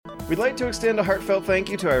We'd like to extend a heartfelt thank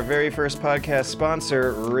you to our very first podcast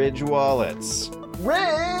sponsor, Ridge Wallets.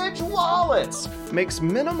 Ridge Wallets makes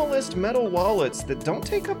minimalist metal wallets that don't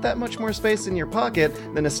take up that much more space in your pocket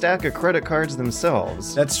than a stack of credit cards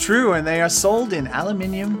themselves. That's true, and they are sold in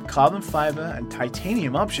aluminium, carbon fiber, and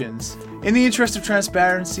titanium options. In the interest of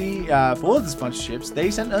transparency for all the sponsorships, they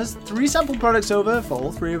sent us 3 sample products over for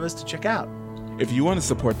all 3 of us to check out. If you want to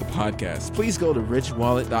support the podcast, please go to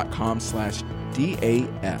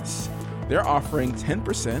ridgewallet.com/DAS. They're offering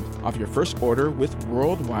 10% off your first order with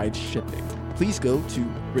worldwide shipping. Please go to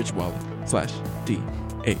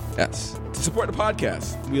ridgewallet/DAS to support the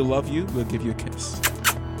podcast. We'll love you. We'll give you a kiss.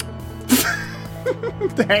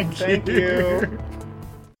 Thank you.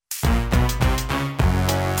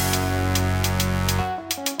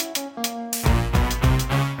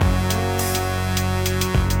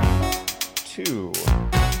 Two,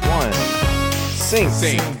 one,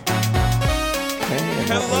 sync.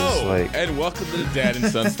 Hello, and welcome to the Dad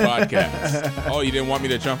and Sons podcast. Oh, you didn't want me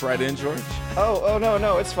to jump right in, George? Oh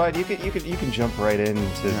no, it's fine. You can jump right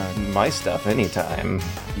into my stuff anytime.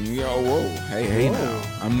 Yo, whoa, hey now.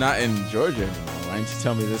 I'm not in Georgia anymore. Why didn't you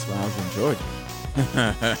tell me this when I was in Georgia?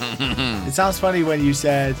 It sounds funny when you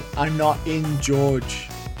said, I'm not in George.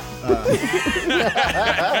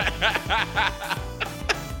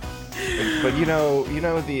 But you know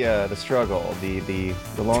the struggle, the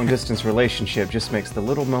long distance relationship just makes the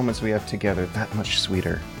little moments we have together that much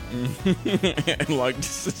sweeter. And long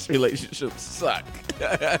distance relationships suck.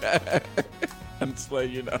 I'm just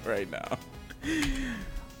letting you know right now.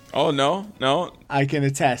 Oh no. I can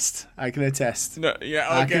attest. No,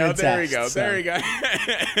 yeah, okay. Oh, there we go. There we go.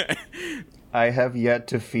 I have yet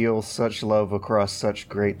to feel such love across such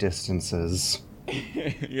great distances.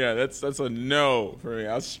 Yeah, that's a no for me.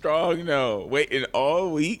 A strong no. Waiting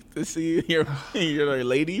all week to see your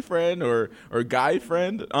lady friend or guy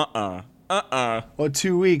friend? Or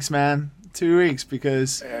 2 weeks, man. 2 weeks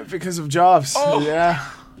because of jobs. Oh. Yeah.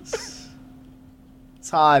 It's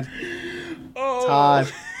hard. Oh. It's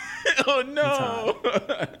hard. Oh no.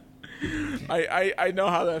 I know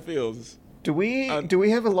how that feels. Do we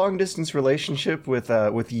have a long distance relationship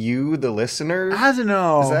with you, the listener? I don't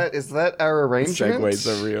know. Is that our arrangement? Segues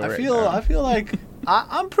are real. I feel like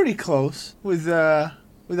I'm pretty close with our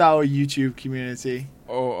YouTube community.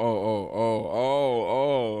 Oh.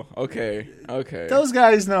 Okay. Those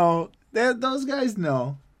guys know. Those guys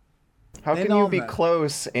know. How can you be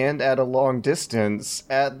close and at a long distance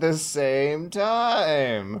at the same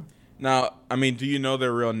time? Now, I mean, do you know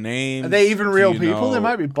their real names? Are they even real people? They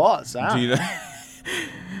might be bots. Do you know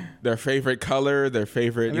their favorite color? Their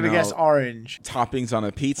favorite? I'm gonna guess orange. Toppings on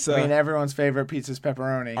a pizza. I mean, everyone's favorite pizza is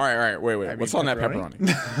pepperoni. All right. Wait. What's on that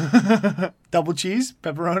pepperoni? Double cheese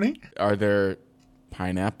pepperoni. Are there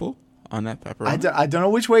pineapple on that pepperoni? I don't know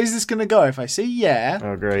which way is this gonna go. If I say yeah,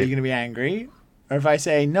 oh great, are you gonna be angry? Or if I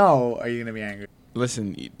say no, are you gonna be angry?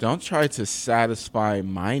 Listen, don't try to satisfy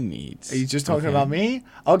my needs. Are you just talking about me?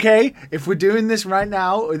 Okay, if we're doing this right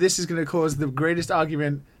now, this is going to cause the greatest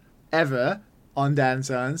argument ever on Dad and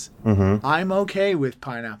Sons. Mm-hmm. I'm okay with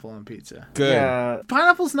pineapple on pizza. Good. Yeah.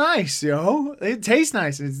 Pineapple's nice, yo. It tastes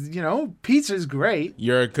nice. It's, pizza's great.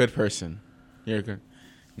 You're a good person. You're a good.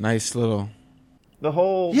 Nice little... The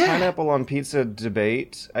whole pineapple on pizza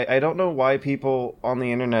debate, I don't know why people on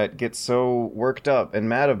the internet get so worked up and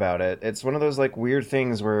mad about it. It's one of those weird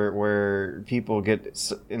things where people get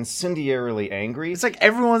incendiarily angry. It's like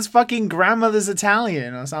everyone's fucking grandmother's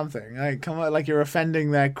Italian or something. Like, come on, like you're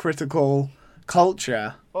offending their critical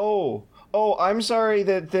culture. Oh, I'm sorry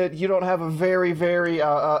that you don't have a very, very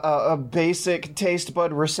basic taste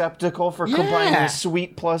bud receptacle for combining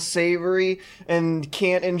sweet plus savory and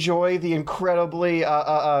can't enjoy the incredibly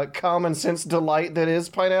common sense delight that is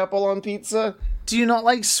pineapple on pizza. Do you not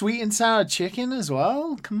like sweet and sour chicken as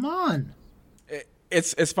well? Come on.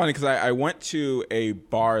 It's funny because I went to a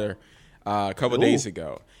bar a couple days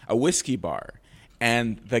ago, a whiskey bar,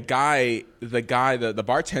 and the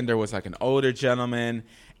bartender was like an older gentleman.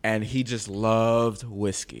 And he just loved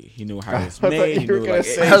whiskey. He knew how it was made. I thought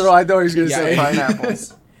he was going to say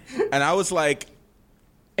pineapples. And I was like,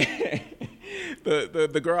 the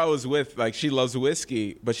girl I was with, she loves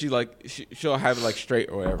whiskey, but she'll have it straight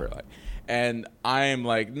or whatever. And I am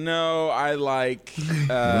like, no, I like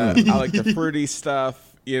the fruity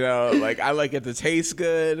stuff. I like it to taste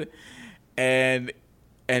good. And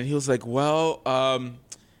he was like, well,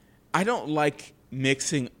 I don't like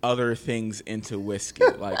mixing other things into whiskey.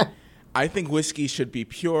 I think whiskey should be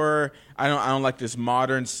pure. I don't like this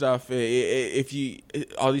modern stuff. If you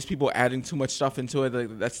all these people adding too much stuff into it,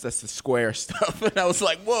 like, that's the square stuff. And I was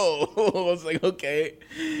like, whoa. I was like, okay.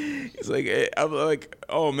 It's like I'm like,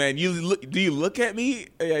 oh man, do you look at me?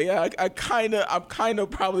 Yeah. I'm kind of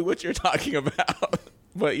probably what you're talking about.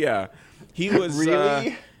 But yeah, he was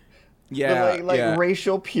really. Yeah, the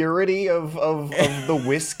racial purity of the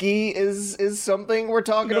whiskey is something we're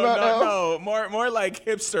talking about now. No, more like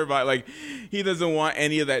hipster vibe. Like he doesn't want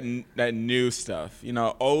any of that new stuff. You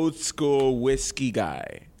know, old school whiskey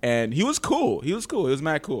guy. And he was cool. He was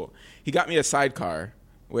mad cool. He got me a sidecar,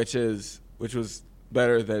 which was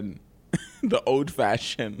better than the old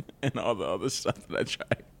fashioned and all the other stuff that I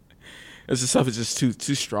tried. This stuff is just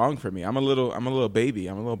too strong for me. I'm a little baby.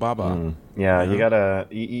 I'm a little baba. Yeah, you gotta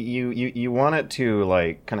you want it to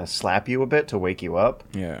like kind of slap you a bit to wake you up.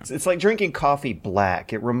 Yeah, it's like drinking coffee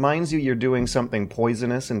black. It reminds you you're doing something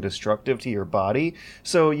poisonous and destructive to your body.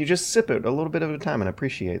 So you just sip it a little bit at a time and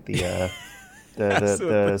appreciate the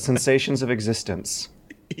the sensations of existence.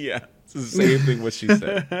 Yeah, it's the same thing what she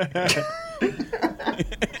said.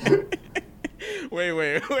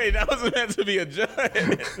 Wait. That wasn't meant to be a joke.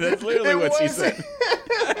 That's literally what she said.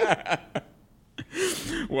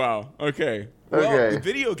 Wow. Okay. Well,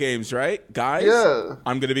 video games, right? Guys, yeah.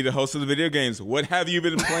 I'm going to be the host of the video games. What have you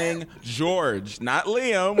been playing, George? Not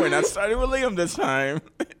Liam. We're not starting with Liam this time.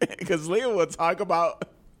 Because Liam will talk about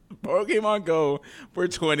Pokemon Go for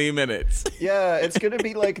 20 minutes. Yeah, it's gonna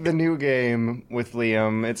be like the new game with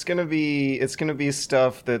Liam. It's gonna be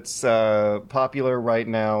stuff that's popular right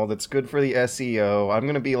now. That's good for the SEO. I'm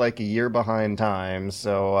gonna be like a year behind time.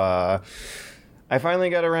 So I finally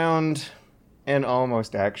got around and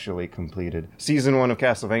almost actually completed season 1 of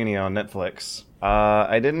Castlevania on Netflix.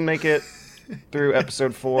 I didn't make it through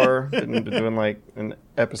episode 4. Been doing like an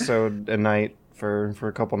episode a night for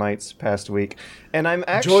a couple nights past week, and I'm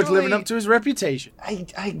actually George living up to his reputation.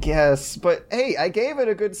 I guess, but hey, I gave it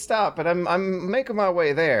a good stop, and I'm making my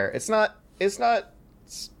way there. It's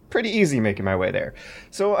pretty easy making my way there.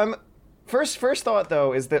 So I'm first thought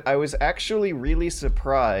though is that I was actually really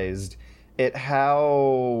surprised at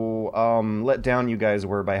how let down you guys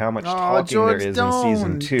were by how much talking George, there is in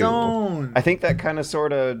season 2. Don't. I think that kind of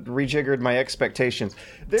sort of rejiggered my expectations.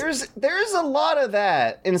 There's a lot of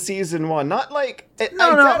that in season 1. Not like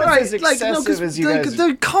as excessive as you guys.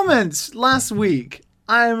 The comments last week,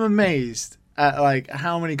 I am amazed at like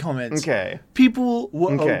how many comments. Okay. People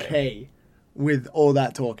were okay with all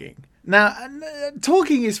that talking. Now,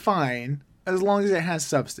 talking is fine as long as it has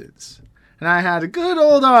substance. And I had a good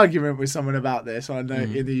old argument with someone about this in the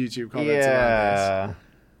YouTube comments about this.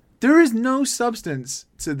 There is no substance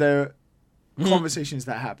to the conversations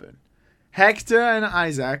that happen. Hector and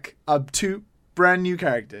Isaac are 2 brand new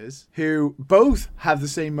characters who both have the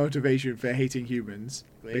same motivation for hating humans.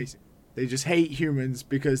 They just hate humans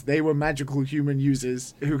because they were magical human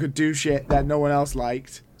users who could do shit that no one else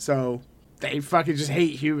liked. So they fucking just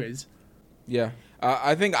hate humans. Yeah.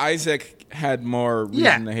 I think Isaac had more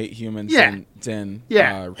reason to hate humans than Hector.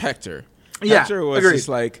 Yeah, Hector was agreed. just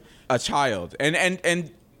like a child.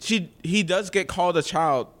 And he does get called a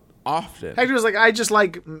child often. Hector was like, I just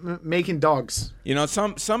like making dogs. You know,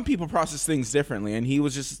 some people process things differently, and he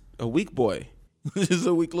was just a weak boy. Just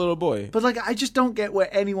a weak little boy. But like, I just don't get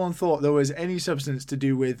where anyone thought there was any substance to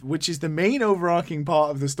do with, which is the main overarching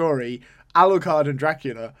part of the story, Alucard and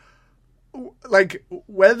Dracula. Like,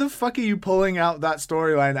 where the fuck are you pulling out that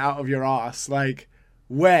storyline out of your ass? Like,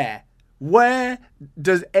 where? Where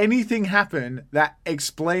does anything happen that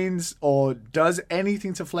explains or does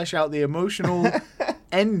anything to flesh out the emotional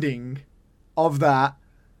ending of that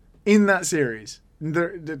in that series?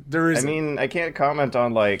 There isn't. I mean, I can't comment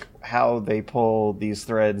on like how they pull these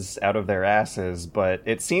threads out of their asses, but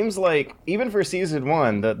it seems like even for season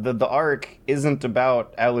 1, the arc isn't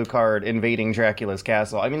about Alucard invading Dracula's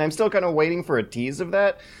castle. I mean, I'm still kind of waiting for a tease of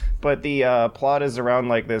that, but the plot is around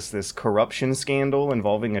like this corruption scandal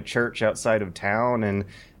involving a church outside of town, and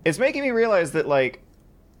it's making me realize that like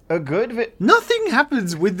a good nothing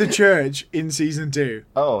happens with the church in season 2.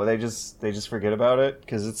 Oh, they just forget about it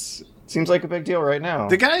because seems like a big deal right now.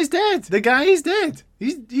 The guy's dead. The guy is dead.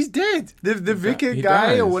 He's dead. The vicar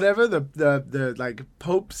guy or whatever, the like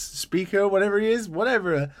Pope's speaker, whatever he is,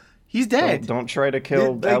 whatever. He's dead. Don't try to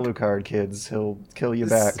kill Alucard, kids. He'll kill you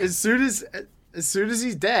back. As soon as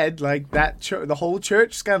he's dead, like that, the whole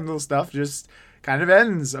church scandal stuff just kind of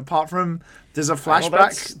ends. Apart from there's a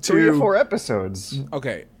flashback to 3 or 4 episodes.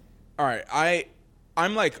 Okay, all right.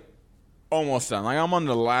 I'm like almost done. Like I'm on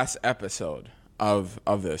the last episode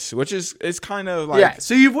of this, which is kind of like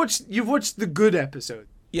So you've watched the good episode.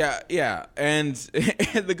 Yeah, and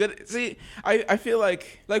the good. See, I feel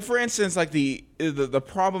like for instance, like the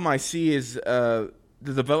problem I see is the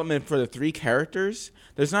development for the 3 characters.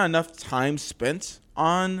 There's not enough time spent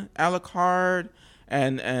on Alucard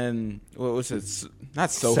and what was it?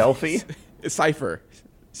 Not Sophie. Selfie.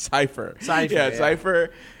 Cypher. Yeah,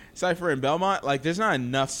 Cypher and Belmont. Like, there's not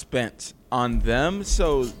enough spent on them.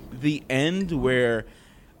 So the end where,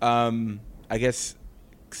 I guess,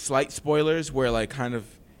 slight spoilers, where like kind of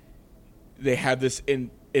they have this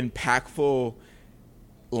impactful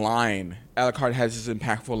line. Alucard has this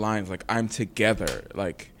impactful lines like "I'm together."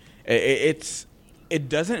 Like it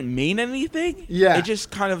doesn't mean anything. Yeah, it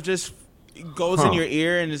just kind of just goes in your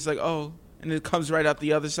ear and it's like, oh, and it comes right out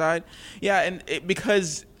the other side. Yeah, and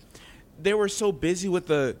because they were so busy with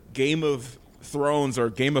the Game of Thrones or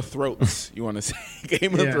Game of Throats, you want to say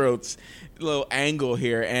Game of Throats little angle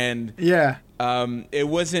here, and it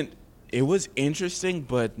wasn't. It was interesting,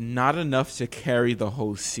 but not enough to carry the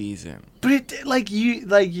whole season. But it, like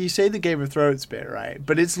you say the Game of Thrones bit, right?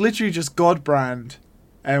 But it's literally just Godbrand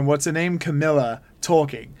and what's her name, Camilla,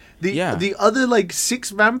 talking. The other like 6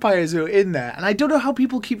 vampires who are in there, and I don't know how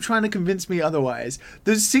people keep trying to convince me otherwise.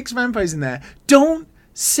 There's 6 vampires in there. Don't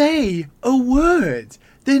say a word.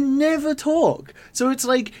 They never talk. So it's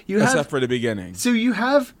like except for the beginning. So you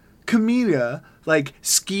have Camilla like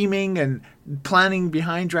scheming and planning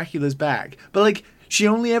behind Dracula's back, but like she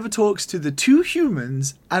only ever talks to the 2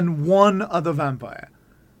 humans and 1 other vampire.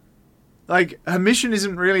 Like, her mission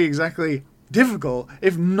isn't really exactly difficult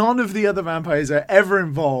if none of the other vampires are ever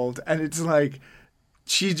involved, and it's like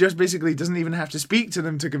she just basically doesn't even have to speak to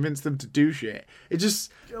them to convince them to do shit. It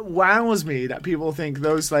just wows me that people think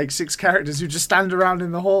those like 6 characters who just stand around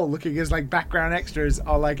in the hall looking as like background extras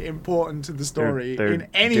are like important to the story in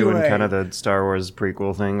any way. They're doing kind of the Star Wars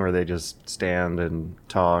prequel thing where they just stand and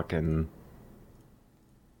talk and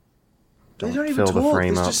they don't even talk.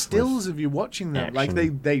 There's just stills of you watching them. Action.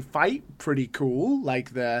 Like they fight pretty cool.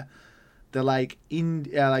 Like the like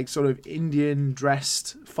like sort of Indian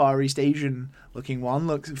dressed Far East Asian looking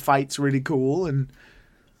one fights really cool and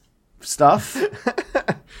stuff.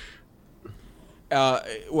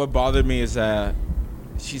 What bothered me is that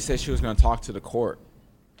she said she was going to talk to the court.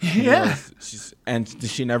 Yeah, and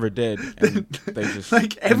she never did. And they just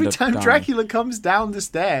like every time Dracula comes down the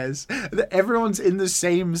stairs, everyone's in the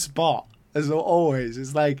same spot. As always,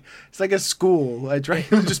 it's like a school.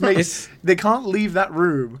 Dracula just makes they can't leave that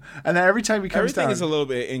room, and then every time he comes everything down, is a little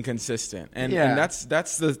bit inconsistent, and that's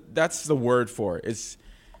the word for it. It's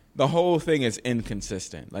the whole thing is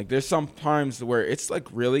inconsistent. Like there's some times where it's like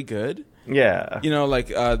really good, like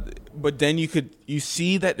but then you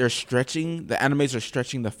see that they're stretching. The animes are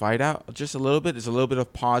stretching the fight out just a little bit. There's a little bit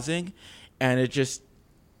of pausing, and it just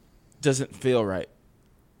doesn't feel right.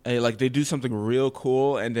 Like they do something real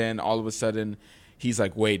cool, and then all of a sudden, he's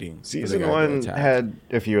like waiting. Season 1 had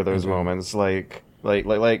a few of those moments, like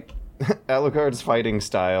Alucard's fighting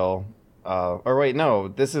style. Or wait, no,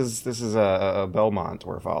 this is a Belmont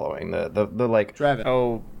we're following. The like. Trevor.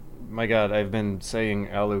 Oh my God, I've been saying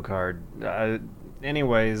Alucard.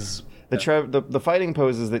 Anyways, the fighting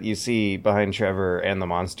poses that you see behind Trevor and the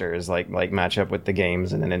monsters like match up with the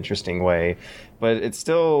games in an interesting way, but it's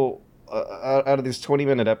still. Out of these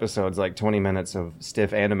 20-minute episodes, like 20 minutes of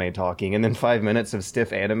stiff anime talking, and then 5 minutes of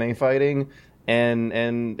stiff anime fighting, and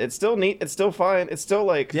it's still neat. It's still fine. It's still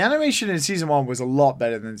like the animation in season 1 was a lot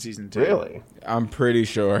better than season 2. Really, I'm pretty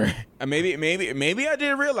sure. Maybe I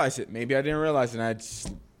didn't realize it.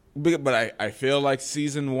 But I feel like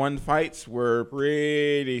season 1 fights were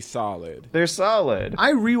pretty solid. They're solid.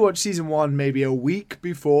 I rewatched season 1 maybe a week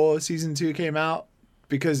before season 2 came out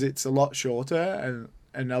because it's a lot shorter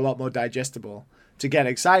and a lot more digestible to get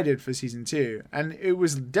excited for season 2. And it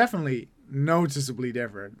was definitely noticeably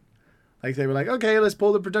different. Like they were like, okay, let's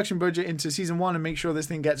pull the production budget into season 1 and make sure this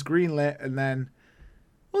thing gets greenlit, and then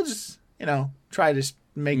we'll just, try to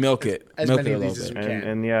make as many of these as we can.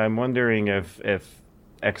 And yeah, I'm wondering if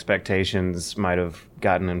expectations might have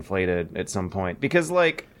gotten inflated at some point. Because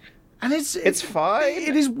and it's fine.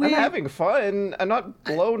 It is weird. I'm having fun. I'm not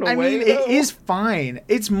blown away. I mean, it is fine.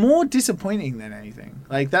 It's more disappointing than anything.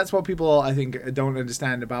 Like, that's what people, I think, don't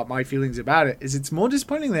understand about my feelings about it, is it's more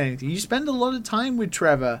disappointing than anything. You spend a lot of time with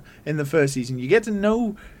Trevor in the first season. You get to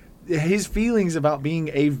know his feelings about being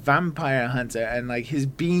a vampire hunter and, like, his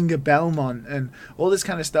being a Belmont and all this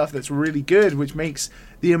kind of stuff that's really good, which makes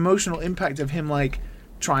the emotional impact of him, like,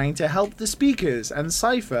 trying to help the speakers and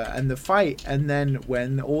Cypher and the fight, and then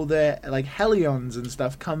when all the like Hellions and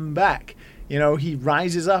stuff come back, he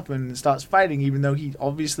rises up and starts fighting, even though he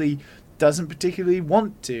obviously doesn't particularly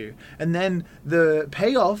want to. And then the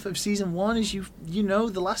payoff of season 1 is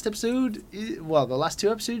the last episode, the last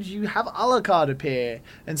 2 episodes, you have Alucard appear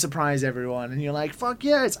and surprise everyone. And you're like, fuck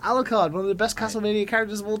yeah, it's Alucard, one of the best Castlevania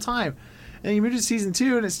characters of all time. And you move to season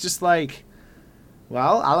 2 and it's just like,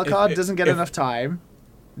 well, Alucard doesn't get enough time.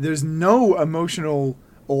 There's no emotional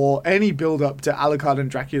or any build-up to Alucard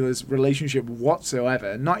and Dracula's relationship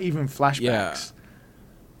whatsoever, not even flashbacks. Yeah.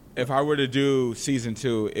 If I were to do season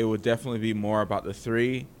 2, it would definitely be more about the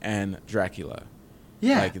 3 and Dracula.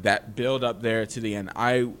 Yeah. Like, that build-up there to the end.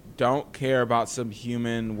 I don't care about some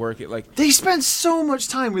human work. They spent so much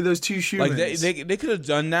time with those 2 humans. Like, they could have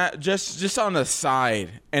done that just on the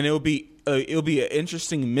side, and it'll be an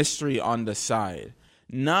interesting mystery on the side.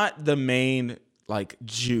 Not the main... like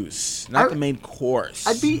juice, not the main course.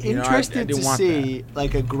 I'd be interested to see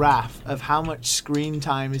like a graph of how much screen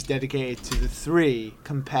time is dedicated to the 3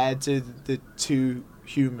 compared to the 2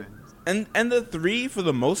 humans. And the 3 for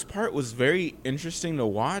the most part was very interesting to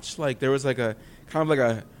watch. Like there was like a kind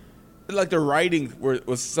of like the writing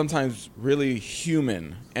was sometimes really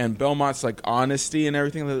human, and Belmont's like honesty and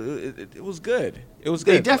everything. It was good. It was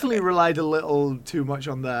good. They definitely relied a little too much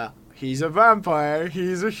on the. He's a vampire.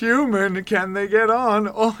 He's a human. Can they get on?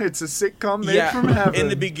 Oh, it's a sitcom made from heaven. In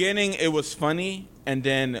the beginning, it was funny, and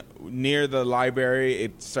then near the library,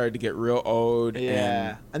 it started to get real old.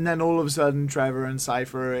 Yeah, and then all of a sudden, Trevor and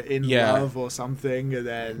Cypher are in love or something, and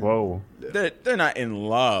then whoa, they're not in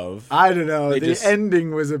love. I don't know. The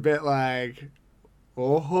ending was a bit like,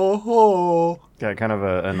 oh ho ho. Got kind of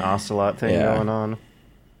an ocelot thing going on.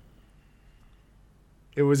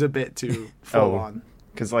 It was a bit too full on.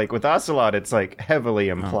 Because, like, with Ocelot, it's, like, heavily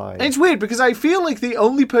implied. And it's weird, because I feel like the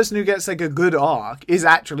only person who gets, like, a good arc is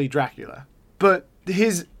actually Dracula. But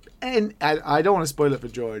his... And I don't want to spoil it for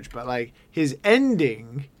George, but, like, his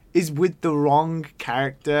ending is with the wrong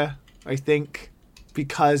character, I think,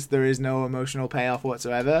 because there is no emotional payoff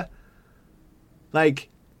whatsoever. Like,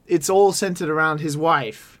 it's all centered around his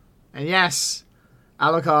wife. And yes,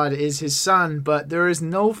 Alucard is his son, but there is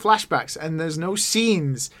no flashbacks, and there's no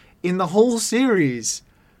scenes in the whole series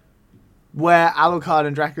where Alucard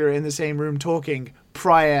and Dracula are in the same room talking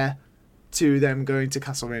prior to them going to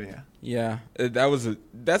Castlevania. Yeah,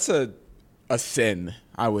 that's a sin,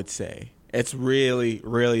 I would say. It's really,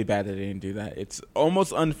 really bad that they didn't do that. It's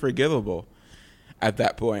almost unforgivable at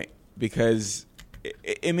that point because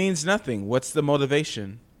it means nothing. What's the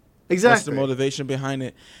motivation? Exactly. What's the motivation behind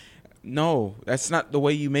it? No, that's not the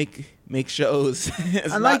way you make shows.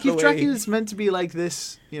 And like if Dracula's meant to be like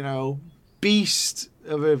this, beast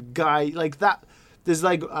of a guy like that. There's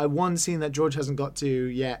like one scene that George hasn't got to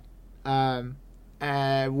yet,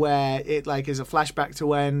 where it like is a flashback to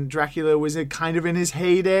when Dracula was kind of in his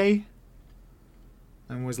heyday,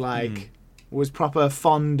 and was like was proper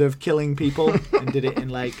fond of killing people and did it in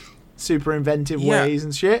like super inventive ways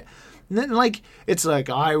and shit. And then, like, it's like,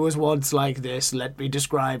 I was once like this, let me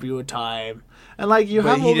describe you a time. And, like,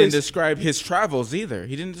 But he didn't describe his travels either.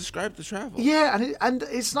 He didn't describe the travels. Yeah, and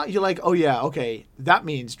it's not, you're like, oh, yeah, okay, that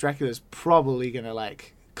means Dracula's probably going to,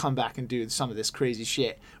 like, come back and do some of this crazy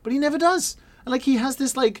shit. But he never does. And, like, he has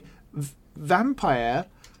this, like, vampire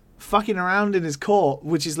fucking around in his court,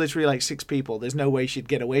 which is literally, like, 6 people. There's no way she'd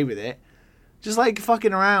get away with it. Just, like,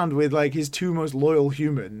 fucking around with, like, his 2 most loyal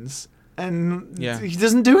humans. And he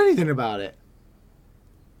doesn't do anything about it.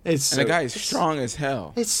 And the guy is strong as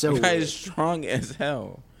hell. It's so The guy weird. is strong as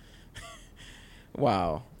hell.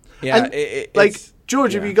 Wow. Yeah. And,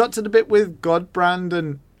 George, have you got to the bit with Godbrand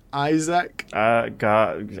and Isaac?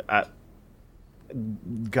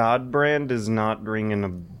 Godbrand is not ringing a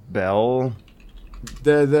bell.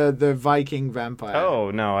 The Viking vampire.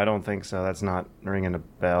 Oh, no, I don't think so. That's not ringing a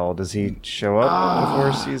bell. Does he show up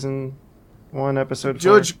before season 1, episode 4?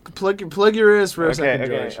 George, plug your ears for a second,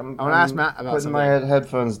 George. I'm I want to ask Matt about putting something. my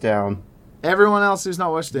headphones down. Everyone else who's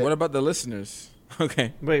not watched it. What about the listeners?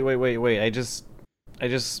 Okay. Wait. I just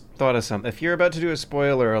thought of something. If you're about to do a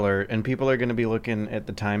spoiler alert and people are going to be looking at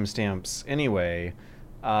the timestamps anyway,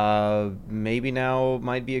 maybe now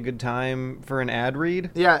might be a good time for an ad read?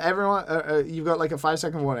 Yeah, everyone, you've got like a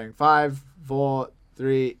 5-second warning. 5, 4,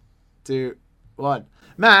 3, 2, 1.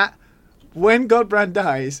 Matt, when Godbrand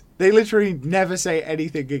dies, they literally never say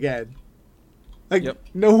anything again. Like,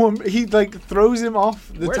 no one, he like throws him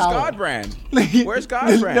off the tower. Where's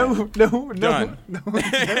Godbrand? No. Done.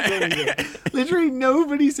 Literally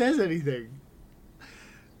nobody says anything.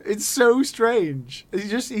 It's so strange. He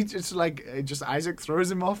just Isaac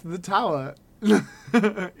throws him off the tower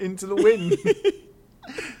into the wind.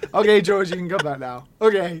 Okay, George, you can come back now.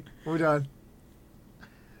 Okay, we're done.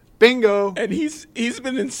 Bingo. And he's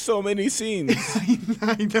been in so many scenes.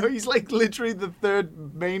 I know, he's like literally the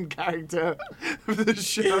third main character of the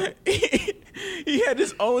show. He had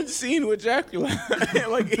his own scene with Dracula.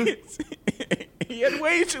 Like he had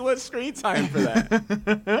way too much screen time for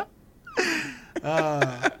that.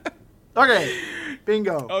 Okay,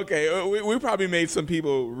 bingo. Okay, we probably made some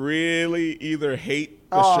people really either hate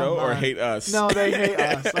the show or hate us. No, they hate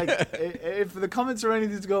us. Like, if the comments are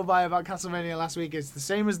anything to go by about Castlevania last week, it's the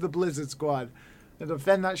same as the Blizzard Squad. They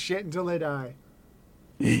defend that shit until they die.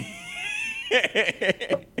 Hey,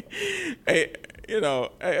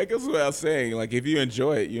 I guess what I was saying, like, if you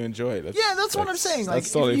enjoy it, you enjoy it. That's what I'm saying. Like,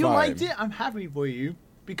 totally if you fine. liked it, I'm happy for you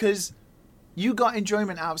because you got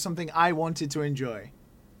enjoyment out of something I wanted to enjoy.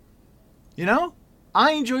 You know?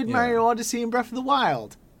 I enjoyed Mario Odyssey and Breath of the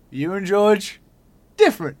Wild. You and George,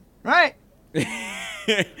 different, right?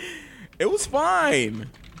 It was fine.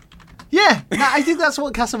 Yeah, I think that's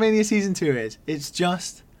what Castlevania Season 2 is. It's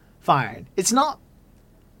just fine. It's not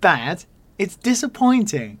bad. It's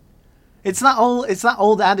disappointing. It's that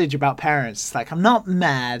old adage about parents. It's like, I'm not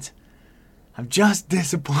mad. I'm just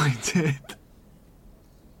disappointed.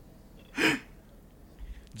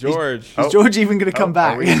 George. Is George even going to come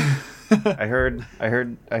back? I heard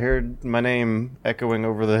my name echoing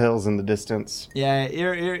over the hills in the distance. Yeah,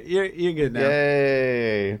 you're good now.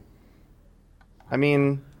 Yay! I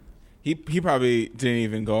mean, he probably didn't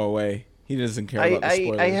even go away. He doesn't care about the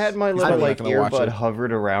spoilers. I had my little Probably not gonna watch earbud it.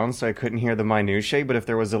 hovered around so I couldn't hear the minutiae, but if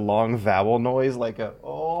there was a long vowel noise like a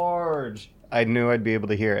 "George," I knew I'd be able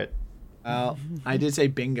to hear it. Well, I did say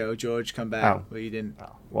bingo, George, come back, but you didn't.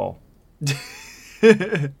 Oh, well.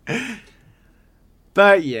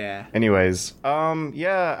 But yeah. Anyways,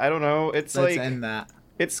 yeah, I don't know. It's Let's like end that.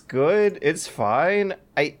 it's good. It's fine.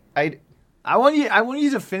 I want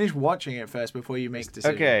you to finish watching it first before you make a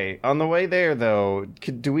decision. Okay, on the way there though,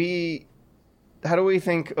 how do we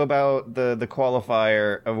think about the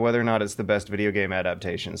qualifier of whether or not it's the best video game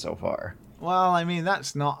adaptation so far? Well, I mean,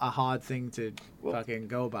 that's not a hard thing to fucking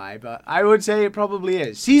go by, but I would say it probably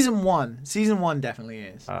is. Season 1 definitely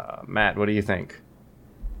is. Matt, what do you think?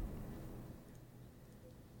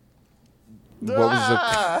 What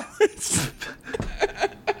was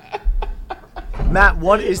Matt,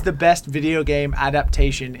 what is the best video game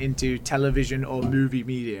adaptation into television or movie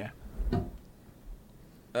media?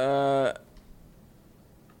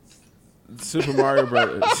 Super Mario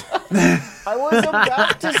Brothers. I was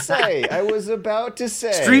about to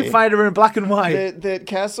say Street Fighter in black and white. that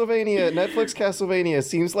Netflix Castlevania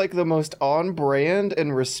seems like the most on brand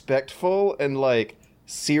and respectful and like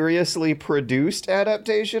seriously produced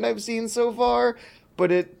adaptation I've seen so far,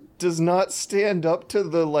 but it does not stand up to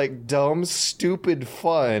the like dumb, stupid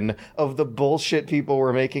fun of the bullshit people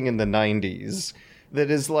were making in the 90s.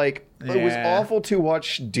 That is like, it was awful to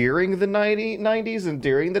watch during the 90s and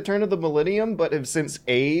during the turn of the millennium, but have since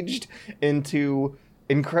aged into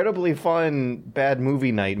incredibly fun bad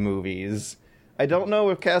movie night movies. I don't know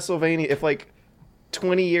if Castlevania, if like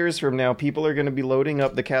 20 years from now, people are going to be loading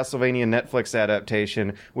up the Castlevania Netflix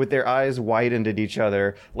adaptation with their eyes widened at each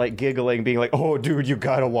other, like giggling, being like, "Oh, dude, you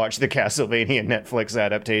gotta watch the Castlevania Netflix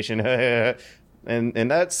adaptation." and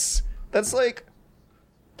that's like,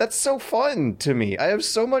 that's so fun to me. I have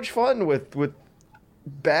so much fun with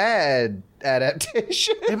bad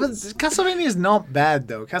adaptation. Yeah, but Castlevania is not bad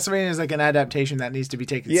though. Castlevania is like an adaptation that needs to be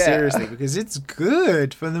taken seriously because it's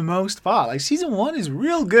good for the most part. Like season 1 is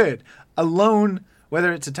real good alone,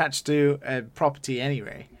 whether it's attached to a property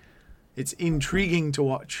anyway. It's intriguing to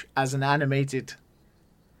watch as an animated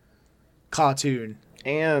cartoon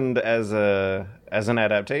and as an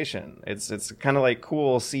adaptation. It's kind of like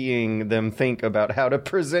cool seeing them think about how to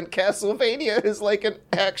present Castlevania as like an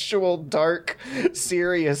actual dark,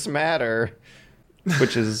 serious matter,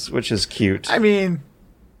 which is cute. I mean,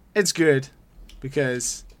 it's good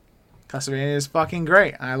because Castlevania is fucking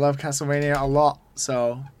great. I love Castlevania a lot,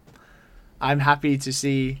 so I'm happy to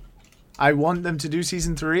see. I want them to do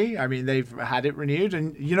season 3. I mean, they've had it renewed,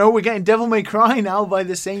 and we're getting Devil May Cry now by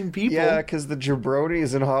the same people. Yeah, because the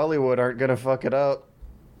jabronis in Hollywood aren't gonna fuck it up.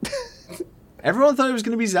 Everyone thought it was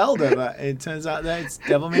gonna be Zelda, but it turns out that it's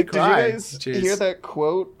Devil May Cry. Did you guys hear that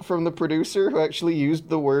quote from the producer who actually used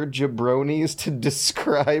the word jabronis to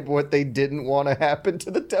describe what they didn't want to happen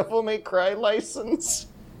to the Devil May Cry license?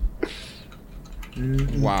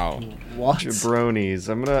 Wow. What? Jabronis.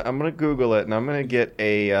 I'm gonna Google it and I'm gonna get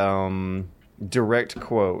a direct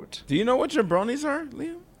quote. Do you know what jabronis are,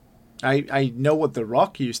 Liam? I know what The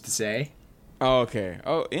Rock used to say. Oh, okay.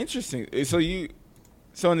 Oh, interesting.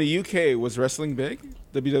 So in the UK, was wrestling big?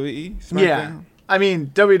 WWE? SmackDown? Yeah. I mean,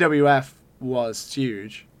 WWF was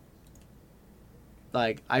huge.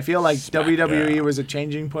 Like, I feel like WWE was a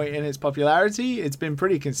changing point in its popularity. It's been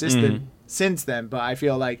pretty consistent since then, but I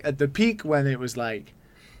feel like at the peak when it was like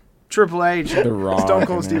Triple H, Stone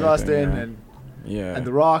Cold Steve Austin, and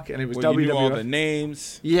The Rock, and it was WWE. You knew all the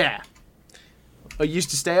names. Yeah. I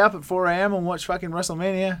used to stay up at 4 a.m. and watch fucking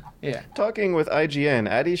WrestleMania. Yeah. Talking with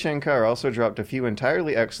IGN, Adi Shankar also dropped a few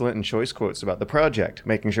entirely excellent and choice quotes about the project,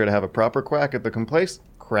 making sure to have a proper crack at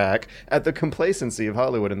the complacency of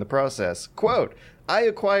Hollywood in the process. Quote, I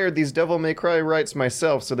acquired these Devil May Cry rights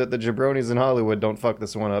myself so that the jabronis in Hollywood don't fuck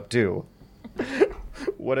this one up too.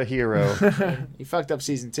 What a hero. He fucked up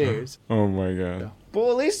season 2. Oh my god.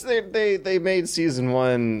 Well, at least they made season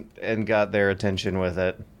 1 and got their attention with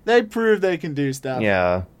it. They proved they can do stuff.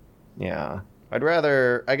 Yeah. I'd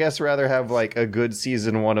rather have like a good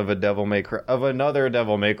season 1 of another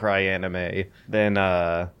Devil May Cry anime than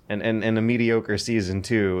and a mediocre season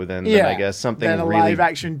 2 than I guess something than a really live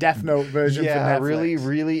action Death Note version. Yeah, for Netflix.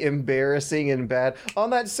 really embarrassing and bad. On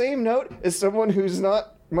that same note, as someone who's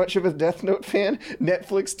not much of a Death Note fan,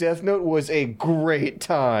 Netflix Death Note was a great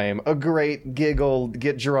time. A great giggle,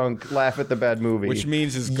 get drunk, laugh at the bad movie. Which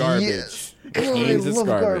means it's garbage. Yes. Which means it's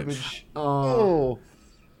garbage. Oh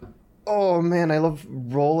man, I love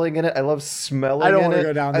rolling in it. I love smelling in it. I don't want to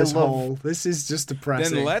go down this hole. This is just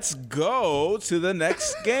depressing. Then let's go to the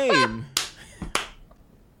next game.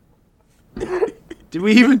 Did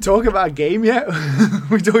we even talk about a game yet?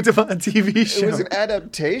 We talked about a TV show. It was an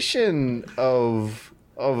adaptation of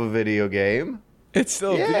a video game. It's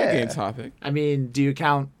still a video game topic. I mean, do you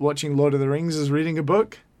count watching Lord of the Rings as reading a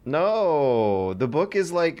book? No, the book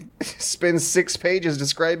is like spends 6 pages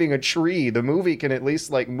describing a tree. The movie can at least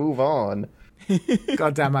like move on.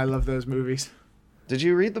 God damn, I love those movies. Did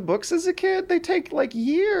you read the books as a kid? They take like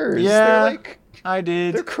years. Yeah, they're like, I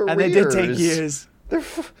did. They're careers. And they did take years.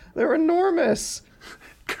 They're enormous.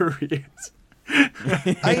 Careers.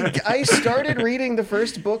 I started reading the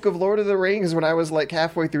first book of Lord of the Rings when I was like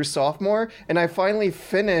halfway through sophomore, and I finally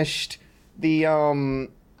finished the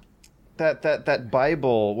that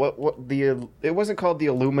Bible. It wasn't called the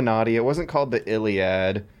Illuminati. It wasn't called the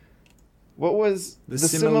Iliad. What was the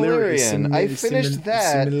Silmarillion? I finished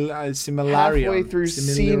that halfway through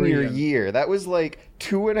senior year. That was like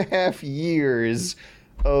 2.5 years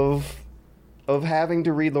of having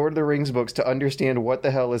to read Lord of the Rings books to understand what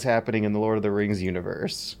the hell is happening in the Lord of the Rings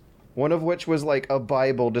universe. One of which was like a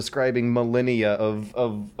Bible describing millennia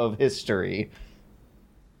of history.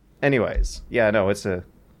 Anyways, yeah, no, it's a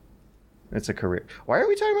career. Why are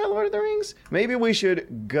we talking about Lord of the Rings? Maybe we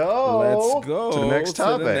should go. Let's go to the next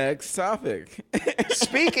topic.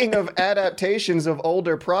 Speaking of adaptations of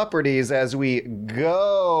older properties, as we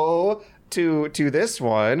go to this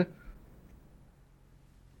one.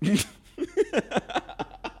 Wait,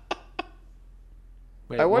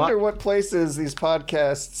 I wonder what places these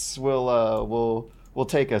podcasts will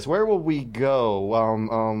take us. Where will we go?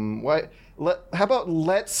 How about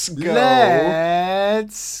let's go?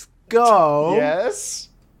 Let's go. Yes.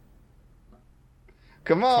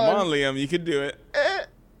 Come on, Liam, you can do it.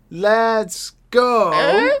 Let's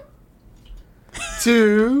go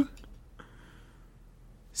to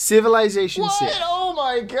Civilization 6. Oh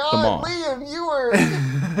my God, Liam, you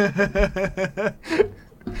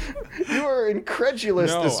were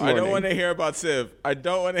incredulous this morning. No, I don't want to hear about Civ. I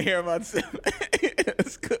want to hear about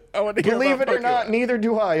Believe it or not, neither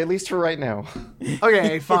do I, at least for right now.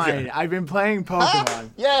 Okay, fine. I've been playing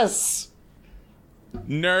Pokemon. Yes.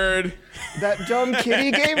 Nerd. That dumb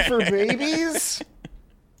kitty game for babies?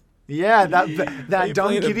 Yeah, that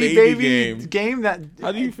dumb kitty baby game that...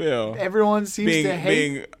 How do you feel? Everyone seems to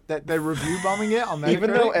hate that they're review bombing it on Metacritic.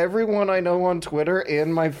 Even though everyone I know on Twitter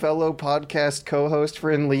and my fellow podcast co-host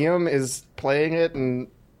friend Liam is playing it and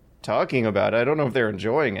talking about it. I don't know if they're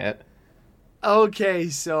enjoying it. Okay,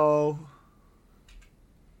 so...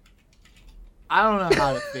 I don't know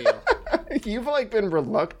how to feel. You've like been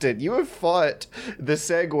reluctant. You have fought the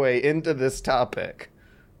segue into this topic.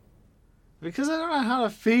 Because I don't know how to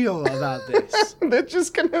feel about this. They're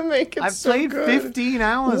just gonna make it so good. I've played 15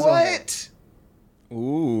 hours on it.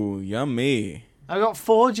 Ooh, yummy. I got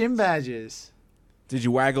 4 gym badges. Did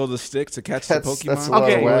you waggle the stick to catch the Pokemon? That's a lot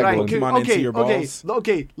of waggling. Pokemon into your balls?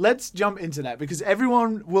 Okay, let's jump into that. Because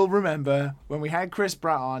everyone will remember when we had Chris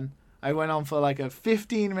Pratt on, I went on for like a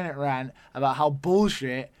 15-minute rant about how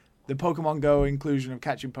bullshit the Pokemon Go inclusion of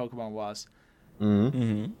catching Pokemon was.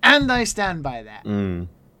 Mm-hmm. And I stand by that. Mm.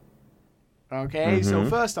 Okay, so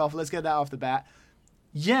first off, let's get that off the bat.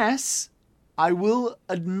 Yes, I will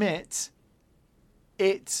admit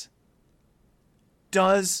it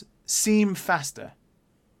does seem faster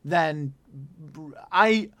than...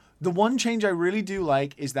 The one change I really do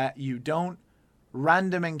like is that you don't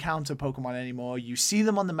random encounter Pokemon anymore. You see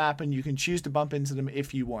them on the map and you can choose to bump into them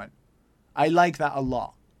if you want. I like that a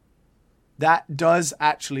lot. That does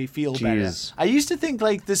actually feel better. I used to think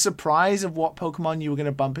like the surprise of what Pokemon you were going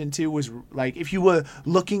to bump into was like if you were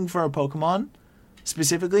looking for a Pokemon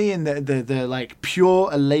specifically, and the like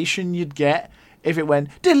pure elation you'd get if it went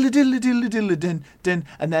diddle diddle diddle diddle din din,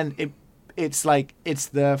 and then it's like it's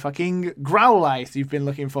the fucking Growlithe you've been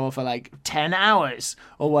looking for like 10 hours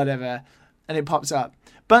or whatever, and it pops up.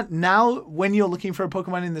 But now when you're looking for a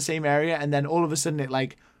Pokemon in the same area and then all of a sudden it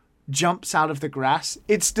like jumps out of the grass,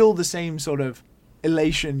 it's still the same sort of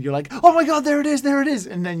elation. You're like, oh my god, there it is,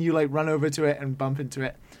 and then you like run over to it and bump into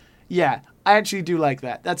it. Yeah, I actually do like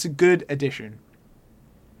that. That's a good addition.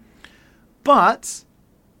 But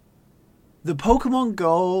the Pokemon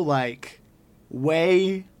Go like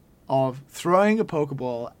way of throwing a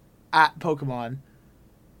Pokeball at Pokemon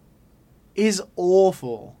is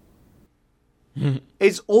awful.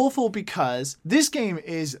 It's awful because this game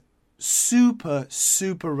is super,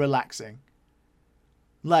 super relaxing.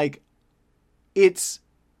 Like, it's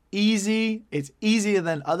easy. It's easier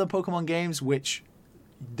than other Pokemon games, which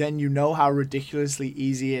then you know how ridiculously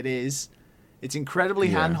easy it is. It's incredibly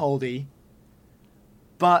handholdy,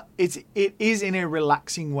 but it is in a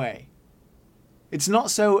relaxing way. It's not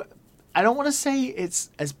so... I don't want to say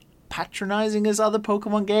it's as patronizing as other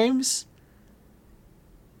Pokemon games,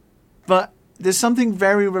 but there's something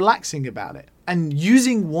very relaxing about it. And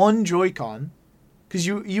using one Joy-Con, because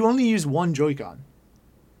you only use one Joy-Con.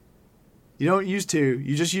 You don't use two,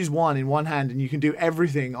 you just use one in one hand, and you can do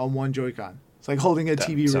everything on one Joy-Con. It's like holding a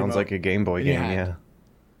TV remote. Sounds like a Game Boy game, yeah.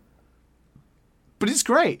 But it's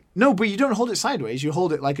great. No, but you don't hold it sideways. You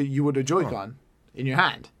hold it like you would a Joy-Con in your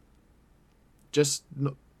hand. Just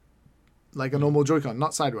like a normal Joy-Con,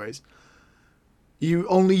 not sideways. You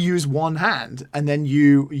only use one hand, and then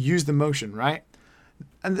you use the motion, right?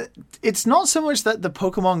 And it's not so much that the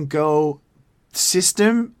Pokemon Go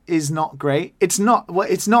system is not great. It's not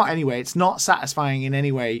anyway. It's not satisfying in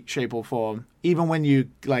any way, shape, or form. Even when you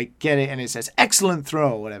like get it and it says excellent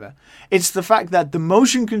throw or whatever. It's the fact that the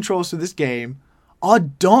motion controls for this game are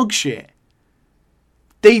dog shit.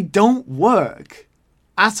 They don't work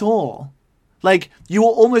at all. Like, you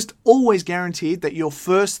are almost always guaranteed that your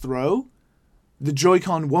first throw, the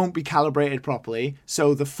Joy-Con won't be calibrated properly,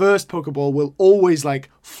 so the first Pokeball will always,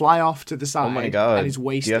 like, fly off to the side. Oh my god. And is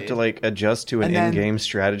wasted. Do you have to, like, adjust to an in-game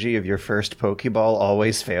strategy of your first Pokeball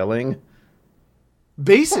always failing?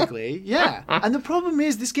 Basically, yeah. And the problem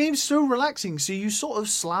is, this game's so relaxing, so you sort of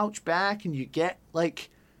slouch back and you get,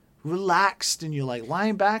 like, relaxed, and you're, like,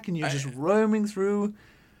 lying back and you're just roaming through.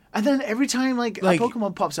 And then every time, like, a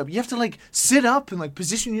Pokemon pops up, you have to, like, sit up and, like,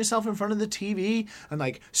 position yourself in front of the TV and,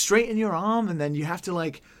 like, straighten your arm, and then you have to,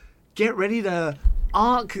 like, get ready to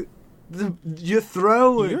arc your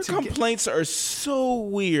throw. Your complaints are so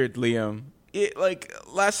weird, Liam.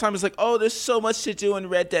 Last time it's like, oh, there's so much to do in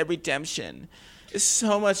Red Dead Redemption. There's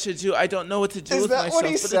so much to do. I don't know what to do with myself,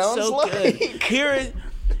 but it's so good. Here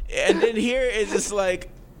it's just like...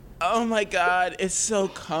 Oh my god, it's so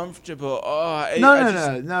comfortable.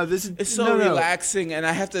 No. It's so relaxing, and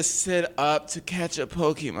I have to sit up to catch a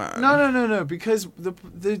Pokemon. No, because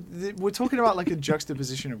we're talking about like a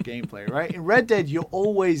juxtaposition of gameplay, right? In Red Dead, you're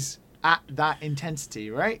always at that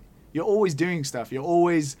intensity, right? You're always doing stuff. You're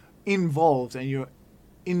always involved, and you're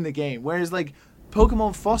in the game. Whereas like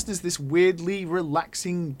Pokemon fosters this weirdly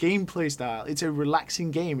relaxing gameplay style. It's a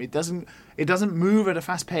relaxing game. It doesn't move at a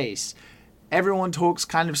fast pace. Everyone talks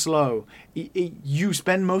kind of slow. You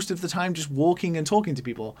spend most of the time just walking and talking to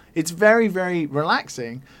people. It's very, very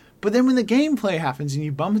relaxing. But then when the gameplay happens and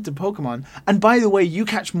you bump into Pokemon, and by the way, you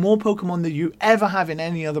catch more Pokemon than you ever have in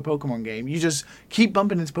any other Pokemon game. You just keep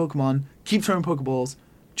bumping into Pokemon, keep throwing Pokeballs,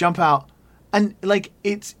 jump out. And like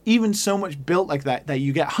it's even so much built like that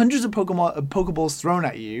you get hundreds of Pokeballs thrown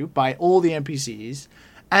at you by all the NPCs.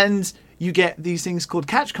 And you get these things called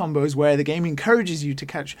catch combos where the game encourages you to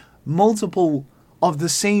catch multiple of the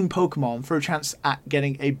same Pokemon for a chance at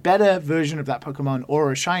getting a better version of that Pokemon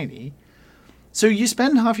or a shiny. So you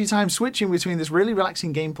spend half your time switching between this really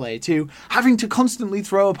relaxing gameplay to having to constantly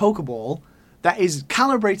throw a Pokeball that is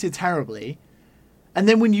calibrated terribly. And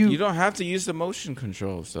then when you don't have to use the motion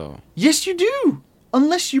controls, though. Yes, you do.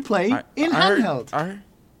 Unless you play handheld.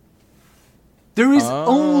 There is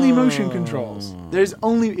only motion controls. There's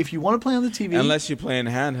only if you want to play on the TV. Unless you play in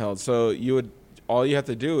handheld. So all you have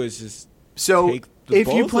to do is just take if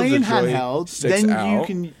you play in handheld, then you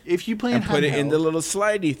can. If you play in handheld, put it in the little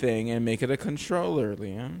slidey thing and make it a controller,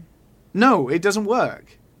 Liam. No, it doesn't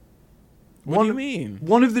work. What do you mean?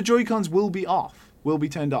 One of the Joy-Cons will be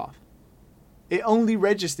turned off. It only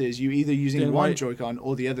registers you either using Then one why- Joy-Con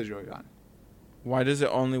or the other Joy-Con. Why does it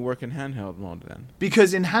only work in handheld mode then?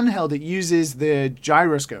 Because in handheld it uses the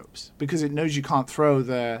gyroscopes because it knows you can't throw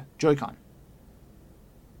the Joy-Con.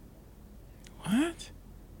 What?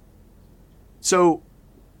 So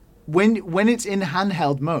when it's in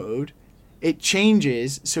handheld mode, it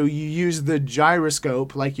changes so you use the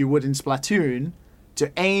gyroscope like you would in Splatoon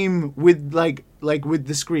to aim with like with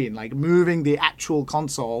the screen, like moving the actual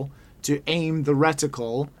console to aim the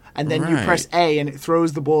reticle, and then you press A and it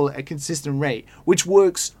throws the ball at a consistent rate, which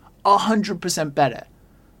works 100% better.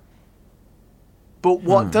 But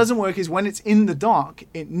what doesn't work is when it's in the dock,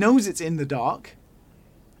 it knows it's in the dock,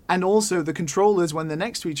 and also the controllers, when they're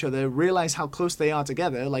next to each other, realize how close they are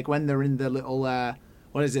together, like when they're in the little,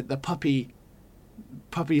 what is it, the puppy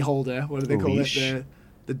holder, what do they call Leash? it,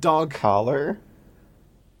 the dog Collar?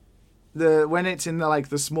 when it's in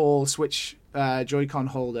the small Switch Joy-Con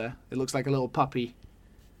holder, it looks like a little puppy.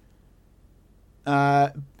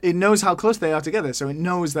 It knows how close they are together, so it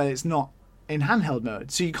knows that it's not in handheld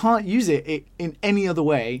mode. So you can't use it in any other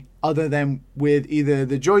way other than with either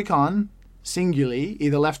the Joy-Con singularly,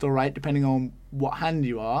 either left or right, depending on what hand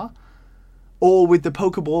you are, or with the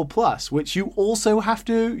Pokeball Plus, which you also have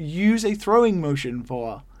to use a throwing motion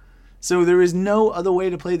for. So there is no other way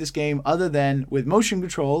to play this game other than with motion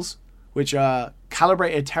controls, which are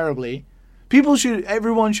calibrated terribly.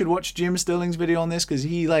 Everyone should watch Jim Sterling's video on this, because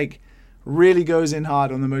he really goes in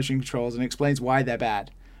hard on the motion controls and explains why they're bad.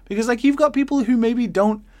 Because you've got people who maybe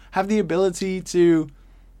don't have the ability to,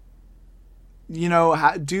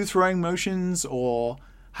 do throwing motions or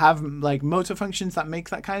have motor functions that make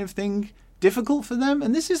that kind of thing difficult for them.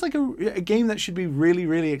 And this is a game that should be really,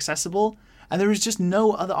 really accessible. And there is just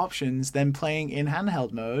no other options than playing in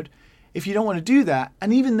handheld mode if you don't want to do that.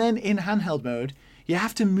 And even then, in handheld mode, you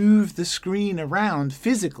have to move the screen around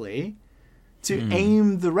physically to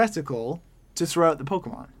aim the reticle to throw out the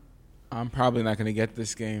Pokemon. I'm probably not going to get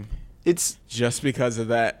this game. It's just because of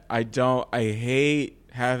that. I hate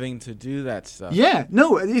having to do that stuff. Yeah,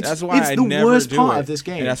 no, that's why it's the worst part of this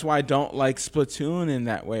game. And that's why I don't like Splatoon in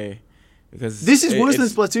that way. Because this is worse than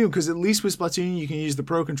Splatoon, because at least with Splatoon you can use the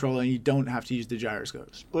Pro Controller and you don't have to use the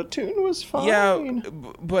gyroscopes. Splatoon was fine. Yeah,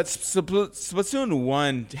 but Splatoon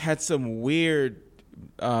 1 had some weird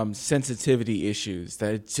sensitivity issues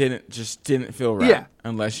that it didn't feel right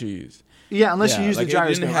unless you use. Yeah, unless you use the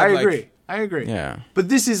gyroscope. I agree. Yeah. But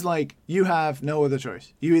this is you have no other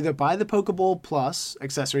choice. You either buy the Pokeball Plus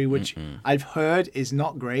accessory, which I've heard is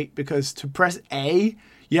not great, because to press A,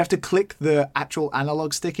 you have to click the actual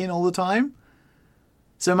analog stick in all the time.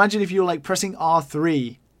 So imagine if you were pressing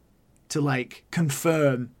R3 to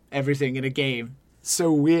confirm everything in a game.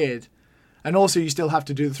 So weird. And also you still have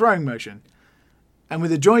to do the throwing motion. And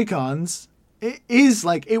with the Joy-Cons, it is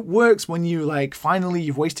it works when you finally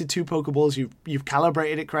you've wasted 2 Pokeballs, you've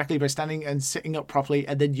calibrated it correctly by standing and sitting up properly,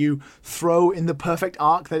 and then you throw in the perfect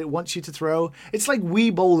arc that it wants you to throw. It's like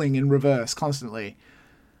Wii bowling in reverse constantly.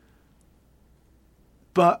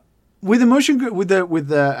 But with the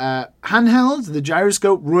handheld, the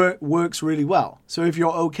gyroscope works really well. So if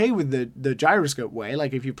you're okay with the gyroscope way,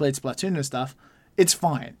 if you played Splatoon and stuff, it's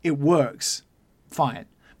fine. It works fine.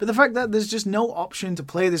 But the fact that there's just no option to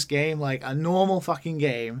play this game like a normal fucking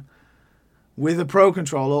game with a Pro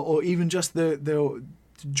Controller, or even just the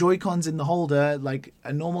Joy-Cons in the holder like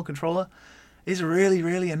a normal controller, is really,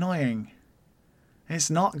 really annoying. It's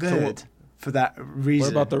not good for that reason.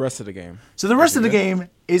 What about the rest of the game? So the rest of the game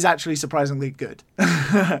is actually surprisingly good.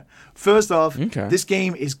 First off, this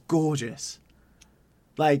game is gorgeous.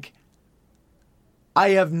 I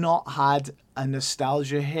have not had a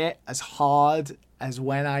nostalgia hit as hard as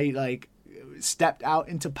when I stepped out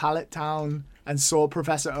into Pallet Town and saw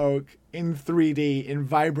Professor Oak in 3D in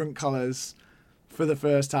vibrant colors for the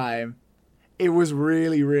first time. It was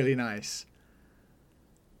really, really nice.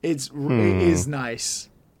 It is nice,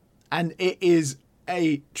 and it is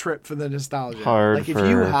a trip for the nostalgia. Hard if you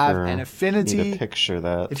have an affinity, me to picture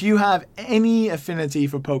that. If you have any affinity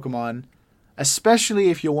for Pokemon,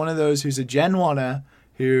 especially if you're one of those who's a Gen 1er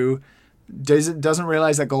who doesn't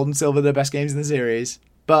realize that Gold and Silver are the best games in the series,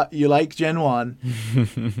 but you like Gen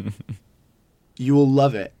 1, you will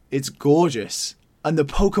love it. It's gorgeous. And the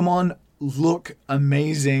Pokemon look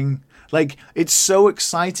amazing. It's so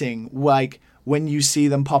exciting, when you see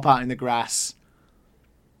them pop out in the grass.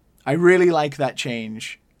 I really like that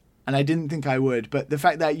change. And I didn't think I would. But the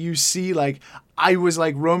fact that you see, I was,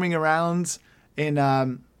 roaming around in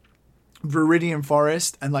Viridian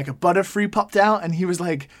Forest, and a Butterfree popped out, and he was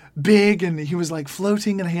big and he was like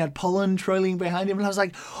floating and he had pollen trailing behind him. And I was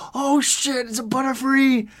like, oh shit, it's a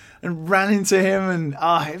Butterfree. And ran into him and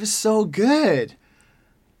it was so good.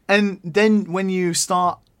 And then when you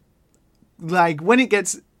start, like when it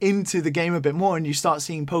gets into the game a bit more and you start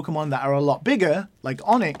seeing Pokemon that are a lot bigger, like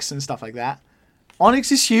Onix and stuff like that,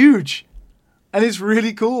 Onix is huge. And it's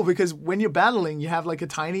really cool because when you're battling, you have like a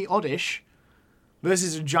tiny Oddish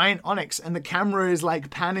versus a giant Onix, and the camera is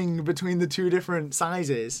like panning between the two different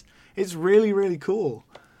sizes. It's really, really cool.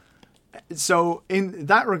 So in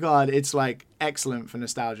that regard, it's like excellent for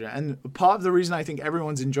nostalgia. And part of the reason I think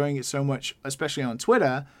everyone's enjoying it so much, especially on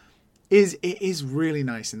Twitter, is it is really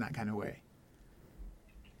nice in that kind of way.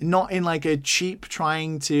 Not in like a cheap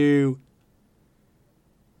trying to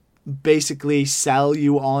basically sell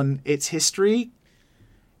you on its history.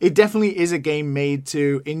 It definitely is a game made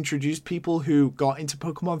to introduce people who got into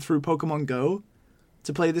Pokemon through Pokemon Go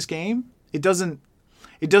to play this game. It doesn't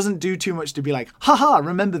do too much to be like, haha,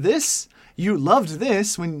 remember this? You loved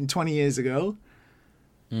this 20 years ago.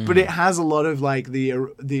 But it has a lot of like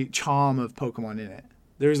the charm of Pokemon in it.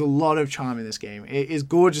 There's a lot of charm in this game. It is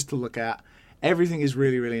gorgeous to look at. Everything is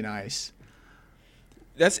really, really nice.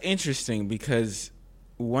 That's interesting because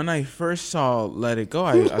when I first saw Let It Go,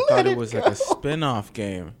 I thought it was like a spin-off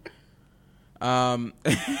game. No,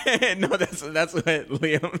 that's what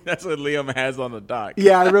Liam has on the dock.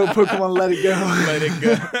 Yeah, I wrote Pokemon Let It Go. Let It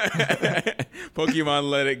Go.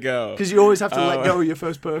 Pokemon Let It Go. Because you always have to let go of your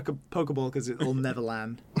first Pokeball because it will never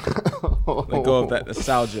land. Let go of that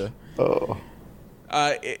nostalgia. Oh.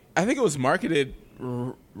 I think it was marketed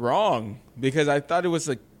wrong because I thought it was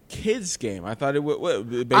a kids game. I thought it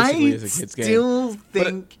basically is a kids game. I still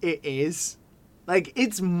think it is. Like,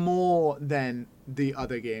 it's more than the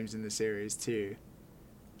other games in the series too.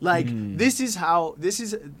 Like, this is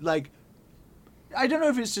like, I don't know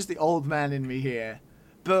if it's just the old man in me here,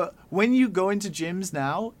 but when you go into gyms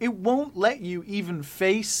now, it won't let you even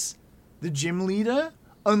face the gym leader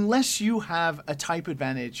unless you have a type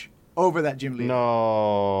advantage over that gym leader.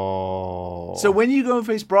 No. So when you go and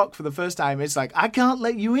face Brock for the first time, it's like, I can't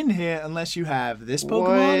let you in here unless you have this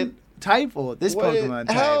Pokemon type or this Pokemon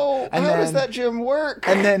type. How does that gym work?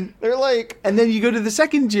 And then they're like, and then you go to the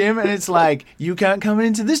second gym and it's like, you can't come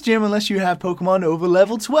into this gym unless you have Pokemon over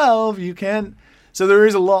level 12. You can't. So there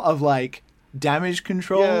is a lot of like damage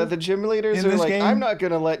control. Yeah, the gym leaders are like, game. I'm not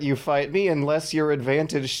gonna let you fight me unless you're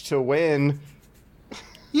advantaged to win.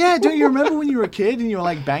 Yeah, don't you remember when you were a kid and you were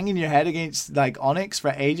like banging your head against like Onix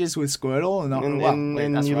for ages with Squirtle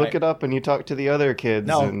and you look it up and you talk to the other kids.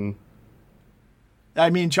 No. And I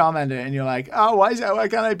mean Charmander, and you're like, oh, why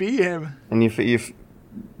can't I beat him? And you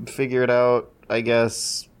figure it out, I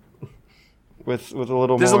guess, with a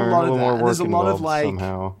little more work involved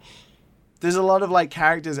somehow. There's a lot of like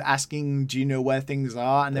characters asking, do you know where things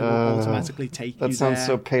are? And they will automatically take you there. That sounds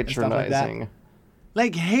so patronizing.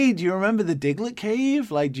 Like, hey, do you remember the Diglett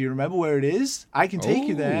cave? Like, do you remember where it is? I can take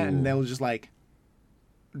you there. And they'll just like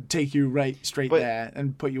take you straight there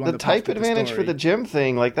and put you on the type advantage for the gym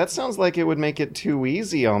thing. Like, that sounds like it would make it too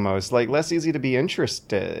easy almost. Like, less easy to be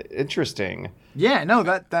interesting. Yeah, no,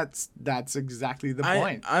 that's exactly the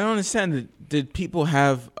point. I don't understand. Did people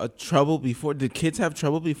have trouble before? Did kids have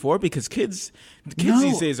trouble before? Because kids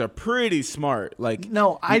these days are pretty smart. Like,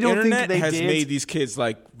 no, I don't think they did. Has did. made these kids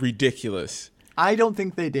like ridiculous. I don't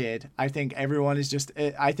think they did. I think everyone is just.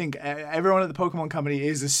 I think everyone at the Pokemon Company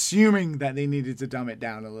is assuming that they needed to dumb it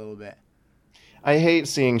down a little bit. I hate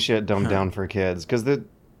seeing shit dumbed down for kids because the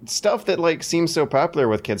stuff that like seems so popular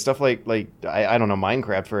with kids, stuff like I don't know,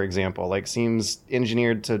 Minecraft for example, like seems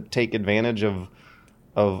engineered to take advantage of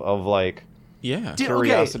like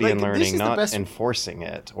curiosity and learning, not enforcing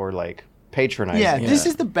it or like patronizing. Yeah, this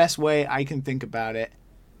is the best way I can think about it.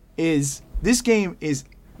 Is this game is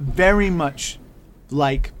very much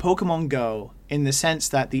like Pokemon Go in the sense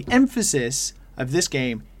that the emphasis of this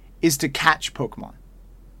game is to catch Pokemon.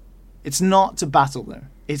 It's not to battle them.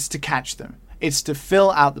 It's to catch them. It's to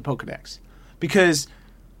fill out the Pokedex. Because,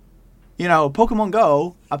 you know, Pokemon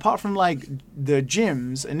Go, apart from like the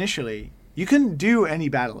gyms initially, you couldn't do any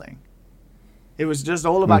battling. It was just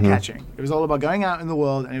all about catching. It was all about going out in the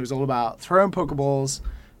world, and it was all about throwing Pokeballs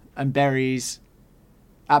and berries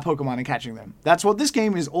at Pokemon and catching them. That's what this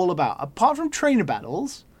game is all about. Apart from trainer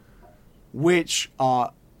battles, which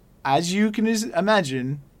are, as you can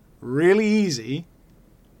imagine, really easy.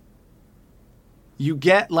 You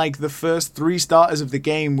get like the first 3 starters of the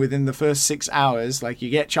game within the first 6 hours. Like you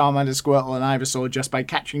get Charmander, Squirtle, and Ivysaur just by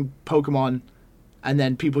catching Pokemon, and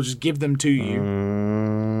then people just give them to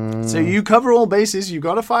you. So you cover all bases. You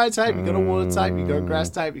got a fire type, you got a water type, you got a grass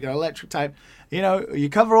type, you got an electric type. You know, you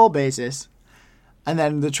cover all bases. And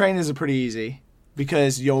then the trainers are pretty easy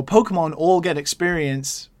because your Pokemon all get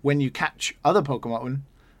experience when you catch other Pokemon.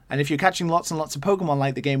 And if you're catching lots and lots of Pokemon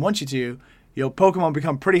like the game wants you to, your Pokemon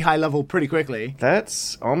become pretty high level pretty quickly.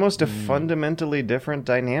 That's almost a fundamentally different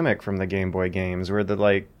dynamic from the Game Boy games, where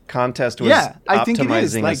the contest was I think it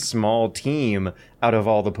is. optimizing a small team out of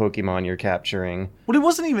all the Pokemon you're capturing. Well, it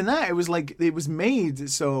wasn't even that. It was it was made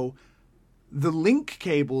so the link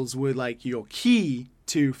cables were your key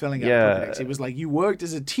to filling out Pokedex. It was you worked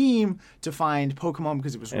as a team to find Pokemon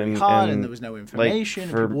because it was really hard and there was no information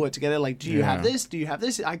and people worked together. Do you have this? Do you have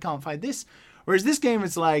this? I can't find this. Whereas this game,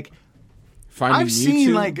 it's Finding I've seen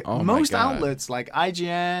YouTube? Most outlets like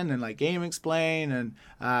IGN and Game Explain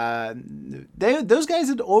and those guys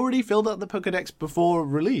had already filled out the Pokedex before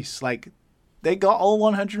release. They got all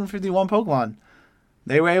 151 Pokemon.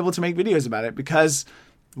 They were able to make videos about it because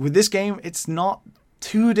with this game it's not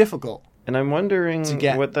too difficult. And I'm wondering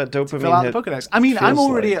what that dopamine fill out hit the Pokedex. I mean, I'm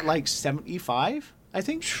already like. at 75, I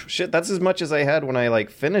think. Shit, that's as much as I had when I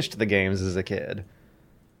finished the games as a kid.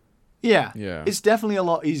 Yeah. It's definitely a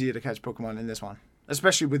lot easier to catch Pokemon in this one,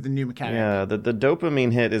 especially with the new mechanic. Yeah, the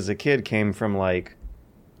dopamine hit as a kid came from a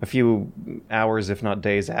few hours, if not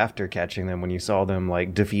days after catching them, when you saw them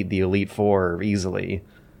defeat the Elite Four easily.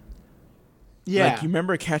 Yeah. You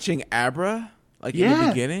remember catching Abra? In the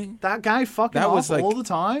beginning? That guy fucking off all the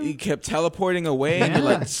time. He kept teleporting away and you're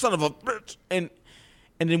like, son of a bitch. And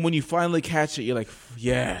then when you finally catch it, you're like,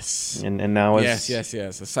 yes. And now it's... Yes.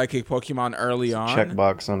 A psychic Pokemon early on.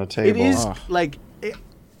 Checkbox on a table. It is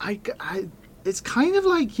it's kind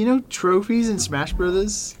of trophies in Smash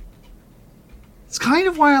Brothers. It's kind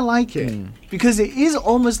of why I like it. Because it is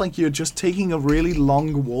almost like you're just taking a really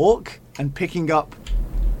long walk and picking up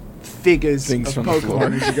things of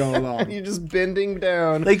Pokemon as you go along. You're just bending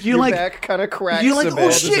down. Your back kind of cracks. You're a bit. oh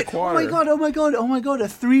shit! Oh my god! A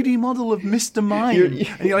 3D model of Mr. Mime.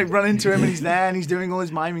 And you run into him and he's there and he's doing all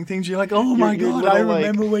his miming things. You're like, oh my god! I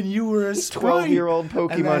remember when you were a 12-year-old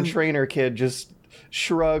Pokemon trainer kid just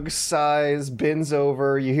shrugs, sighs, bends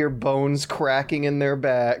over. You hear bones cracking in their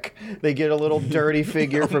back. They get a little dirty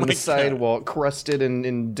figure from the sidewalk, crusted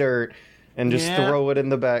in dirt, and just throw it in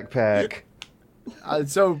the backpack.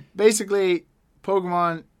 So basically,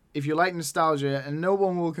 Pokemon, if you like nostalgia, and no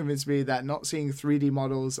one will convince me that not seeing 3D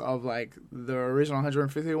models of the original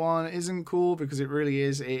 151 isn't cool, because it really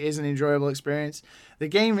is. It is an enjoyable experience. The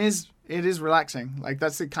game is relaxing.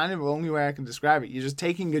 That's the kind of only way I can describe it. You're just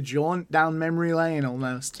taking a jaunt down memory lane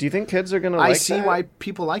almost. Do you think kids are gonna like that? I see why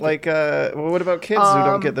people like it. Well, what about kids who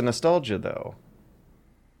don't get the nostalgia though?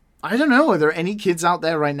 I don't know. Are there any kids out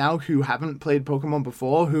there right now who haven't played Pokemon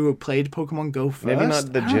before, who have played Pokemon Go first? Maybe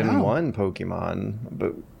not the Gen 1 Pokemon,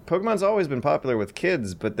 but Pokemon's always been popular with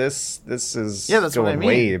kids, but this is going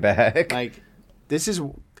way back. This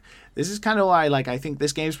is kind of why I think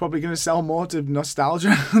this game's probably going to sell more to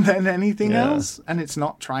nostalgia than anything else, and it's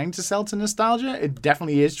not trying to sell to nostalgia. It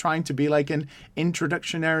definitely is trying to be an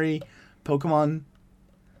introductionary Pokemon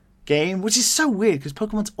game, which is so weird because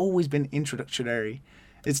Pokemon's always been introductionary.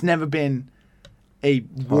 It's never been a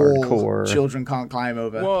wall children can't climb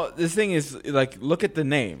over. Well, the thing is, look at the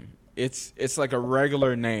name. It's like a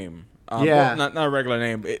regular name. Yeah. Well, not a regular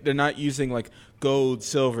name. They're not using gold,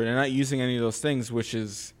 silver. They're not using any of those things, which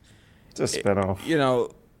is... It's a spinoff.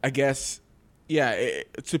 I guess,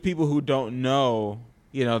 to people who don't know,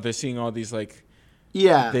 they're seeing all these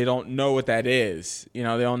they don't know what that is. They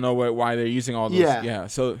don't know why they're using all those. Yeah.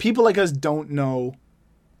 So people like us don't know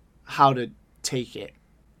how to take it.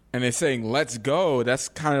 And they're saying, let's go. That's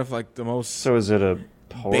kind of the most... So is it a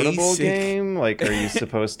portable game? Are you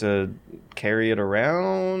supposed to carry it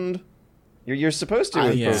around? You're supposed to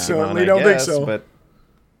with Pokemon, certainly don't think so. But...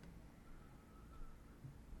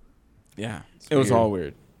 Yeah. It was all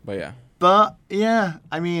weird. But yeah. But, yeah.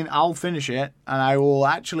 I mean, I'll finish it. And I will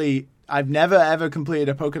actually... I've never, ever completed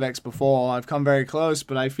a Pokedex before. I've come very close.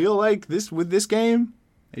 But I feel like with this game...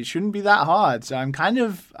 It shouldn't be that hard, so I'm kind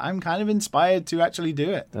of inspired to actually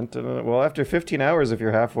do it. Well, after 15 hours, if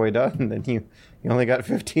you're halfway done, then you only got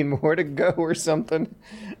 15 more to go or something.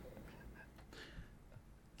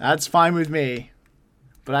 That's fine with me.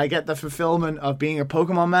 But I get the fulfillment of being a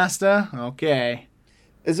Pokemon master. Okay.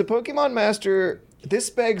 As a Pokemon master, this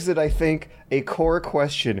begs that I think a core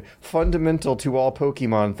question fundamental to all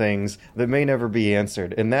Pokemon things that may never be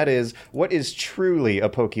answered, and that is, what is truly a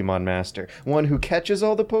Pokemon master? One who catches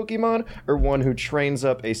all the Pokemon, or one who trains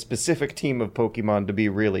up a specific team of Pokemon to be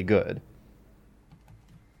really good?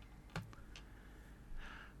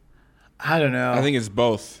 I don't know. I think it's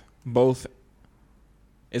both. Both.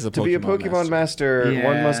 is a Pokemon To be a Pokemon master, Yeah.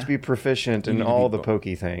 one must be proficient You in need to all be the Poke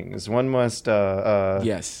things. One must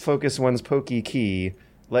focus one's Poke Key,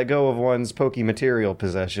 let go of one's Poke material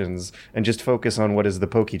possessions, and just focus on what is the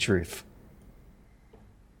Poke truth.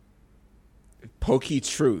 Poke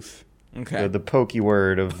truth. Okay. The Poke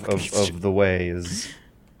word of the way is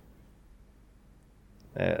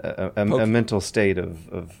a mental state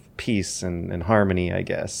of peace and harmony, I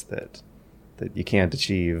guess, that you can't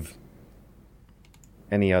achieve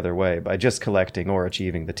any other way by just collecting or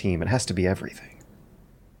achieving the team. It has to be everything.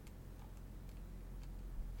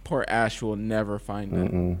 Poor Ash will never find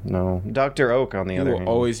that. No. Dr. Oak, on the He other will hand.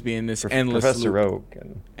 always be in this endless Professor loop. Oak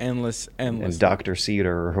and Endless. and Dr.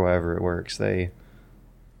 Cedar or whoever it works. They're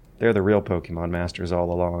the real Pokemon masters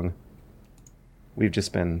all along. We've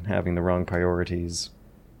just been having the wrong priorities.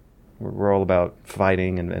 We're all about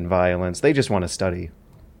fighting and violence. They just want to study.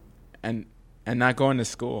 And not going to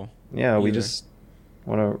school. Yeah, we either. just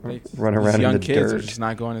want to These run around in young the kids are dirt, just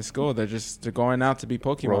not going to school. They're going out to be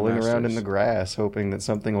Pokemon rolling masters. around in the grass, hoping that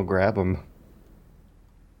something will grab them.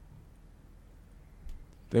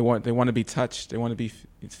 They want to be touched. They want to be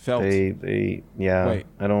felt. Yeah. Wait.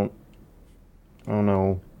 I don't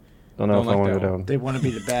know. Don't know Don't if I like want to that go one. down. They want to be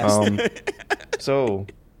the best. So,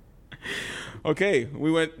 Okay,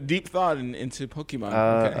 we went deep thought into Pokemon.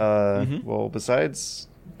 Okay. well, besides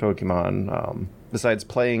Pokemon, besides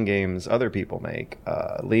playing games other people make,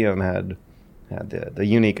 Liam had the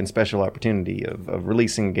unique and special opportunity of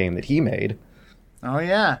releasing a game that he made. Oh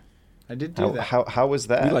yeah, I did do that. How was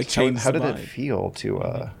that? We, changed how the did it vibe. feel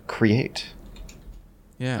to create?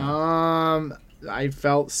 Yeah. I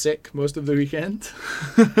felt sick most of the weekend.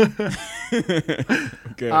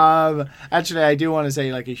 Good. Actually, I do want to say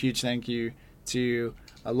a huge thank you to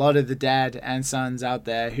a lot of the dad and sons out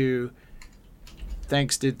there who,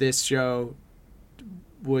 thanks to this show,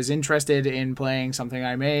 was interested in playing something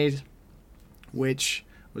I made, which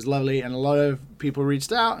was lovely, and a lot of people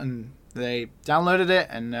reached out and they downloaded it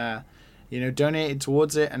and donated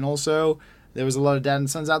towards it, and also there was a lot of dad and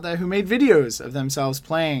sons out there who made videos of themselves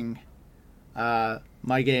playing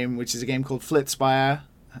my game, which is a game called Flitspire.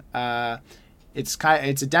 It's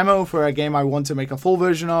a demo for a game I want to make a full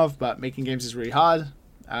version of, but making games is really hard.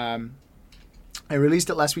 I released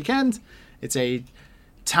it last weekend. It's a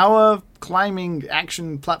tower climbing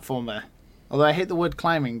action platformer. Although I hate the word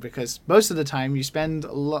climbing because most of the time you spend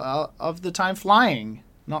a lot of the time flying,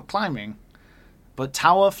 not climbing. But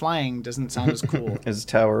tower flying doesn't sound as cool. Is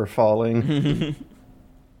tower falling?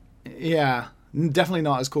 Yeah, definitely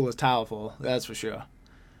not as cool as Towerfall, that's for sure.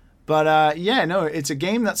 But it's a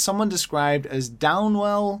game that someone described as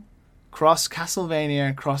Downwell cross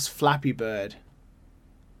Castlevania cross Flappy Bird,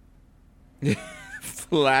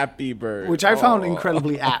 Flappy Bird. which I found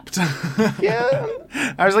incredibly apt. Yeah.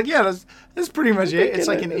 I was like, yeah, that's pretty much it. It's thinking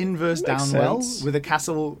like an inverse makes Downwell sense. with a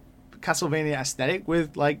Castlevania aesthetic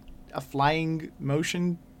with a flying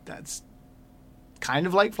motion that's kind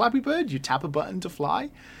of like Flappy Bird. You tap a button to fly.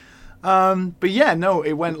 But yeah, no,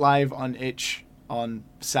 it went live on itch on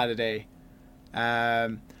Saturday.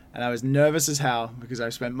 And I was nervous as hell because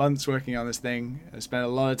I've spent months working on this thing. I spent a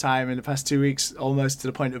lot of time in the past 2 weeks, almost to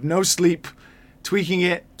the point of no sleep, tweaking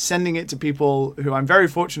it, sending it to people who I'm very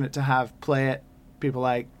fortunate to have play it. People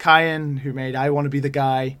like Kyan, who made I Want to Be the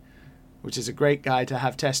Guy, which is a great guy to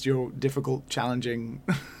have test your difficult, challenging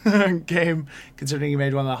game, considering he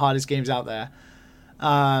made one of the hardest games out there.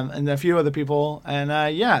 And a few other people.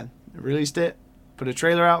 And released it, put a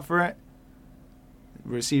trailer out for it,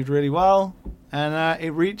 received really well, and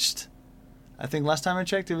it reached, I think last time I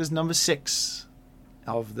checked, it was number 6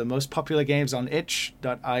 of the most popular games on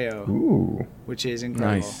itch.io, Ooh. which is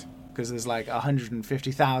incredible. Nice. Because there's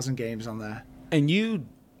 150,000 games on there. And you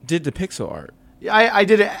did the pixel art. Yeah, I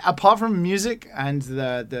did it, apart from music and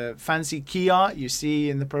the fancy key art you see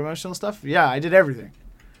in the promotional stuff. Yeah, I did everything.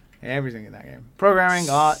 Everything in that game. Programming,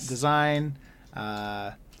 art, design,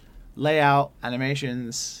 layout,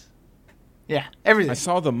 animations. Yeah, everything. I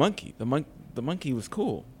saw the monkey. The monkey was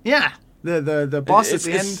cool. Yeah, the boss at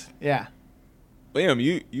the It's- end. Yeah, Liam,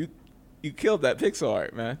 you killed that pixel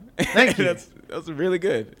art, man. Thank you. That's really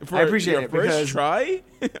good. For I appreciate your it first because- try.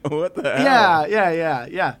 What the hell?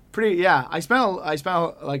 yeah. Pretty. Yeah, I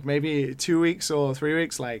spent maybe 2 weeks or 3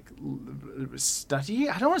 weeks studying.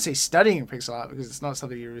 I don't want to say studying pixel art because it's not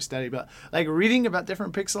something you really study, but reading about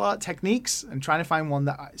different pixel art techniques and trying to find one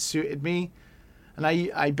that suited me. And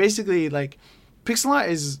I basically pixel art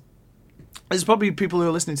is. There's probably people who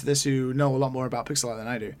are listening to this who know a lot more about pixel art than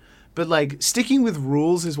I do. But sticking with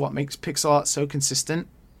rules is what makes pixel art so consistent.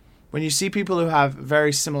 When you see people who have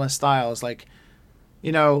very similar styles,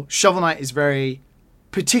 Shovel Knight is very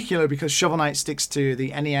particular because Shovel Knight sticks to the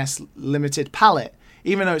NES limited palette,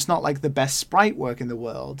 even though it's not like the best sprite work in the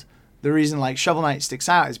world. The reason like Shovel Knight sticks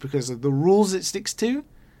out is because of the rules it sticks to.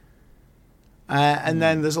 And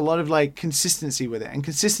then there's a lot of like consistency with it, and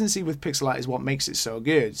consistency with pixel art is what makes it so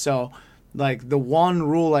good. So like the one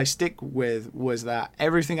rule I stick with was that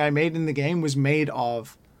everything I made in the game was made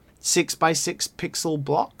of 6x6 pixel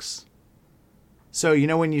blocks. So you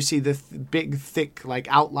know when you see the big thick like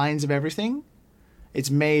outlines of everything, it's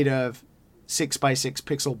made of 6x6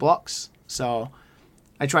 pixel blocks. So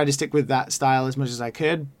I tried to stick with that style as much as I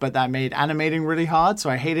could, but that made animating really hard, so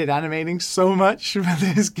I hated animating so much for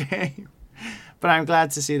this game. But I'm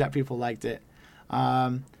glad to see that people liked it.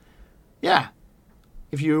 Yeah.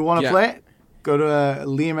 If you want to play it, go to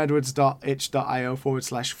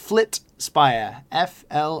liamedwards.itch.io/Flitspire.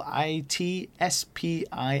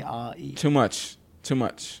 FLITSPIRE. Too much.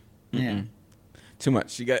 Yeah. Too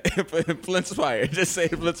much. You got Flintspire. Just say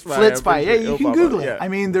Flintspire. Flitspire. Yeah, you can Google it. Yeah. I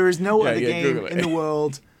mean, there is no other game in the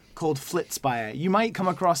world called Flitspire. You might come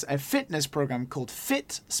across a fitness program called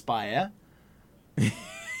Fitspire,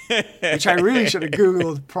 which I really should have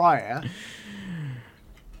Googled prior.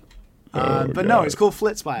 But no, it's called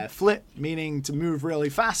Flitspire. Flit meaning to move really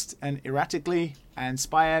fast and erratically, and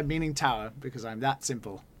spire meaning tower, because I'm that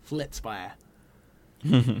simple. Flitspire.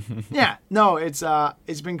 Yeah, no, it's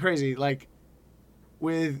been crazy. Like,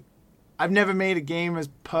 I've never made a game as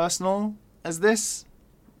personal as this.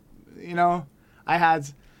 You know, I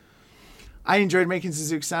enjoyed making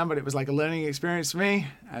Suzuki-san, but it was like a learning experience for me.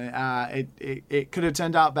 And it could have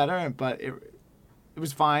turned out better, but it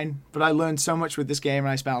was fine. But I learned so much with this game,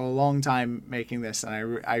 and I spent a long time making this,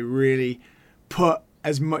 and I really put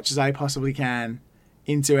as much as I possibly can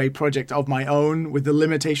into a project of my own with the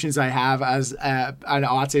limitations I have as an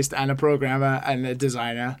artist and a programmer and a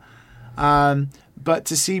designer. But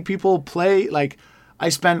to see people play, like, I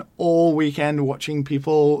spent all weekend watching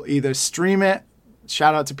people either stream it.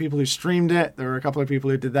 Shout out to people who streamed it. There were a couple of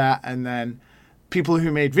people who did that. And then people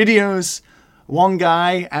who made videos. One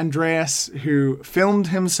guy, Andreas, who filmed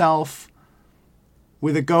himself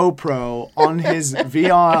with a GoPro on his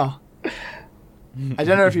VR. I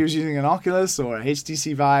don't know if he was using an Oculus or a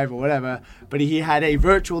HTC Vive or whatever, but he had a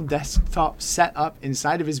virtual desktop set up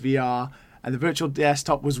inside of his VR, and the virtual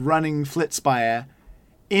desktop was running Flitspire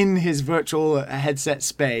in his virtual headset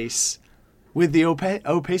space, with the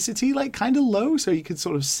opacity like kind of low, so you could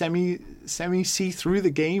sort of semi see through the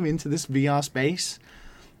game into this VR space.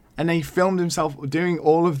 And then he filmed himself doing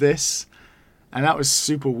all of this, and that was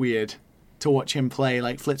super weird to watch him play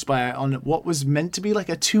like Flitspire on what was meant to be like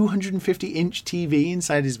a 250-inch TV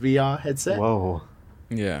inside his VR headset. Whoa.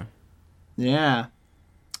 Yeah. Yeah.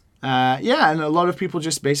 And a lot of people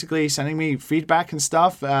just basically sending me feedback and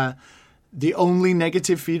stuff. The only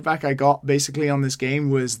negative feedback I got basically on this game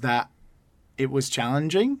was that it was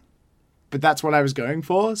challenging, but that's what I was going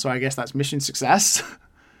for, so I guess that's mission success.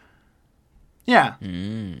 Yeah.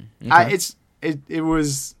 Okay. It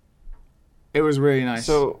was really nice.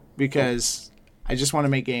 So because I just want to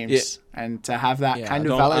make games, and to have that kind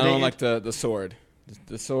of validated. I don't like the sword.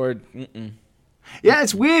 The sword. Yeah,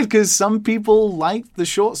 it's weird because some people liked the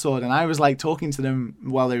short sword, and I was like talking to them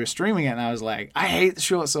while they were streaming it, and I was like, I hate the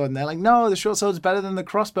short sword, and they're like, no, the short sword's better than the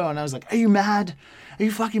crossbow, and I was like, are you mad? Are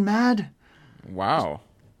you fucking mad? Wow.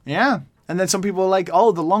 Yeah. And then some people are like,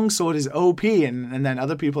 oh, the longsword is OP. And then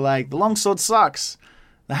other people are like, the longsword sucks.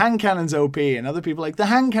 The hand cannon's OP. And other people are like, the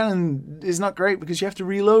hand cannon is not great because you have to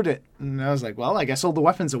reload it. And I was like, well, I guess all the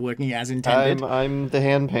weapons are working as intended. I'm the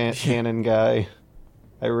hand cannon guy.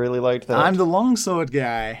 I really liked that. I'm the longsword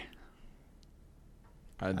guy.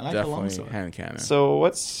 I definitely hand cannon. So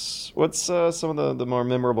what's some of the more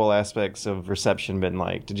memorable aspects of reception been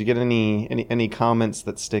like? Did you get any comments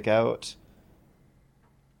that stick out?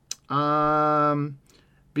 Before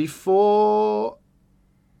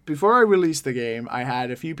I released the game, I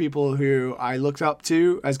had a few people who I looked up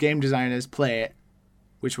to as game designers play it,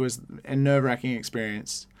 which was a nerve-wracking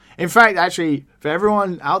experience. In fact, actually, for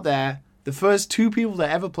everyone out there, the first two people that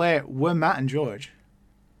ever play it were Matt and George.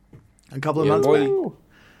 A couple of months back.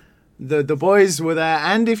 The boys were there,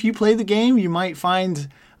 and if you play the game, you might find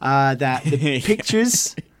that the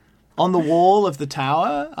pictures on the wall of the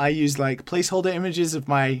tower, I used like placeholder images of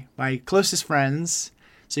my closest friends.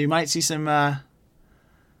 So you might see some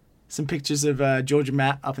pictures of George and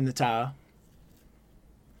Matt up in the tower.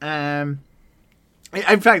 In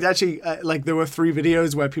fact, actually, like there were 3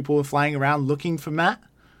 videos where people were flying around looking for Matt.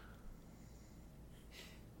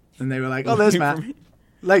 And they were like, oh, there's Matt.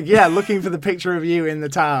 Like, yeah, looking for the picture of you in the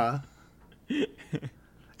tower.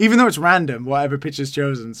 Even though it's random, whatever picture's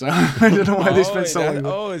chosen. So I don't know why they spent so long.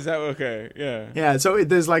 Oh, is that okay? Yeah. Yeah, so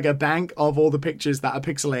there's like a bank of all the pictures that are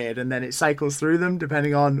pixelated, and then it cycles through them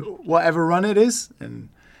depending on whatever run it is. And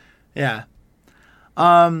yeah.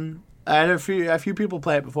 I had a few people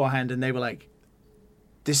play it beforehand, and they were like,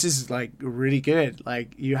 this is like really good.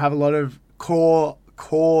 Like, you have a lot of core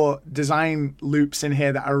design loops in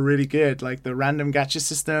here that are really good, like the random gacha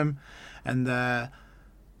system and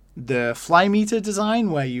the fly meter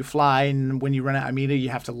design, where you fly and when you run out of meter you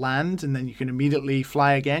have to land and then you can immediately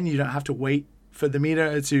fly again. You don't have to wait for the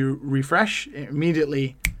meter to refresh. It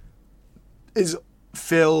immediately is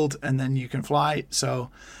filled and then you can fly.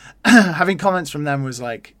 So having comments from them was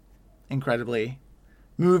like incredibly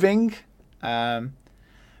moving.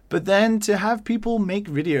 But then to have people make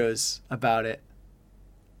videos about it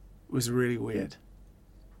was really weird.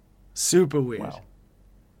 Super weird. Wow.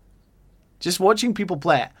 Just watching people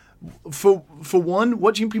play it. For one,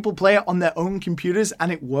 watching people play it on their own computers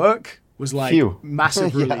and it work was like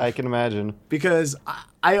massive relief. Yeah, I can imagine. Because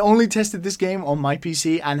I only tested this game on my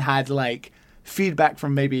PC and had like feedback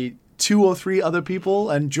from maybe 2 or 3 other people,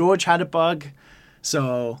 and George had a bug.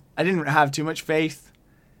 So I didn't have too much faith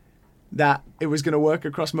that it was going to work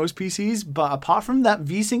across most PCs. But apart from that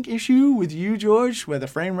VSync issue with you, George, where the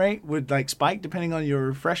frame rate would like spike depending on your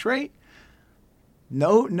refresh rate,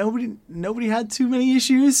 nobody had too many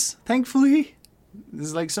issues, thankfully.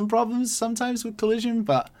 There's like some problems sometimes with collision,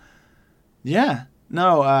 but yeah.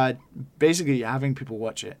 No, basically having people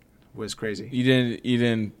watch it was crazy. You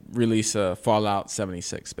didn't release a Fallout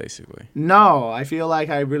 76, basically. No, I feel like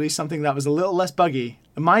I released something that was a little less buggy.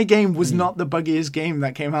 My game was not the buggiest game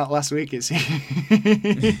that came out last week, it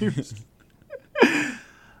seems.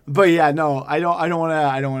 But yeah, no, I don't want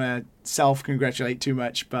to self-congratulate too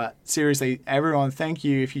much, but seriously, everyone, thank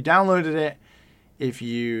you if you downloaded it, if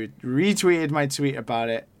you retweeted my tweet about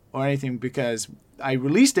it or anything, because I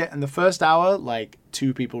released it in the first hour, like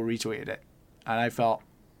 2 people retweeted it, and I felt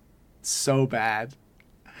so bad.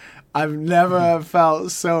 I've never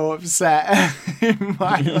felt so upset in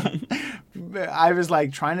my life. I was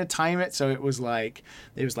like trying to time it, so it was like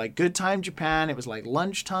good time Japan, it was like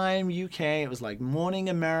lunchtime UK, it was like morning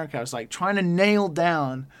America. I was like trying to nail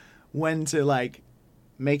down when to like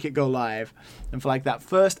make it go live, and for like that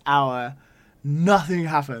first hour nothing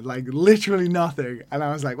happened, like literally nothing, and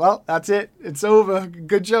I was like, well, that's it, it's over,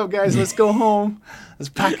 good job guys, let's go home, let's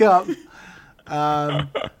pack up.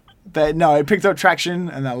 But no, it picked up traction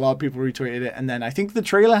and a lot of people retweeted it, and then I think the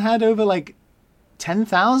trailer had over like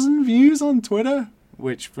 10,000 views on Twitter,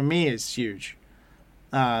 which for me is huge.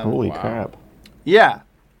 Holy crap. Yeah.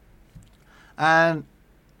 And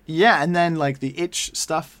yeah, and then like the itch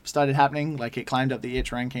stuff started happening, like it climbed up the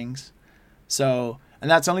itch rankings. So, and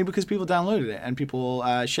that's only because people downloaded it and people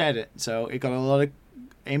shared it. So it got a lot of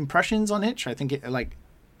impressions on itch. I think it like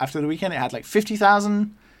after the weekend it had like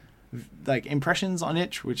 50,000 like impressions on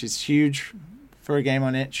itch, which is huge for a game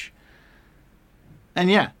on itch. And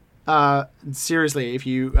yeah, seriously, if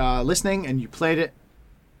you are listening and you played it,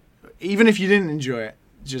 even if you didn't enjoy it,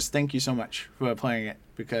 just thank you so much for playing it,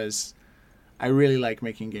 because I really like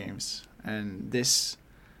making games, and this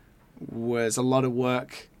was a lot of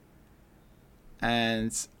work,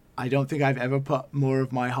 and I don't think I've ever put more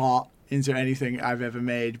of my heart into anything I've ever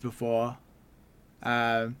made before.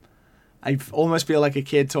 I almost feel like a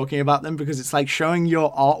kid talking about them, because it's like showing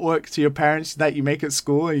your artwork to your parents that you make at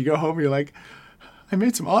school, and you go home and you're like, I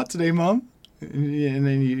made some art today, Mom. And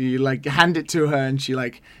then you like hand it to her, and she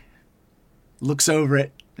like looks over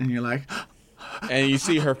it, and you're like, and you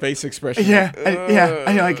see her face expression. Yeah,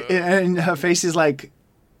 and you're like, and her face is like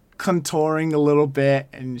contouring a little bit,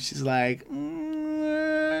 and she's like,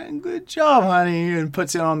 good job, honey, and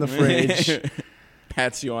puts it on the fridge.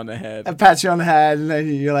 Pats you on the head. And pats you on the head, and then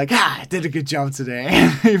you're like, I did a good job today.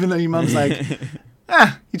 Even though your mom's like,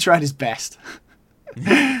 he tried his best.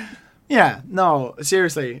 Yeah, no,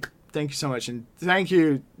 seriously, thank you so much. And thank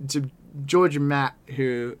you to George and Matt,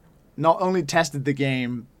 who not only tested the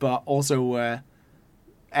game, but also were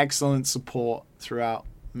excellent support throughout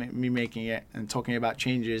me making it and talking about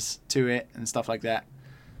changes to it and stuff like that.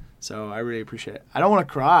 So I really appreciate it. I don't want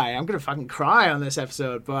to cry. I'm going to fucking cry on this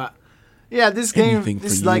episode, but yeah, this game,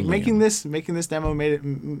 this like making this demo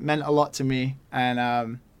meant a lot to me,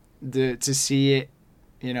 and to see it,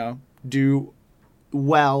 you know, do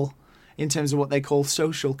well in terms of what they call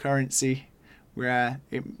social currency, where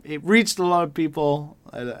it reached a lot of people,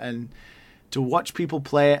 and to watch people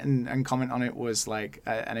play it and comment on it was like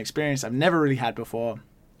an experience I've never really had before.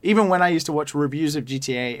 Even when I used to watch reviews of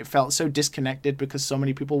GTA, it felt so disconnected because so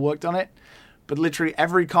many people worked on it. But literally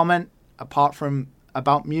every comment, apart from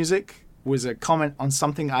about music, was a comment on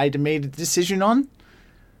something I'd made a decision on,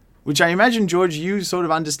 which I imagine, George, you sort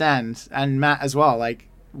of understand, and Matt as well. Like,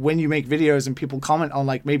 when you make videos and people comment on,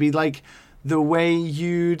 like, maybe, like, the way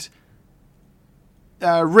you'd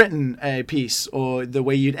written a piece, or the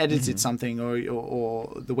way you'd edited something,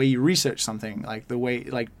 or the way you research something, like, the way,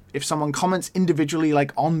 like, if someone comments individually,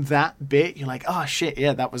 like, on that bit, you're like, oh, shit,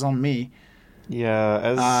 yeah, that was on me.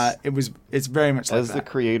 Yeah, it's very much like as that. the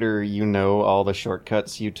creator, you know all the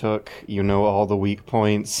shortcuts you took, you know all the weak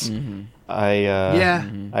points.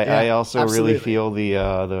 I also absolutely. really feel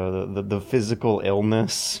the physical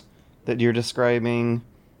illness that you're describing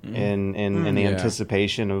in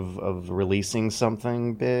anticipation of releasing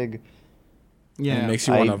something big. Yeah, it makes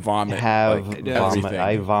you want to vomit.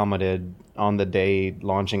 I vomited on the day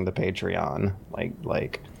launching the Patreon.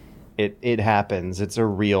 Like it happens. It's a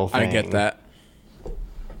real thing. I get that.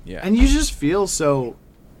 Yeah. And you just feel so...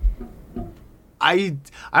 I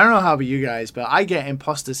don't know how about you guys, but I get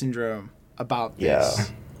imposter syndrome about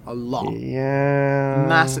this a lot. Yeah.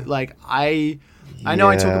 Massive. Like, I know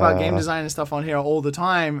I talk about game design and stuff on here all the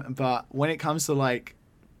time, but when it comes to, like,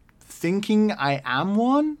 thinking I am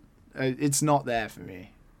one, it's not there for me.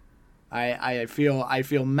 I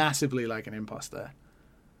feel massively like an imposter.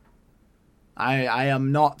 I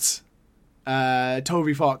am not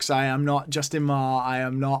Toby Fox. I am not Justin Marr. I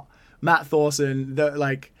am not Matt Thorson.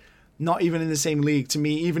 Not even in the same league. To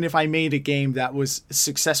me, even if I made a game that was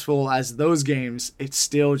successful as those games, it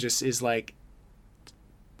still just is like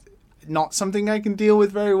not something I can deal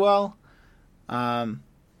with very well.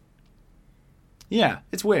 Yeah,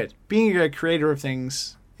 it's weird. Being a creator of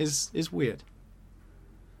things is weird.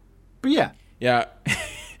 But yeah. Yeah.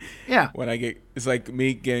 Yeah. When it's like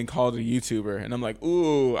me getting called a YouTuber, and I'm like,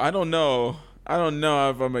 ooh, I don't know if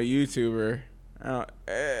I'm a YouTuber. I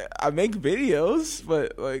make videos,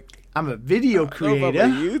 but like, I'm a video creator.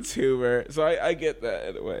 I'm a YouTuber, so I get that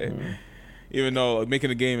in a way. Even though like,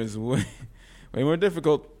 making a game is way more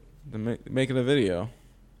difficult than making a video.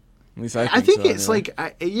 At least I think so, it's anyway.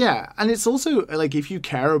 Like, and it's also like if you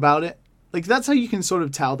care about it, like that's how you can sort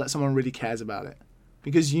of tell that someone really cares about it,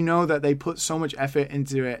 because you know that they put so much effort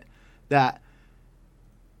into it that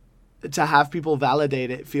to have people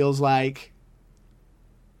validate it feels like,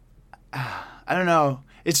 I don't know.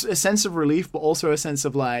 It's a sense of relief, but also a sense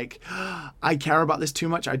of like, I care about this too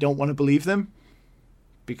much. I don't want to believe them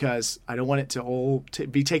because I don't want it to all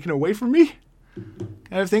be taken away from me.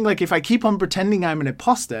 Kind of thing. Like if I keep on pretending I'm an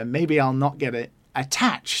imposter, maybe I'll not get it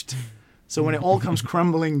attached. So when it all comes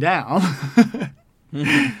crumbling down,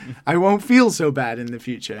 I won't feel so bad in the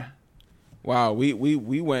future. Wow, we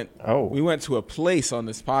went to a place on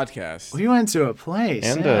this podcast. We went to a place.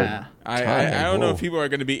 And I don't know if people are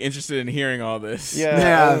going to be interested in hearing all this.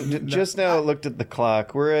 Just now looked at the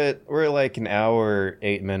clock. We're like an hour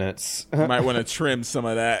 8 minutes. You might want to trim some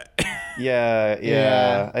of that.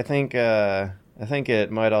 Yeah. I think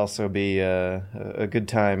it might also be a good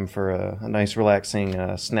time for a nice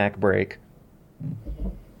relaxing snack break.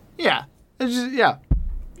 Yeah.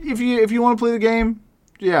 If you want to play the game,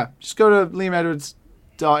 just go to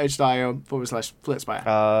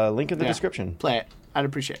liamedwards.itch.io/FlitSpire. Link in the description. Play it. I'd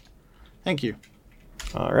appreciate it. Thank you.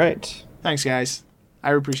 All right. Thanks, guys.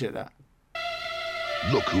 I appreciate that.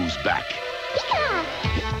 Look who's back.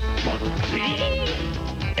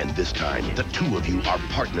 And this time, the two of you are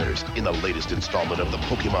partners in the latest installment of the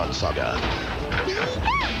Pokemon saga.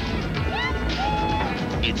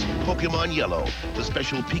 It's Pokemon Yellow, the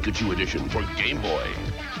special Pikachu edition for Game Boy,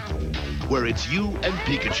 where it's you and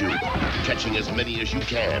Pikachu catching as many as you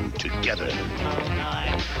can together.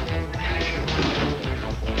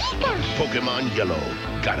 Pokemon Yellow,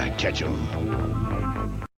 gotta catch 'em.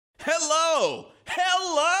 Hello,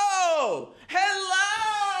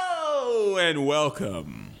 and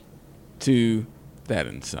welcome to Dad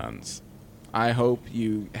and Sons. I hope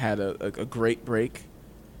you had a great break.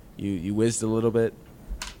 You whizzed a little bit.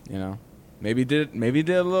 You know, maybe did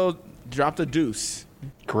a little, dropped a deuce.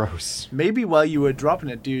 Gross. Maybe while you were dropping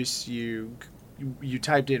a deuce, you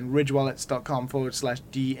typed in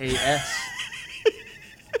ridgewallets.com/DAS.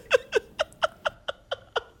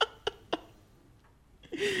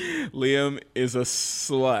 Liam is a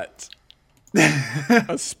slut.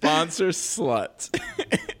 A sponsor slut.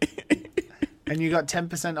 And you got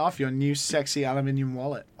 10% off your new sexy aluminium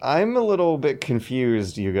wallet. I'm a little bit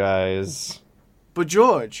confused, you guys. But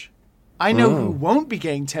George, I know who won't be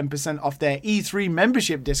getting 10% off their E3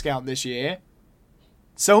 membership discount this year.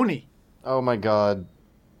 Sony. Oh my god.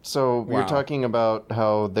 So You're talking about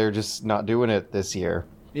how they're just not doing it this year.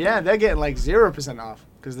 Yeah, they're getting like 0% off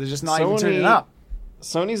because they're just not even turning up.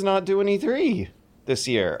 Sony's not doing E3 this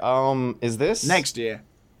year. Is this? Next year.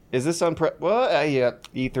 Is this well, yeah,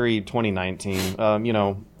 E3 2019.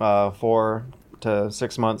 4 to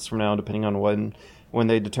 6 months from now, depending on when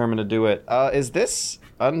they determine to do it. Is this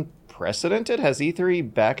unprecedented? Has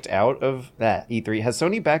E3 backed out of that? E3 has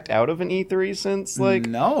Sony backed out of an E3 since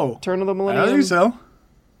no turn of the millennium? I don't think so.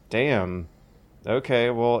 Damn. Okay,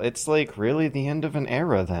 well, it's like really the end of an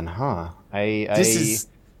era then, huh? I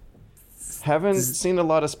haven't seen a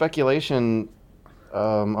lot of speculation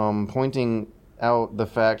pointing out the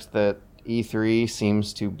fact that E3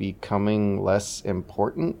 seems to be becoming less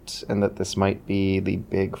important and that this might be the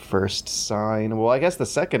big first sign. Well, I guess the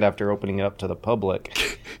second after opening it up to the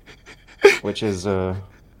public, which is a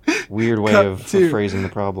weird way of phrasing the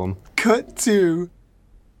problem. Cut to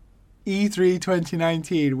E3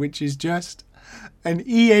 2019, which is just an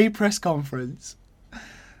EA press conference.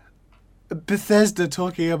 Bethesda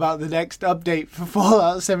talking about the next update for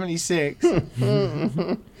Fallout 76.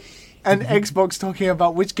 And Xbox talking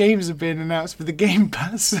about which games have been announced for the Game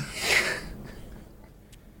Pass.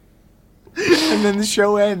 And then the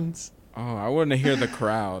show ends. Oh, I want to hear the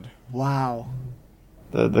crowd. Wow.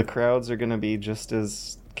 The crowds are going to be just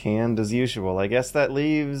as canned as usual. I guess that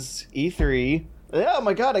leaves E3. Oh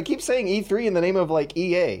my god, I keep saying E3 in the name of like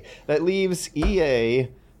EA. That leaves EA,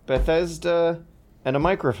 Bethesda, and a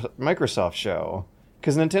Microsoft show.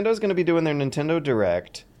 Because Nintendo's going to be doing their Nintendo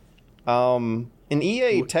Direct. And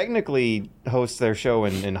EA technically hosts their show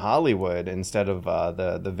in Hollywood instead of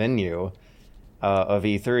the venue of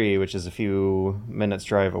E3, which is a few minutes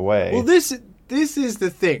drive away. Well, this is the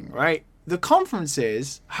thing, right? The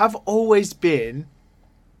conferences have always been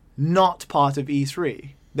not part of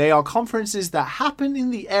E3. They are conferences that happen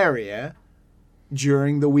in the area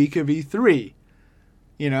during the week of E3.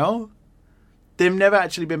 You know? They've never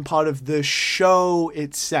actually been part of the show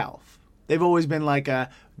itself. They've always been like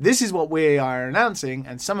this is what we are announcing,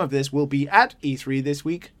 and some of this will be at E3 this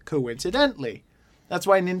week, coincidentally. That's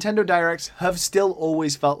why Nintendo Directs have still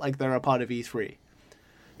always felt like they're a part of E3.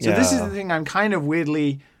 So This is the thing I'm kind of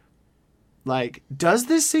weirdly like, does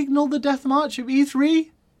this signal the death march of E3?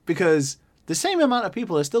 Because the same amount of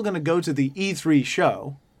people are still going to go to the E3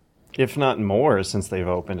 show. If not more, since they've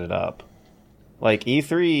opened it up. Like,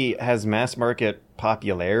 E3 has mass market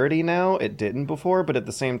popularity now. It didn't before, but at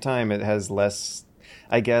the same time, it has less,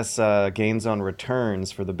 I guess, gains on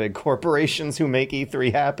returns for the big corporations who make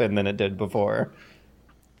E3 happen than it did before.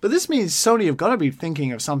 But this means Sony have got to be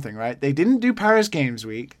thinking of something, right? They didn't do Paris Games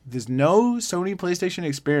Week. There's no Sony PlayStation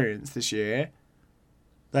Experience this year.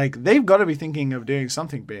 Like, they've got to be thinking of doing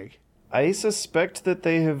something big. I suspect that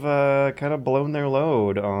they have kind of blown their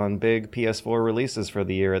load on big PS4 releases for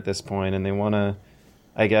the year at this point, and they want to,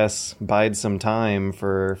 I guess, bide some time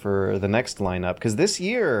for the next lineup. Because this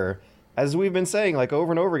year, as we've been saying like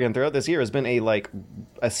over and over again throughout this year, has been a like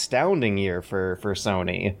astounding year for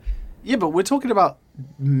Sony. Yeah, but we're talking about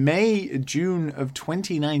May, June of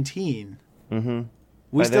 2019. Mm-hmm.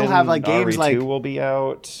 We still have like games RE2 like... will be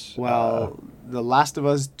out. Well, The Last of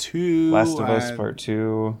Us 2. Last of Us Part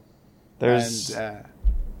 2. There's... And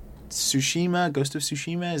Tsushima, Ghost of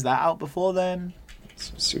Tsushima, is that out before then?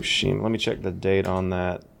 Tsushima, let me check the date on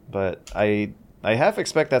that. But I half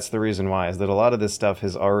expect that's the reason why, is that a lot of this stuff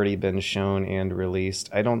has already been shown and released.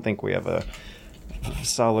 I don't think we have a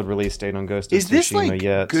solid release date on Ghost of Tsushima yet. Is this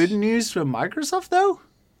like good news for Microsoft though?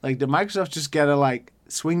 Like, did Microsoft just gotta like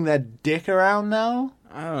swing their dick around now?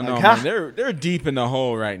 I don't know, man. They're deep in the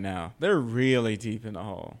hole right now. They're really deep in the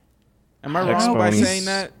hole. Am I wrong by saying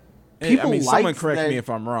that? Someone correct me if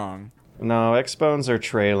I'm wrong. No, Xbones are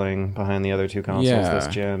trailing behind the other two consoles this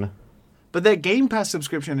gen. But their Game Pass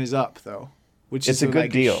subscription is up though, which is a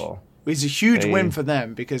good deal. It's a huge win for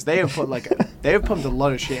them because they have put they have pumped a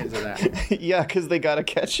lot of shit into that. Yeah, because they gotta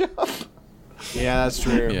catch up. Yeah, that's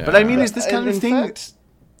true. Yeah. But I mean, is this kind of thing fact,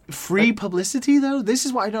 free publicity though? This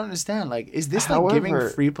is what I don't understand. Like, is this like giving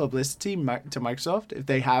free publicity to Microsoft if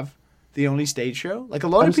they have the only stage show? Like, a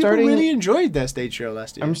lot of people really enjoyed their stage show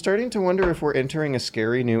last year. I'm starting to wonder if we're entering a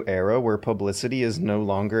scary new era where publicity is no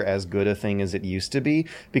longer as good a thing as it used to be,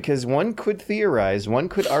 because one could theorize, one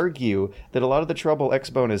could argue that a lot of the trouble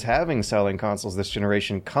Xbone is having selling consoles this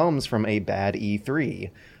generation comes from a bad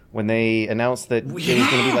E3. When they announced that it was going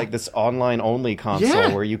to be like this online-only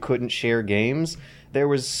console where you couldn't share games, there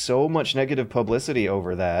was so much negative publicity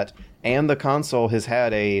over that, and the console has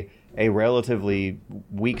had a relatively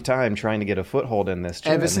weak time trying to get a foothold in this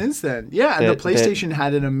gen. Ever since then. Yeah, and the PlayStation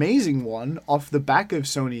had an amazing one off the back of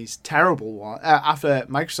Sony's terrible one, after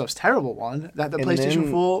Microsoft's terrible one, that the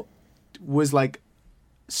PlayStation 4 was like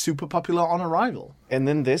super popular on arrival. And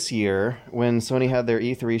then this year, when Sony had their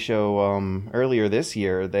E3 show earlier this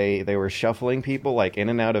year, they were shuffling people like in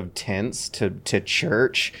and out of tents to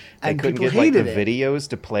church. They couldn't get like the videos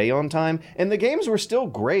to play on time. And the games were still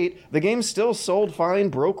great. The games still sold fine,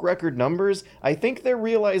 broke record numbers. I think they're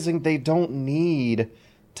realizing they don't need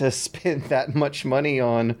to spend that much money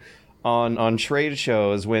on trade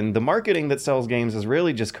shows when the marketing that sells games is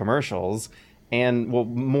really just commercials. And, well,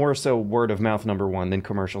 more so word of mouth, number one, than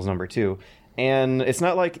commercials, number two. And it's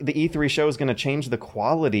not like the E3 show is going to change the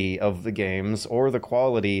quality of the games or the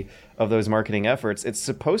quality of those marketing efforts. It's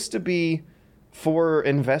supposed to be for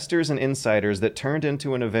investors and insiders that turned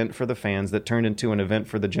into an event for the fans, that turned into an event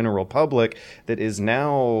for the general public, that is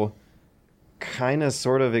now kind of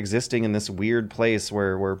sort of existing in this weird place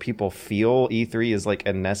where people feel E3 is like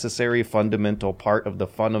a necessary, fundamental part of the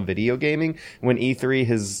fun of video gaming, when E3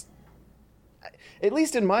 has... At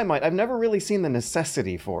least in my mind, I've never really seen the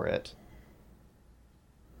necessity for it,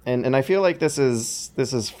 and I feel like this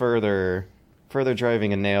is further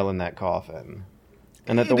driving a nail in that coffin,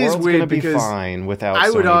 and that the world's going to be fine without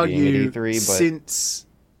Sony being at E3.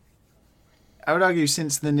 I would argue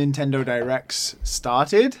since the Nintendo Directs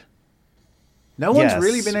started, no one's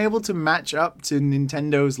really been able to match up to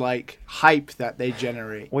Nintendo's like hype that they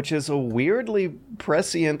generate. Which is a weirdly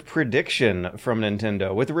prescient prediction from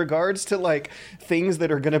Nintendo. With regards to like things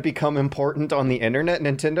that are going to become important on the internet,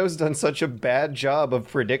 Nintendo's done such a bad job of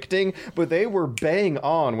predicting, but they were bang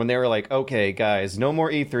on when they were like, okay guys, no more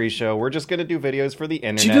E3 show. We're just going to do videos for the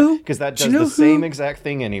internet because that does the same exact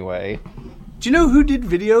thing anyway. Do you know who did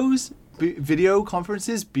video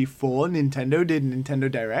conferences before Nintendo did Nintendo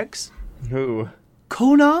Directs? Who?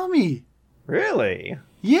 Konami. Really?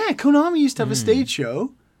 Yeah, Konami used to have a stage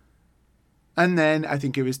show. And then, I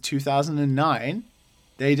think it was 2009,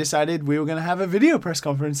 they decided we were going to have a video press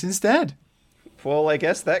conference instead. Well, I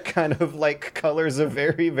guess that kind of, like, colors a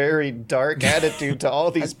very, very dark attitude to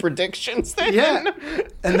all these predictions then. Yeah.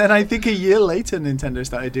 And then I think a year later, Nintendo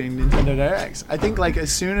started doing Nintendo Directs. I think, like,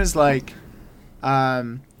 as soon as, like,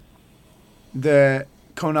 the...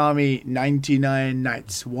 Konami 99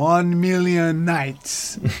 nights, 1 million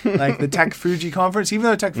nights, like the Tech Fuji conference, even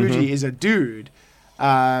though Tech Fuji is a dude.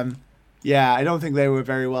 I don't think they were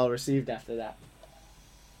very well received after that.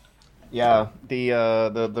 Yeah,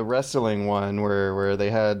 the wrestling one where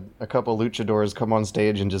they had a couple luchadors come on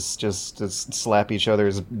stage and just slap each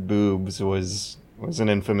other's boobs was an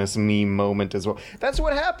infamous meme moment as well. That's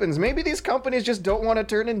what happens. Maybe these companies just don't want to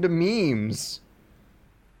turn into memes.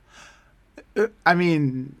 I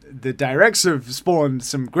mean, the Directs have spawned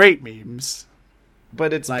some great memes.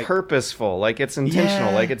 But it's like, purposeful, like it's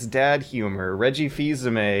intentional, like it's dad humor. Reggie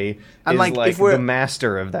Fils-Aimé is like the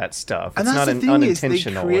master of that stuff. It's not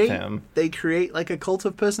unintentional with him. They create like a cult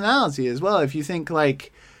of personality as well. If you think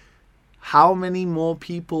like how many more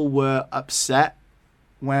people were upset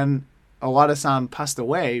when Iwata-san passed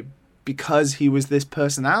away because he was this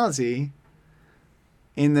personality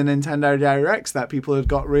in the Nintendo Directs that people had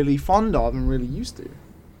got really fond of and really used to.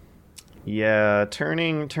 Yeah,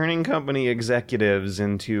 turning company executives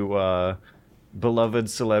into beloved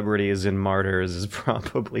celebrities and martyrs is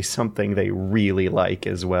probably something they really like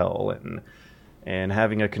as well, and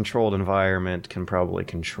having a controlled environment can probably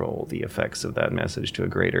control the effects of that message to a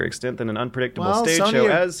greater extent than an unpredictable stage show,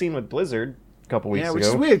 as seen with Blizzard a couple weeks ago. Yeah, which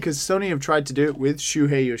is weird because Sony have tried to do it with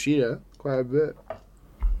Shuhei Yoshida quite a bit.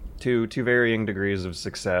 To varying degrees of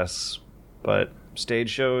success, but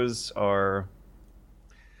stage shows are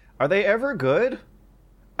they ever good?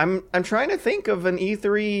 I'm trying to think of an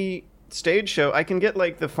E3 stage show. I can get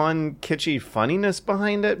like the fun, kitschy funniness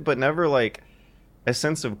behind it, but never like a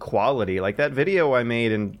sense of quality. Like that video I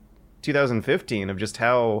made in 2015 of just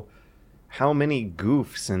how many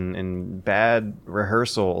goofs and bad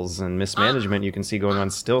rehearsals and mismanagement you can see going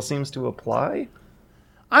on still seems to apply.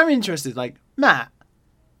 I'm interested, like, Matt,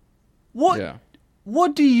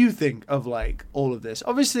 what do you think of like all of this?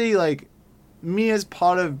 Obviously, like me as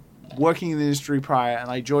part of working in the industry prior, and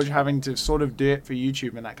like George having to sort of do it for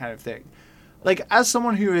YouTube and that kind of thing. Like as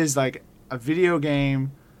someone who is like a video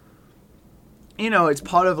game, you know, it's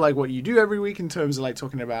part of like what you do every week in terms of like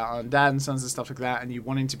talking about Dad and Sons and stuff like that, and you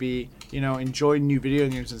wanting to be, you know, enjoy new video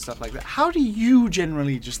games and stuff like that. How do you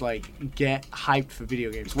generally just like get hyped for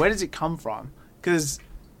video games? Where does it come from? Because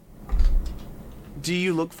do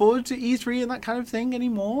you look forward to E3 and that kind of thing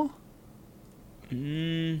anymore?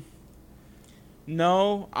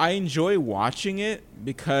 No, I enjoy watching it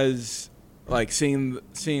because, like, seeing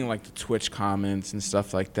like the Twitch comments and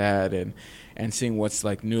stuff like that, and seeing what's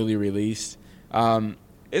like newly released.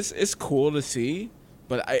 It's cool to see,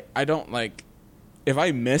 but I don't like. If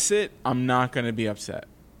I miss it, I'm not gonna be upset.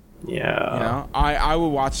 Yeah. You know, I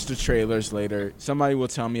will watch the trailers later. Somebody will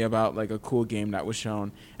tell me about like a cool game that was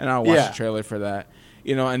shown, and I'll watch the trailer for that.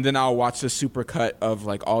 You know, and then I'll watch the super cut of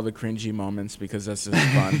like all the cringy moments because that's just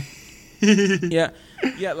fun.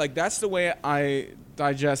 Yeah, like that's the way I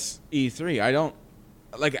digest E3. I don't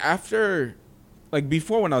like after, like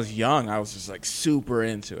before when I was young, I was just like super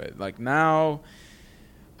into it. Like now,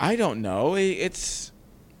 I don't know. It's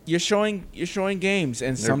you're showing games,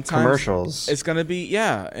 and They're sometimes commercials. it's gonna be you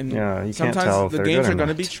can't sometimes tell if the they're games good or are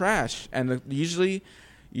gonna not. be trash, and usually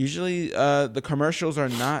the commercials are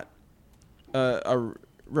not a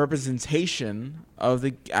representation of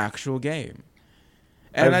the actual game.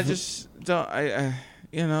 And I just don't. I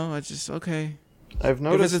just okay. I've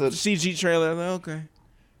noticed if that it's a CG trailer, I'm like, okay.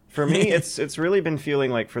 for me, it's really been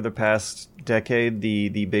feeling like for the past decade,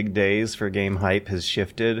 the big days for game hype has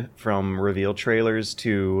shifted from reveal trailers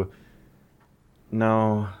to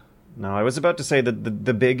no. I was about to say that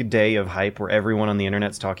the big day of hype where everyone on the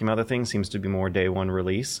internet's talking about the thing seems to be more day one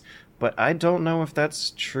release. But I don't know if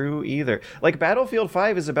that's true either. Like, Battlefield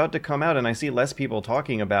 5 is about to come out, and I see less people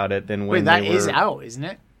talking about it than when Wait, that is out, isn't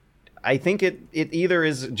it? I think it either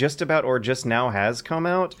is just about or just now has come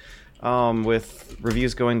out, with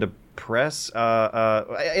reviews going to press.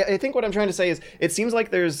 I think what I'm trying to say is it seems like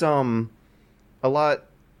there's a lot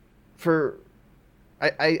for...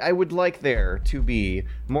 I would like there to be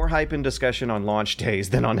more hype and discussion on launch days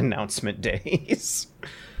than on announcement days.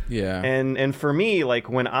 Yeah. And for me, like,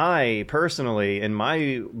 when I personally, in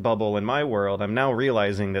my bubble, in my world, I'm now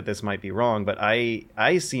realizing that this might be wrong, but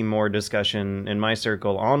I see more discussion in my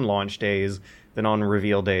circle on launch days than on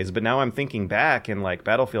reveal days. But now I'm thinking back, and, like,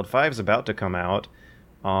 Battlefield 5 is about to come out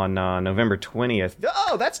on November 20th.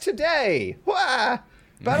 Oh, that's today! Wah!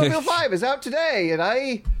 Battlefield 5 is out today, and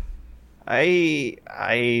I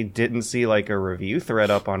didn't see like a review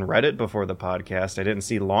thread up on Reddit before the podcast. I didn't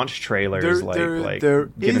see launch trailers there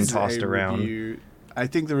getting is tossed a around. Review. I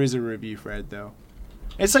think there is a review thread though.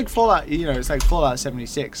 It's like Fallout, it's like Fallout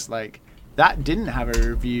 76. Like that didn't have a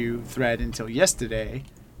review thread until yesterday,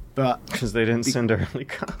 but Because they didn't send early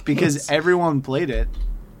copies. because everyone played it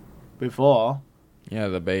before. Yeah,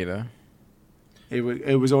 the beta. It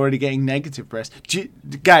was already getting negative press.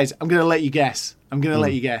 Guys, I'm gonna let you guess.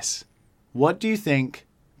 What do you think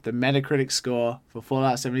the Metacritic score for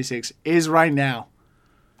Fallout 76 is right now?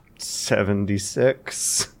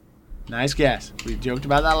 76. Nice guess. We joked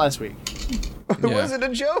about that last week. It wasn't a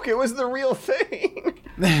joke. It was the real thing.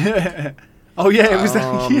 Oh yeah, it was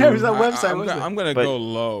that. Yeah, it was that website. I'm gonna go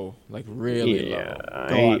low, like really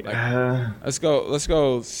low. Let's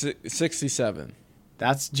go 67.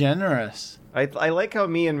 That's generous. I like how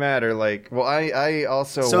me and Matt are like. Well, I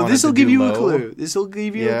also. So wanted this will to give do you low. a clue. This will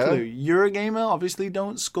give you Yeah. a clue. Eurogamer obviously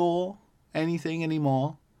don't score anything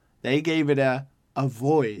anymore. They gave it a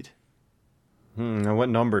void. Now what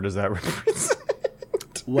number does that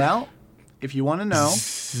represent? Well, if you want to know,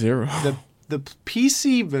 0. the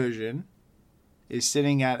PC version is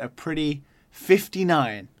sitting at a pretty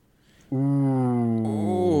 59.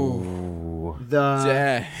 Ooh.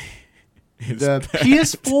 The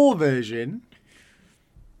PS4 version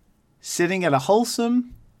sitting at a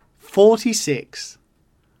wholesome 46.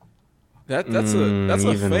 That's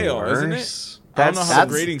a fail, worse. isn't it? I don't know how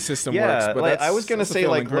the grading system works, but like, I was gonna say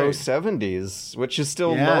like low grade. 70s, which is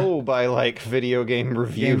still low by like video game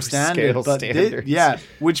review Game standard, scale but standards.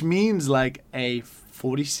 which means like a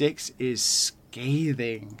 46 is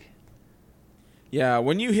scathing. Yeah,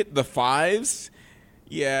 when you hit the 5s,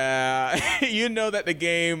 yeah, you know that the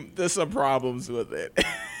game, there's some problems with it.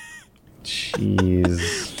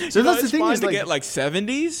 Jeez. So that's the it's thing fine is to like, get like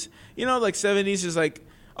 70s. You know, like 70s is like,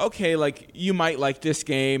 okay, like you might like this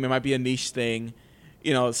game. It might be a niche thing.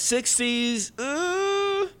 You know, 60s,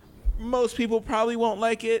 most people probably won't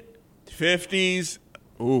like it. 50s,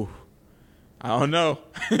 ooh, I don't know.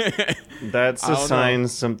 That's a sign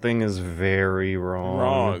something is very wrong.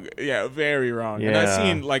 Wrong. Yeah, very wrong. And I've Yeah.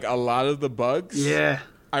 seen like a lot of the bugs. yeah.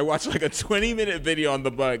 I watched like a 20-minute video on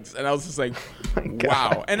the bugs, and I was just like, God.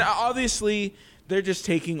 wow. And obviously, they're just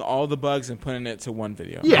taking all the bugs and putting it to one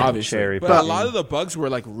video. Yeah. Obviously. Cherry But a picking. lot of the bugs were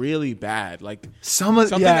like really bad. Like,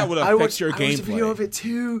 Something that would affect watched, your I watched a video gameplay. of it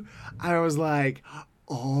too. I was like,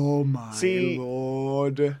 oh my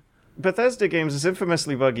lord. Bethesda games, as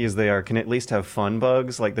infamously buggy as they are, can at least have fun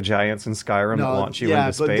bugs like the giants in Skyrim that launch you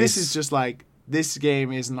into space. but this is just like, this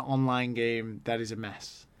game is an online game that is a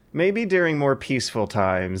mess. Maybe during more peaceful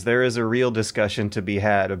times, there is a real discussion to be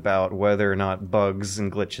had about whether or not bugs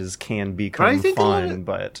and glitches can become think a lot fun, of-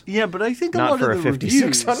 but Yeah, but I think a not lot for of a the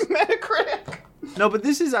 56 reviews, on Metacritic. No, but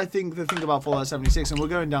this is, I think, the thing about Fallout 76, and we're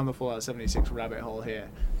going down the Fallout 76 rabbit hole here.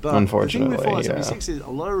 But unfortunately, the thing with Fallout 76 is a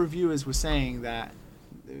lot of reviewers were saying that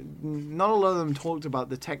not a lot of them talked about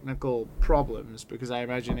the technical problems, because I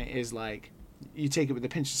imagine it is like, you take it with a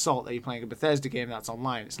pinch of salt that you're playing a Bethesda game that's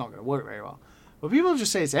online, it's not going to work very well. But people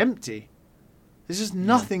just say it's empty. There's just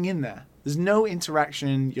nothing in there. There's no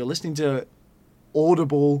interaction. You're listening to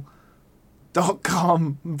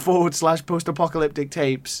audible.com/post-apocalyptic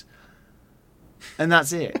tapes, and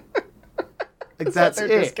that's it. Is that's that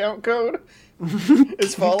their discount code?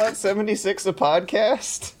 Is Fallout 76 a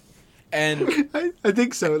podcast? And I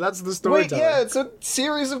think so. That's the story. Wait, yeah, it's a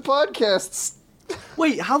series of podcasts.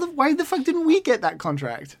 Wait, why the fuck didn't we get that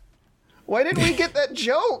contract? Why didn't we get that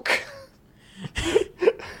joke?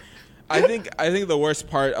 I think the worst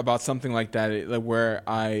part about something like that, where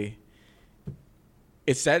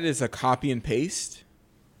it said it's a copy and paste,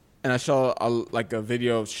 and I saw a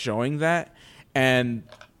video showing that, and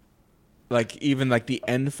like even like the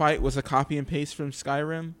end fight was a copy and paste from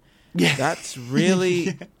Skyrim. Yeah, that's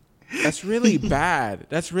really. That's really bad.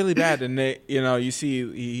 That's really bad. And you see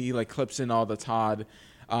he like clips in all the Todd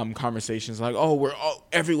conversations like, oh,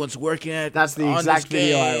 everyone's working at. That's the exact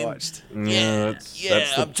video I watched. Yeah, that's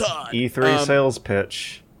the Todd. E3 sales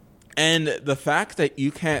pitch. And the fact that you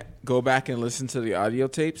can't go back and listen to the audio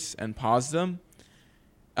tapes and pause them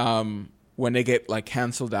when they get like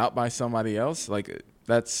canceled out by somebody else, like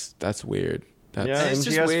that's weird. And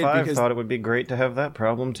PS5 thought it would be great to have that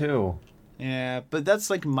problem too. Yeah, but that's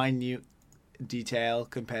like minute detail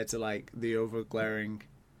compared to like the over glaring.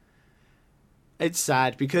 It's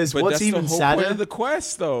sad because what's even sadder? That's the whole point of the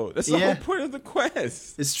quest, though. That's the whole point of the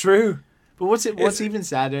quest. It's true, but what's even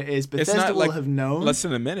sadder is Bethesda will have known less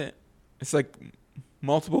than a minute. It's like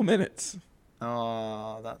multiple minutes.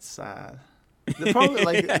 Oh, that's sad. The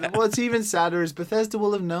problem, what's even sadder is Bethesda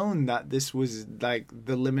will have known that this was like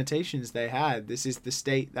the limitations they had. This is the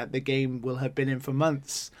state that the game will have been in for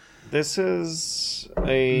months. This is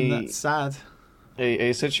that's sad.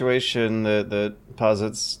 A situation that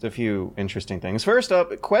posits a few interesting things. First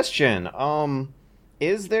up, question.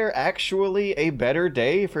 Is there actually a better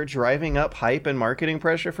day for driving up hype and marketing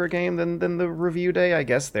pressure for a game than the review day? I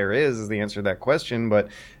guess there is the answer to that question, but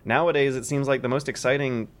nowadays it seems like the most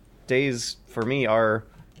exciting days for me are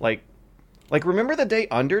like remember the day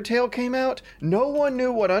Undertale came out? No one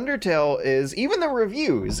knew what Undertale is, even the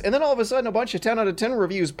reviews. And then all of a sudden a bunch of 10 out of 10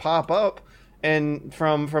 reviews pop up and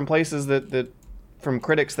from places that from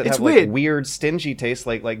critics that have like weird stingy taste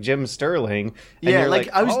like Jim Sterling. And you're like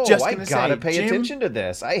I was just gonna gotta pay attention to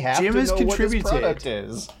this. I have to know what this product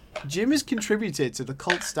is. Jim has contributed to the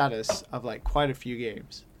cult status of like quite a few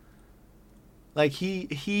games. Like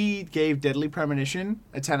he gave Deadly Premonition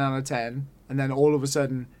a 10 out of 10, and then all of a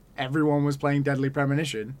sudden everyone was playing Deadly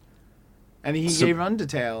Premonition. And he gave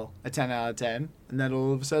Undertale a 10 out of 10, and then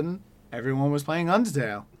all of a sudden everyone was playing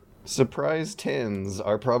Undertale. Surprise 10s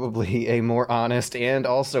are probably a more honest and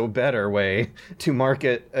also better way to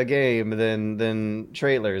market a game than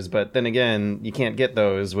trailers. But then again, you can't get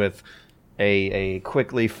those with a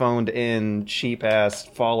quickly phoned in cheap-ass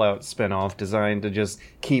Fallout spinoff designed to just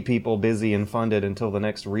keep people busy and funded until the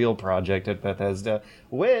next real project at Bethesda,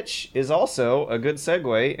 which is also a good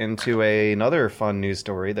segue into another fun news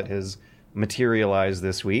story that has materialized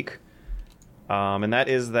this week. And that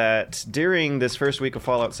is that during this first week of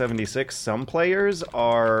Fallout 76, some players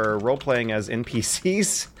are role-playing as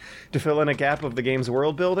NPCs to fill in a gap of the game's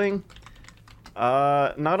world building.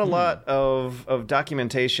 Not a lot of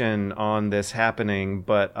documentation on this happening,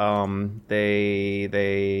 but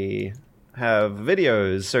they have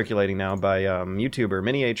videos circulating now by YouTuber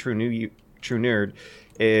Mini A True Nerd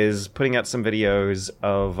is putting out some videos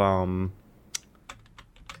of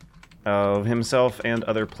himself and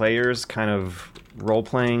other players kind of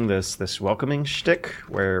role-playing this welcoming shtick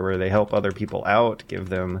where they help other people out, give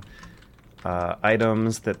them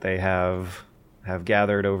items that they have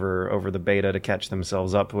gathered over the beta to catch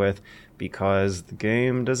themselves up with, because the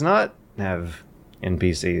game does not have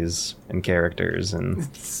NPCs and characters.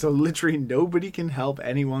 And so literally nobody can help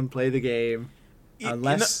anyone play the game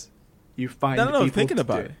unless you find people I'm thinking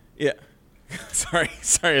about it. Yeah. Sorry,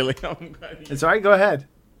 Liam. It's alright, go ahead.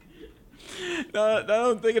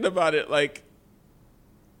 No, I'm thinking about it. Like,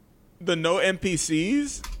 the no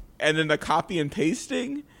NPCs and then the copy and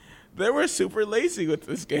pasting, they were super lazy with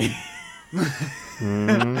this game.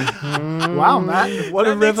 Wow, Matt, what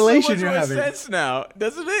a revelation you're having. That makes so much more sense now,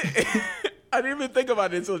 doesn't it? I didn't even think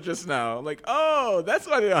about it until just now. Like, oh, that's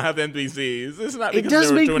why they don't have NPCs. It's not because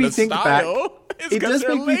they were doing a style. It does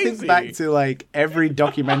make me think back to like every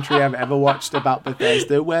documentary I've ever watched about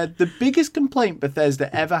Bethesda, where the biggest complaint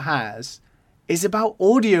Bethesda ever has is about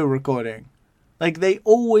audio recording. Like, they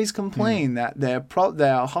always complain that their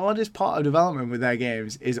hardest part of development with their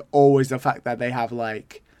games is always the fact that they have,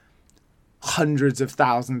 like, hundreds of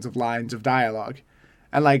thousands of lines of dialogue.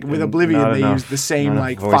 And, like, with Oblivion, they use the same,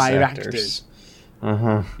 like, 5 actors.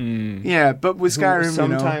 Uh-huh. Yeah, but with Skyrim,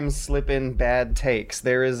 sometimes slip in bad takes.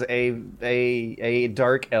 There is a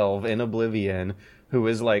dark elf in Oblivion who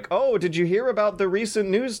is like, "Oh, did you hear about the recent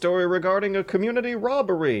news story regarding a community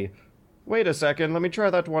robbery? Wait a second, let me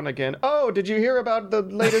try that one again. Oh, did you hear about the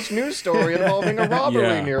latest news story involving a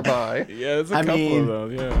robbery nearby?" Yeah, there's a couple of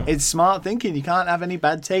those, yeah. It's smart thinking. You can't have any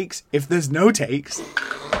bad takes if there's no takes.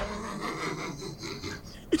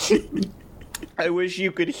 I wish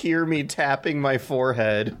you could hear me tapping my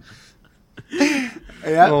forehead.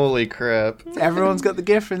 Yeah. Holy crap. Everyone's got the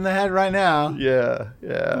GIF in their head right now. Yeah.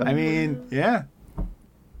 I mean, yeah.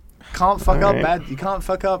 Can't fuck up bad. You can't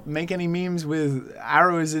fuck up, make any memes with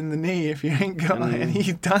arrows in the knee if you ain't got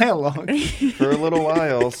any dialogue. For a little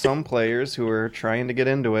while, some players who are trying to get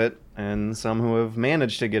into it and some who have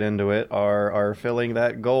managed to get into it are filling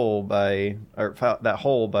that hole by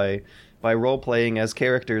role playing as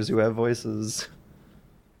characters who have voices.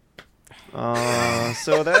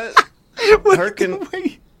 So that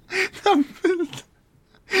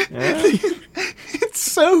Wait. It's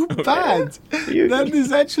so bad that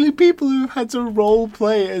there's actually people who had to role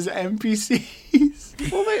play as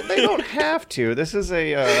NPCs. Well, they don't have to. This is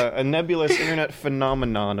a nebulous internet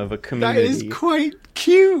phenomenon of a community. That is quite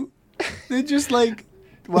cute. They're just like,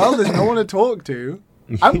 well, there's no one to talk to.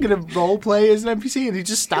 I'm going to role play as an NPC, and he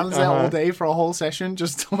just stands there all day for a whole session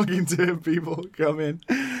just talking to people who come in.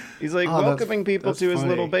 He's like welcoming people to his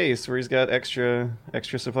little base where he's got extra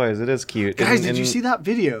supplies. It is cute. Guys, did you see that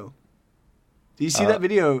video? Do you see that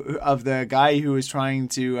video of the guy who was trying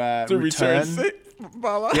to return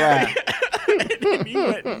Valhalla? Yeah. He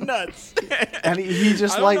went nuts. And he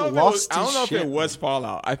just lost his shit. I don't know if it was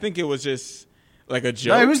Fallout. I think it was just like a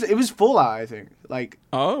joke. No, it was Fallout, I think. Like,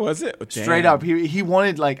 oh, was it? Straight up. He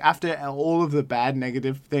wanted, like, after all of the bad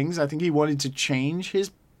negative things, I think he wanted to change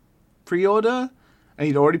his pre-order, and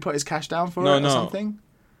he'd already put his cash down for it or something.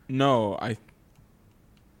 No, I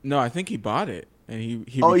think he bought it. And he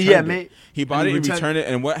returned it. He bought it, he returned it,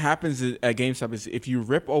 and what happens at GameStop is if you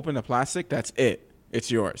rip open the plastic, that's it.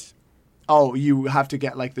 It's yours. Oh, you have to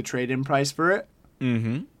get, like, the trade-in price for it?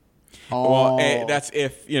 Mm-hmm. Oh. Well, that's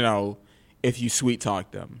if you sweet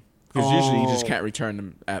talk them. Because usually you just can't return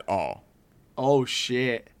them at all. Oh,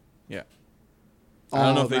 shit. Yeah. I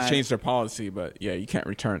don't know if they changed their policy, but yeah, you can't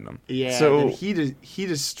return them. Yeah, so he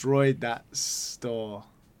destroyed that store.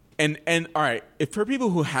 And all right, if for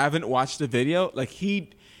people who haven't watched the video, like he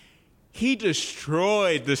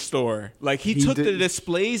destroyed the store. Like he took the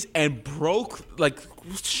displays and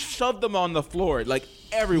shoved them on the floor, like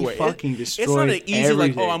everywhere. He fucking destroyed It's not an easy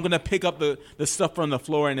everything. like, I'm gonna pick up the stuff from the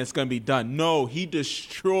floor and it's gonna be done. No, he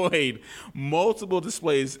destroyed multiple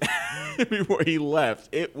displays before he left.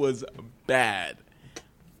 It was bad.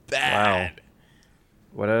 Wow.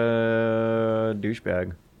 What a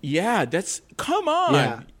douchebag. Yeah, come on.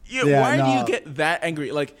 Yeah. Why do you get that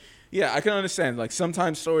angry? Like, yeah, I can understand. Like,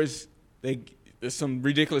 sometimes stores, there's some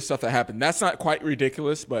ridiculous stuff that happened. That's not quite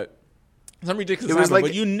ridiculous, but some ridiculous stuff.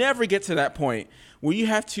 But you never get to that point where you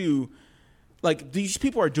have to, like, these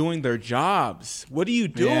people are doing their jobs. What are you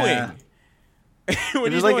doing? Yeah.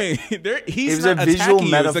 What are you doing? He's not attacking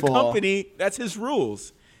you. It's the company. That's his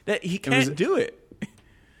rules. That he can't do it.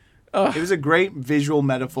 It was a great visual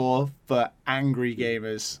metaphor for angry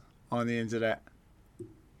gamers on the internet.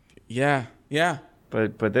 Yeah.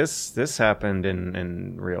 But this happened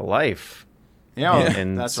in real life. Yeah,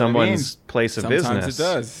 in that's someone's place of business. Sometimes it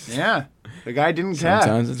does. Yeah, the guy didn't care.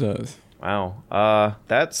 Sometimes it does. Wow.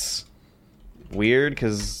 That's weird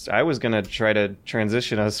because I was gonna try to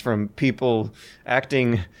transition us from people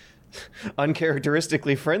acting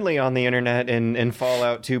uncharacteristically friendly on the internet in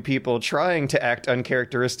Fallout to people trying to act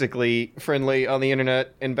uncharacteristically friendly on the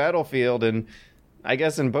internet in Battlefield, and I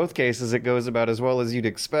guess in both cases it goes about as well as you'd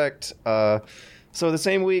expect. So the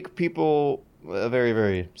same week, people, a very,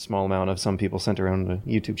 very small amount of some people sent around the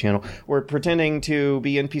YouTube channel, were pretending to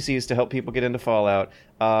be NPCs to help people get into Fallout.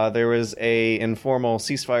 There was a informal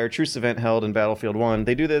ceasefire truce event held in Battlefield 1.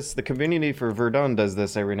 They do this, the community for Verdun does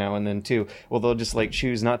this every now and then too. Well, they'll just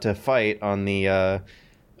choose not to fight on the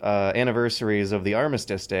anniversaries of the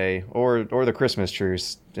Armistice Day or the Christmas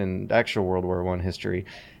truce in actual World War I history.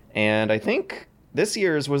 And I think this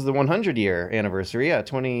year's was the 100-year anniversary,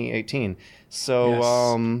 2018.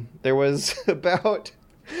 So yes. There was about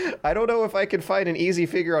I don't know if I can find an easy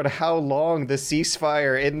figure out how long the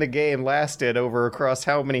ceasefire in the game lasted over across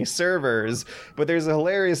how many servers, but there's a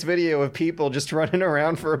hilarious video of people just running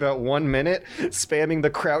around for about 1 minute, spamming the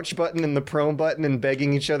crouch button and the prone button and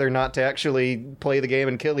begging each other not to actually play the game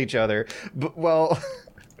and kill each other. But, well...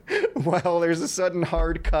 While there's a sudden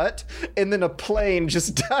hard cut, and then a plane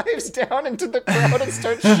just dives down into the crowd and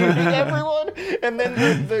starts shooting everyone, and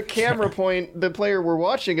then the camera point, the player we're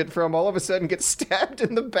watching it from, all of a sudden gets stabbed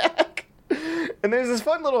in the back. And there's this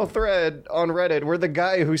fun little thread on Reddit where the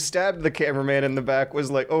guy who stabbed the cameraman in the back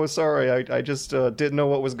was like, oh, sorry, I just didn't know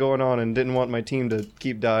what was going on and didn't want my team to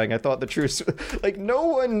keep dying. I thought the truce... Like, no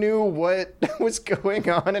one knew what was going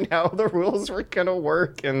on and how the rules were gonna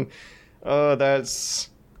work, and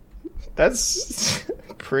that's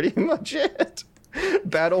pretty much it.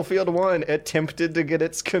 Battlefield 1 attempted to get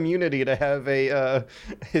its community to have a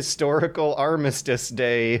historical Armistice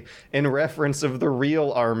Day in reference of the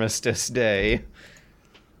real Armistice Day.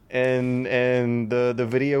 And the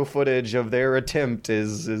video footage of their attempt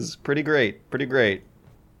is pretty great. Pretty great.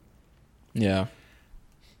 Yeah.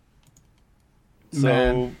 So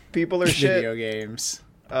Man. People are shit. Video games.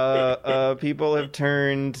 People have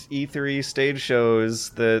turned E3 stage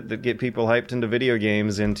shows that get people hyped into video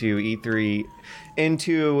games into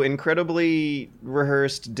incredibly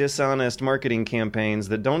rehearsed, dishonest marketing campaigns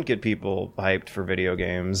that don't get people hyped for video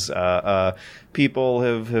games. People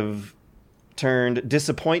have turned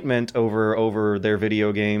disappointment over their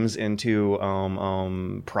video games into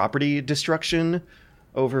property destruction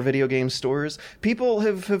over video game stores. People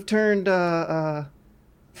have turned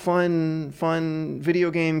fun video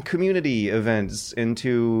game community events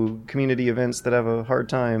into community events that have a hard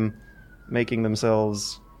time making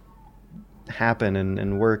themselves happen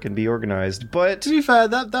and work and be organized. But to be fair,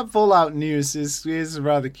 that Fallout news is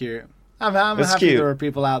rather cute. I'm happy cute. There are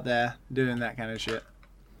people out there doing that kind of shit.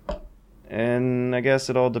 And I guess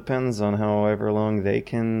it all depends on however long they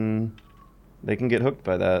can get hooked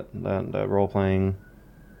by that role playing.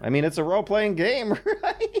 I mean, it's a role playing game,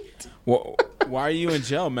 right? Well, why are you in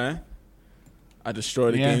jail, man? I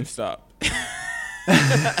destroyed the GameStop.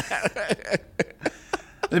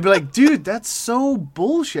 They'd be like, dude, that's so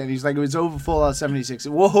bullshit. He's like, it was over Fallout 76.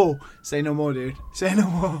 Whoa, say no more, dude. Say no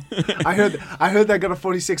more. I heard that got a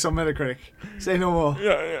 46 on Metacritic. Say no more.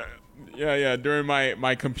 Yeah. During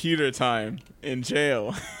my computer time in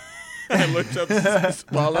jail, I looked up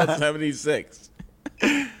Fallout 76.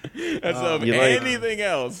 That's anything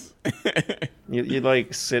else. You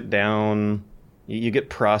like sit down, you get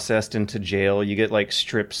processed into jail, you get like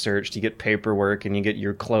strip searched, you get paperwork, and you get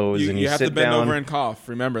your clothes, and you have sit to bend down over and cough.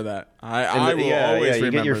 Remember that. I will always remember that.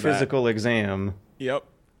 You get your physical exam. Yep.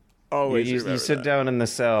 Always. You sit down in the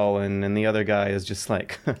cell, and the other guy is just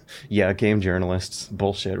like, yeah, game journalists,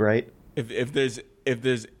 bullshit, right? If there's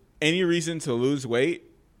any reason to lose weight,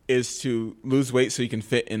 is to lose weight so you can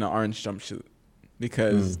fit in an orange jumpsuit.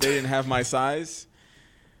 Because they didn't have my size.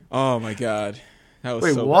 Oh my god, that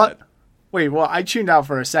was so what? bad. Wait, what? I tuned out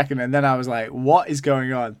for a second, and then I was like, "What is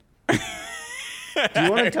going on?" Do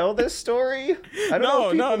you want to tell this story? I don't know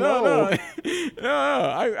if people know.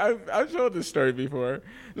 No. I've told this story before.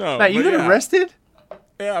 No, Matt, you got arrested?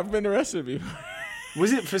 Yeah, I've been arrested before.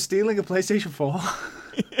 Was it for stealing a PlayStation 4?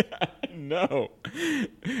 No,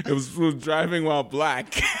 it was driving while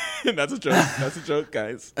black. That's a joke. That's a joke,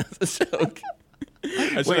 guys. That's a joke.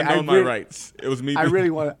 I should have known my rights. It was me. I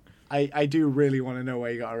do really want to know why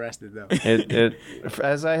you got arrested, though. It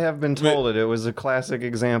as I have been told, it was a classic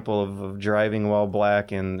example of driving while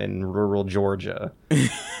black in rural Georgia.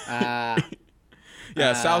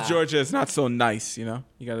 South Georgia is not so nice. You know,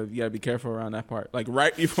 you gotta be careful around that part. Like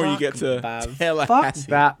right before you get to Tallahassee. Fuck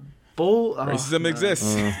that bull. Racism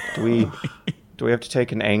exists. Do we have to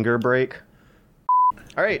take an anger break?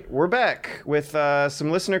 All right, we're back with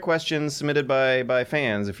some listener questions submitted by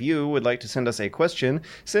fans. If you would like to send us a question,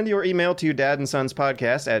 send your email to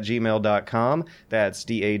dadandsonspodcast@gmail.com. That's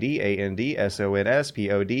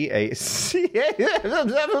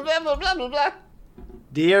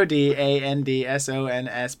DADANDSONSPODACAST.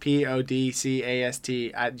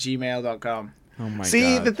 DODANDSONSPODCAST@gmail.com. Oh my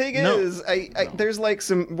See, God. the thing is, there's like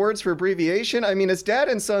some words for abbreviation. I mean, it's Dad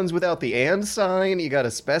and Sons without the and sign. You got to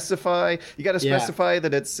specify. You got to specify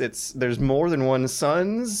that it's there's more than one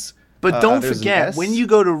Sons. But don't forget, when you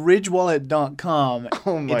go to ridgewallet.com,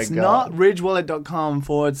 it's not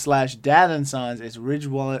ridgewallet.com/Dad and Sons. It's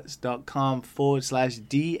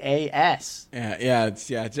ridgewallet.com/DAS.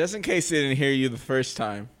 Yeah. Just in case they didn't hear you the first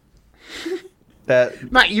time.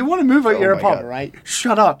 Matt, you want to move out your apartment, right?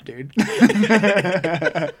 Shut up, dude.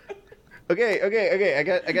 Okay.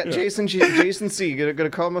 I got Jason C. Gonna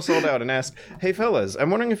calm us all down and ask, hey fellas, I'm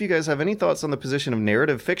wondering if you guys have any thoughts on the position of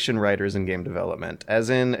narrative fiction writers in game development, as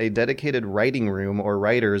in a dedicated writing room or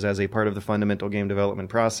writers as a part of the fundamental game development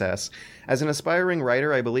process. As an aspiring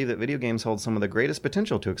writer, I believe that video games hold some of the greatest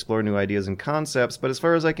potential to explore new ideas and concepts, but as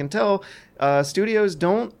far as I can tell, studios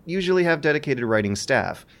don't usually have dedicated writing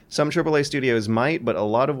staff. Some AAA studios might, but a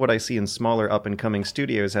lot of what I see in smaller up-and-coming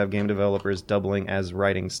studios have game developers doubling as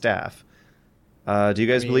writing staff. Do you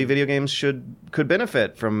guys believe video games could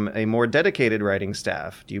benefit from a more dedicated writing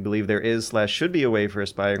staff? Do you believe there is / should be a way for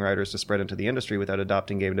aspiring writers to spread into the industry without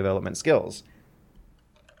adopting game development skills?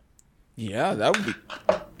 Yeah,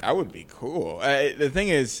 that would be cool. The thing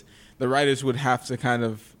is, the writers would have to kind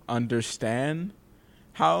of understand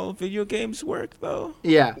how video games work, though.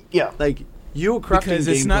 Yeah. Like, you're crafting because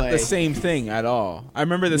it's gameplay. not the same thing at all. I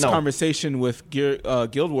remember this conversation with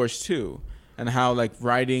Guild Wars 2 and how like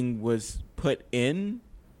writing was put in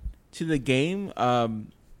to the game.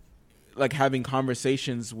 Like having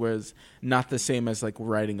conversations was not the same as like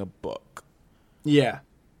writing a book. Yeah.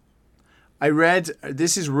 I read,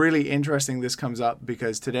 this is really interesting this comes up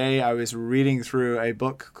because today I was reading through a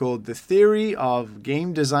book called The Theory of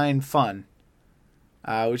Game Design Fun,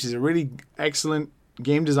 which is a really excellent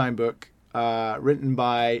game design book written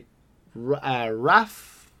by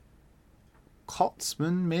Raf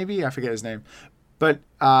Kotzman, maybe? I forget his name. But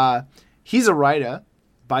he's a writer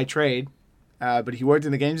by trade, but he worked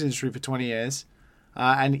in the games industry for 20 years.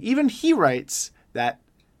 And even he writes that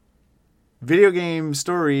video game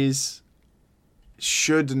stories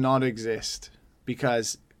should not exist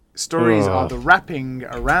because stories are the wrapping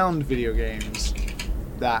around video games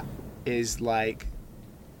that is like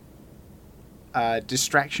a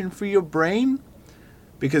distraction for your brain,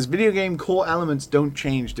 because video game core elements don't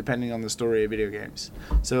change depending on the story of video games.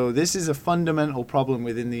 So this is a fundamental problem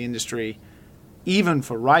within the industry, even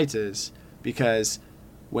for writers, because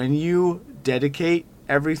when you dedicate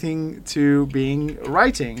everything to being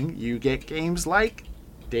writing, you get games like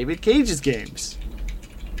David Cage's games.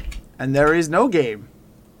 And there is no game,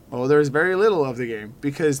 or there is very little of the game,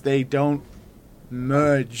 because they don't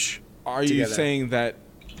merge Are together. you saying that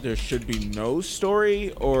there should be no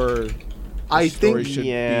story, or I story think should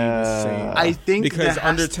be the same? I think because there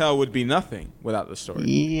has Undertale would be nothing without the story.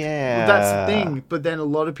 Yeah. Well, that's the thing. But then a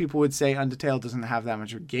lot of people would say Undertale doesn't have that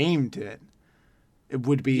much of a game to it. It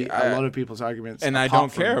would be a lot of people's arguments. And I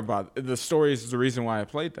don't care about it. The story is the reason why I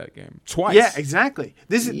played that game twice. Yeah, exactly.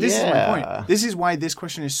 This is my point. This is why this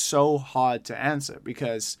question is so hard to answer,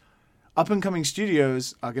 because up-and-coming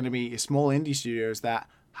studios are going to be small indie studios that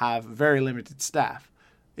have very limited staff.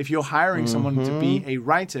 If you're hiring someone to be a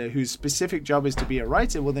writer whose specific job is to be a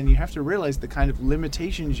writer, well, then you have to realize the kind of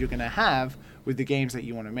limitations you're going to have with the games that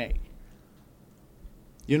you want to make.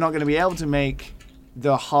 You're not going to be able to make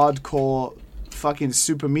the hardcore fucking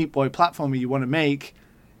Super Meat Boy platformer you want to make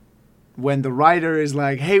when the writer is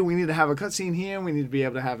like, hey, we need to have a cutscene here, we need to be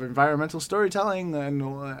able to have environmental storytelling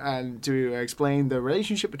and to explain the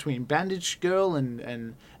relationship between Bandage Girl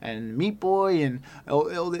and Meat Boy, and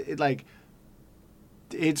like,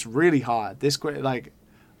 it's really hard. Like,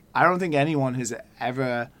 I don't think anyone has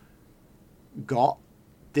ever got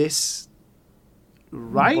this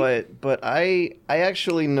right. But I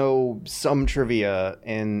actually know some trivia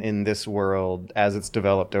in this world as it's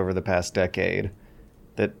developed over the past decade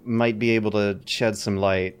that might be able to shed some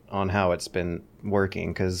light on how it's been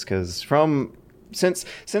working, because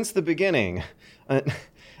since the beginning,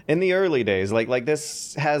 in the early days, like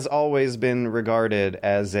this has always been regarded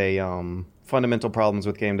as a fundamental problems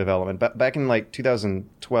with game development. Back in like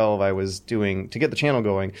 2012, I was to get the channel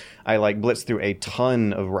going, I like blitzed through a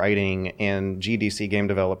ton of writing and GDC game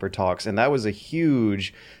developer talks, and that was a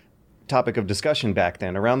huge topic of discussion back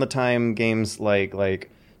then. Around the time games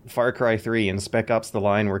like Far Cry 3 and Spec Ops: The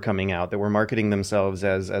Line were coming out, that were marketing themselves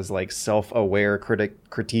as like self-aware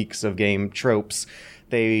critiques of game tropes,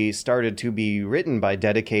 they started to be written by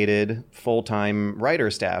dedicated full-time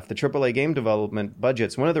writer staff. The AAA game development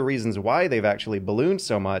budgets, one of the reasons why they've actually ballooned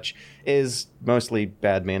so much is mostly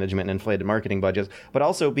bad management and inflated marketing budgets, but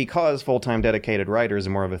also because full-time dedicated writers are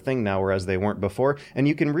more of a thing now, whereas they weren't before. And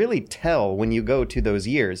you can really tell when you go to those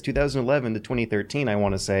years, 2011 to 2013, I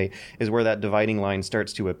want to say, is where that dividing line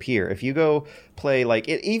starts to appear. If you go play like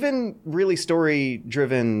it, even really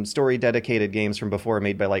story-driven, story-dedicated games from before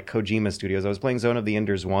made by like Kojima Studios. I was playing Zone of the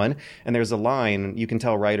Enders 1, and there's a line, you can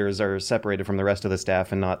tell writers are separated from the rest of the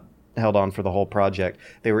staff and not held on for the whole project.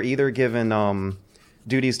 They were either given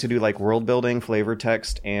duties to do like world building, flavor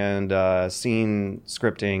text, and scene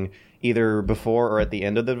scripting either before or at the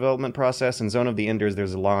end of the development process. In Zone of the Enders,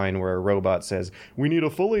 there's a line where a robot says, "We need a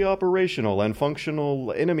fully operational and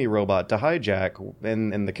functional enemy robot to hijack,"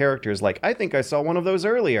 and the character's like, "I think I saw one of those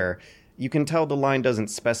earlier." You can tell the line doesn't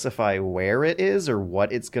specify where it is or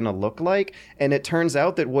what it's going to look like, and it turns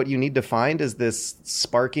out that what you need to find is this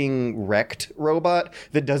sparking wrecked robot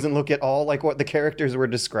that doesn't look at all like what the characters were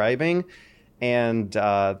describing. And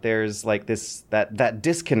there's like that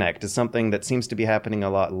disconnect is something that seems to be happening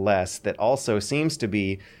a lot less. That also seems to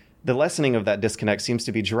be the lessening of that disconnect seems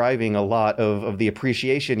to be driving a lot of the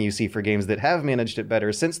appreciation you see for games that have managed it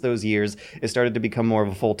better since those years. It started to become more of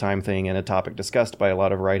a full-time thing and a topic discussed by a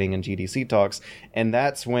lot of writing and GDC talks. And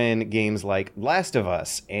that's when games like Last of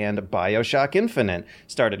Us and BioShock Infinite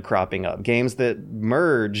started cropping up. Games that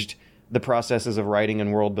merged the processes of writing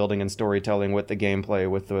and world building and storytelling with the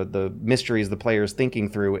gameplay, with the mysteries the player's thinking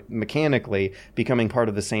through mechanically, becoming part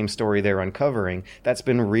of the same story they're uncovering. That's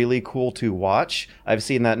been really cool to watch. I've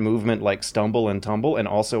seen that movement like stumble and tumble and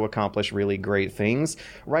also accomplish really great things.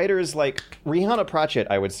 Writers like Rihanna Pratchett,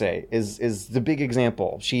 I would say, is the big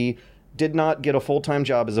example. She did not get a full-time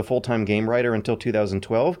job as a full-time game writer until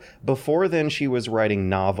 2012. Before then, she was writing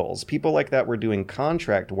novels. People like that were doing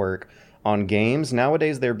contract work on games.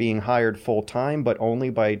 Nowadays, they're being hired full-time, but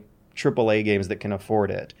only by AAA games that can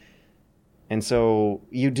afford it. And so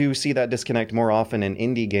you do see that disconnect more often in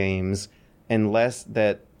indie games, and less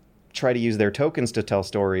that try to use their tokens to tell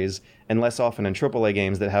stories, and less often in AAA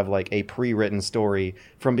games that have like a pre-written story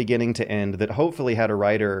from beginning to end that hopefully had a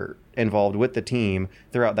writer involved with the team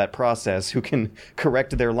throughout that process who can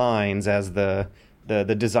correct their lines as the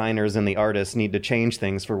designers and the artists need to change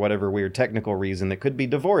things for whatever weird technical reason that could be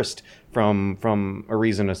divorced from a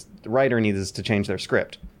reason a writer needs to change their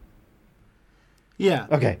script. Yeah.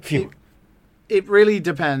 Okay, phew. It really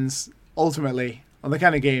depends, ultimately, on the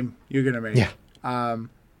kind of game you're going to make. Yeah.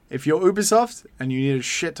 If you're Ubisoft and you need a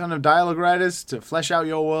shit ton of dialogue writers to flesh out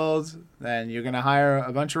your world, then you're going to hire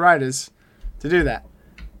a bunch of writers to do that.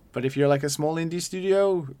 But if you're like a small indie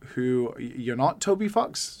studio who you're not Toby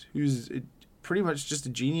Fox, who's pretty much just a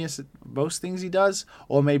genius at most things he does,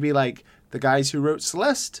 or maybe like the guys who wrote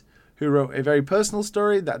Celeste, who wrote a very personal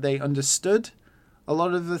story that they understood a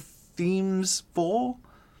lot of the themes for,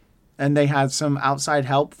 and they had some outside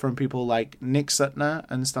help from people like Nick Sutner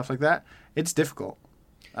and stuff like that. It's difficult.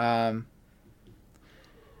 I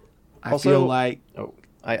feel like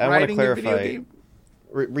I want to clarify.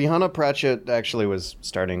 Rihanna Pratchett actually was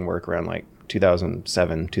starting work around like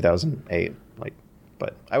 2007, 2008.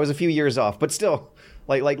 But I was a few years off, but still,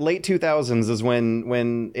 like late 2000s is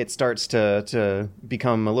when it starts to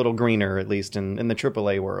become a little greener, at least in the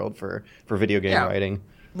AAA world for video game writing.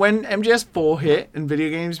 When MGS4 hit and video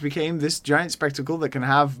games became this giant spectacle that can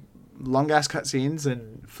have long-ass cutscenes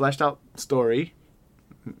and fleshed out story,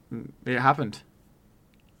 it happened.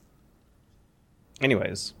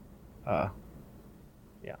 Anyways, yeah,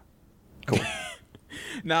 cool.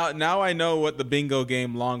 Now I know what the bingo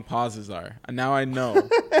game long pauses are. Now I know.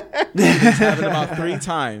 It's happened about 3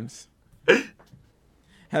 times.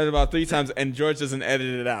 And George doesn't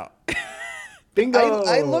edit it out. Bingo!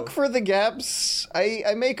 I look for the gaps.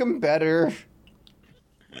 I make them better.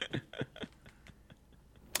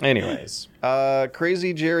 Anyways,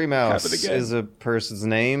 Crazy Jerry Mouse is a person's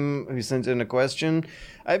name who sent in a question.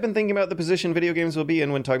 I've been thinking about the position video games will be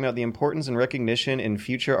in when talking about the importance and recognition in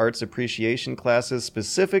future arts appreciation classes,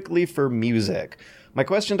 specifically for music. My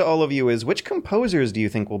question to all of you is, which composers do you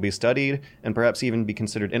think will be studied and perhaps even be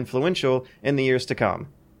considered influential in the years to come?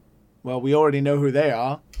 Well, we already know who they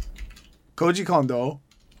are. Koji Kondo.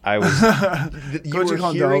 You were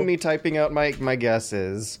Kondo. hearing me typing out my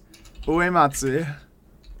guesses. Uematsu.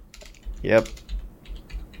 Yep.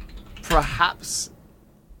 Perhaps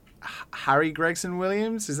Harry Gregson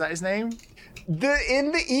Williams? Is that his name?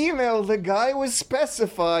 In the email, the guy was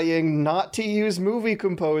specifying not to use movie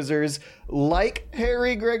composers like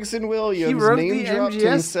Harry Gregson Williams. He wrote name the dropped MGS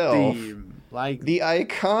himself. theme. Like the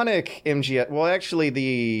iconic MGS. Well,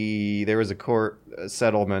 actually, there was a court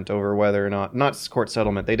settlement over whether or not court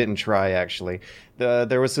settlement. They didn't try actually.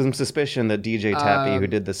 There was some suspicion that DJ Tappy, who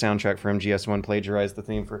did the soundtrack for MGS1, plagiarized the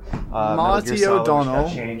theme for Marty O'Donnell.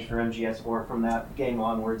 Changed for MGS4 from that game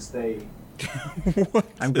onwards. They.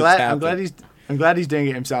 I'm glad he's doing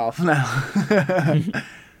it himself now.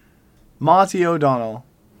 Marty O'Donnell.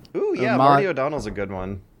 Ooh, yeah, Marty O'Donnell's a good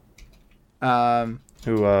one.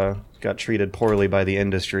 Who got treated poorly by the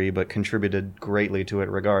industry, but contributed greatly to it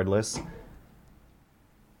regardless.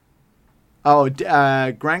 Oh,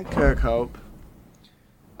 Grant Kirkhope.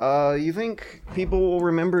 You think people will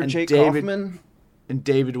remember And Jake David- Kaufman? And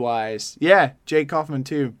David Wise. Yeah, Jake Kaufman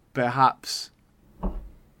too, perhaps.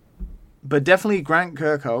 but definitely Grant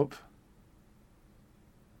Kirkhope,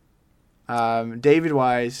 David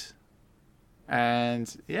Wise,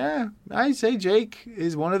 and yeah, I'd say Jake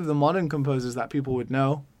is one of the modern composers that people would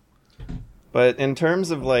know. But in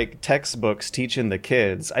terms of like textbooks teaching the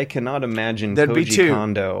kids, I cannot imagine There'd be Koji two.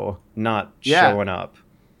 Kondo not showing up.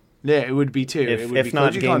 Yeah, it would be two. If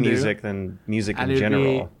not game music, then music in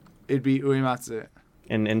general. It'd be Uematsu.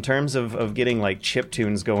 And in terms of getting like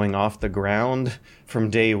chiptunes going off the ground from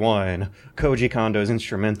day one, Koji Kondo's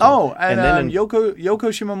instrumental. Oh, and then Yoko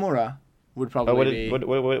Shimomura would probably be.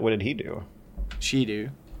 What did he do? She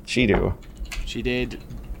do. She did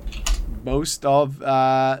most of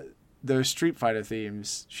the Street Fighter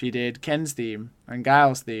themes. She did Ken's theme and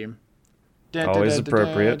Guile's theme. Always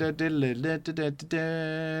appropriate.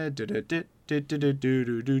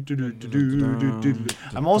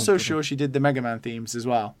 I'm also sure she did the Mega Man themes as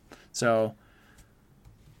well. So,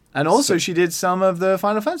 and also she did some of the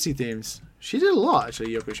Final Fantasy themes. She did a lot,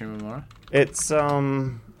 actually, Yoko Shimomura. It's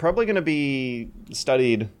probably going to be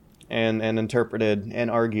studied and interpreted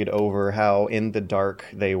and argued over how in the dark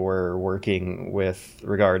they were working with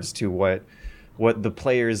regards to what the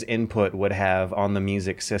player's input would have on the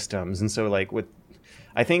music systems. And so like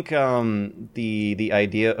I think the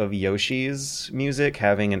idea of Yoshi's music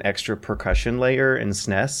having an extra percussion layer in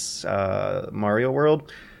SNES Mario World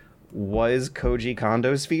was Koji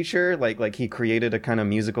Kondo's feature. Like he created a kind of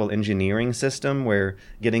musical engineering system where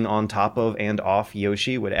getting on top of and off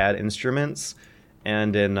Yoshi would add instruments.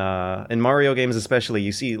 And in Mario games especially,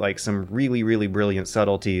 you see like some really, really brilliant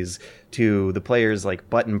subtleties to the player's like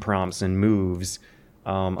button prompts and moves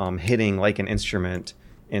hitting like an instrument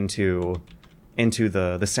into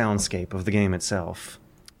the soundscape of the game itself.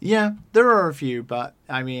 Yeah, there are a few, but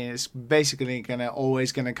I mean it's basically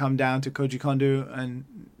always gonna come down to Koji Kondo and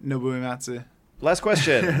Nobuo Uematsu. Last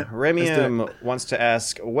question. Remium wants to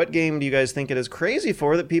ask, what game do you guys think it is crazy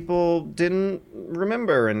for that people didn't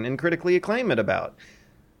remember and critically acclaim it about?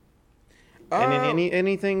 And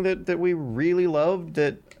anything that we really loved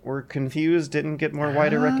that were confused didn't get more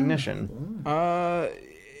wider recognition?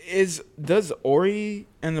 Does Ori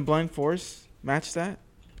and the Blind Forest match that?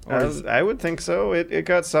 I would think so. It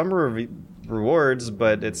got some rewards,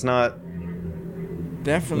 but it's not...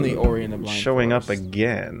 Definitely Ori and the Blind showing Forest. up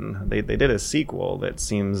again. They did a sequel that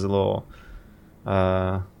seems a little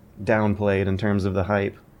downplayed in terms of the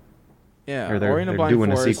hype. Yeah, Ori and the Blind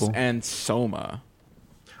Forest and Soma.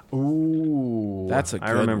 Ooh, that's a good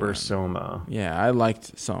I remember one. Soma. Yeah, I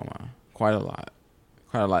liked Soma quite a lot.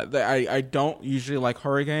 I don't usually like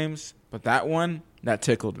horror games, but that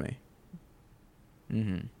tickled me.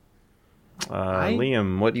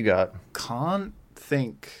 Liam, what you got? Can't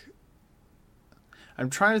think. I'm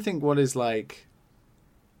trying to think what is like.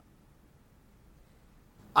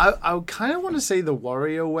 I kind of want to say the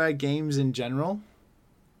WarioWare games in general.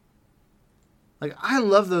 Like, I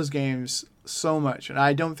love those games so much, and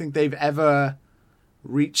I don't think they've ever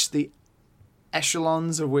reached the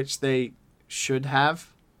echelons of which they should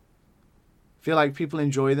have. I feel like people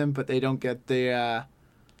enjoy them, but they don't get the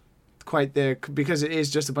because it is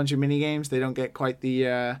just a bunch of mini games. They don't get quite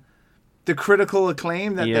the critical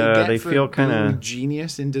acclaim that they get for being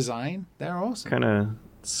genius in design. They're awesome. Kind of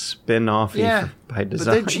spin-off by design. But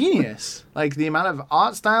they're genius. Like the amount of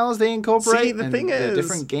art styles they incorporate. See, the thing is, the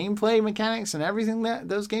different gameplay mechanics and everything that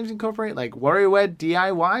those games incorporate. Like WarioWare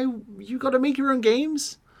DIY, you got to make your own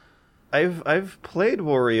games. I've played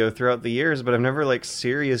Wario throughout the years, but I've never like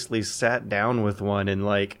seriously sat down with one and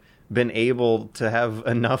like been able to have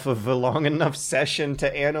enough of a long enough session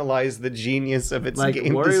to analyze the genius of its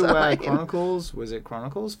game WarioWare design. Chronicles, was it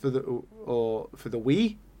Chronicles for the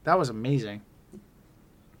Wii? That was amazing.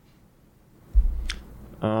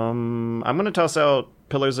 I'm gonna toss out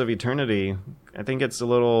Pillars of Eternity. I think it's a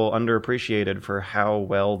little underappreciated for how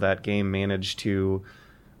well that game managed to.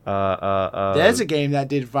 There's a game that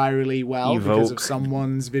did virally well because of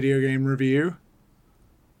someone's video game review.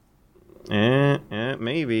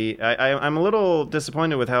 Maybe. I'm a little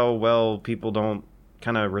disappointed with how well people don't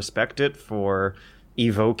kind of respect it for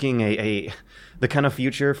evoking the kind of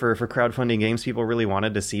future for crowdfunding games people really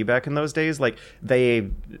wanted to see back in those days. Like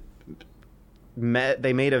they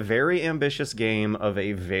made a very ambitious game of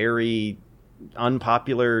a very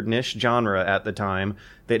unpopular niche genre at the time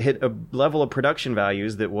that hit a level of production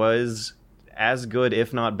values that was as good,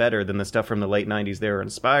 if not better, than the stuff from the late 90s they were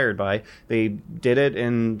inspired by. They did it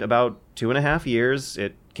in about 2.5 years.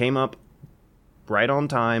 It came up right on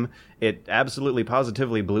time. It absolutely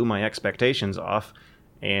positively blew my expectations off,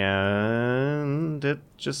 and it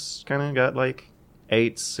just kind of got like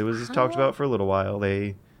 8s. It was talked about for a little while.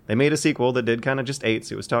 They made a sequel that did kind of just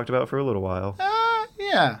 8s. It was talked about for a little while.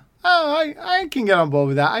 Yeah. I can get on board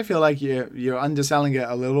with that. I feel like you're underselling it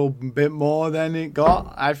a little bit more than it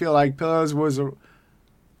got. I feel like Pillars was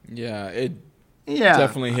it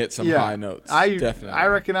definitely hit some high notes. I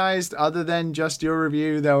recognized, other than just your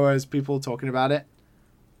review, there was people talking about it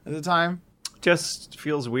at the time. Just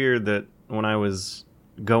feels weird that when I was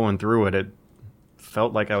going through it, it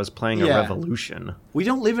felt like I was playing a revolution. We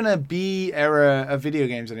don't live in a B era of video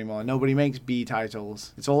games anymore. Nobody makes B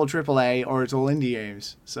titles. It's all AAA or it's all indie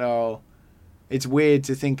games. So it's weird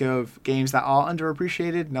to think of games that are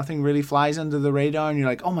underappreciated. Nothing really flies under the radar, and you're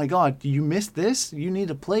like, oh my god, you missed this? You need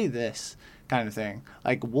to play this, kind of thing.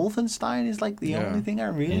 Like Wolfenstein is like the only thing I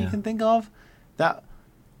really can think of that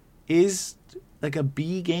is like a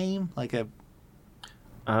B game, like a...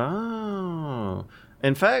 Oh...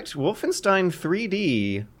 In fact, Wolfenstein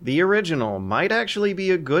 3D, the original, might actually be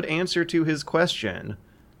a good answer to his question.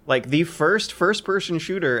 Like, the first-person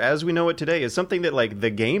shooter, as we know it today, is something that, like, the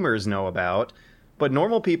gamers know about, but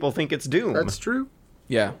normal people think it's Doom. That's true.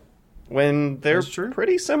 Yeah. When they're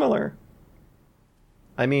pretty similar.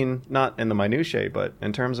 I mean, not in the minutiae, but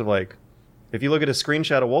in terms of, like, if you look at a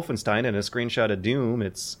screenshot of Wolfenstein and a screenshot of Doom,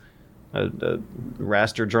 it's a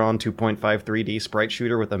raster-drawn 2.5 3D sprite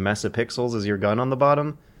shooter with a mess of pixels as your gun on the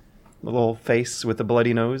bottom. The little face with the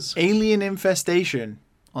bloody nose. Alien Infestation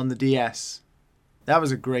on the DS. That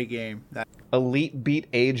was a great game. Elite Beat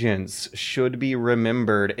Agents should be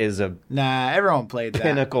remembered as a everyone played that.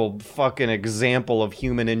 Pinnacle fucking example of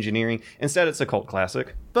human engineering. Instead, it's a cult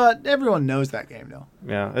classic. But everyone knows that game, though.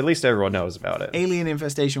 Yeah, at least everyone knows about it. Alien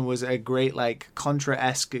Infestation was a great, like,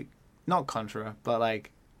 Contra-esque... Not Contra, but,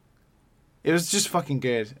 like... It was just fucking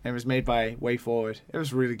good. It was made by WayForward. It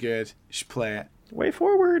was really good. You should play it.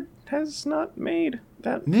 WayForward has not made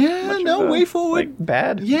that WayForward. Like,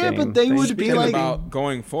 bad game. But they would be like... about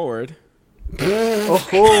going forward.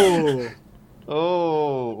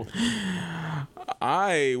 Oh.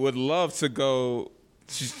 I would love to go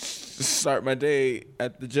start my day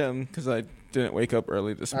at the gym because I didn't wake up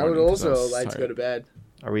early this morning. I would also like to go to bed.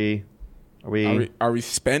 Are we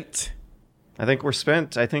spent? I think we're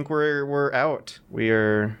spent. I think we're out. We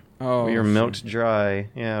are milked dry.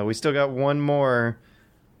 Yeah, we still got one more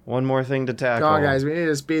thing to tackle. Come on, guys, we need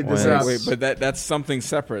to speed this up. Wait, but that's something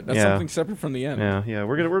separate. That's something separate from the end. Yeah.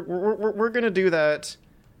 We're gonna do that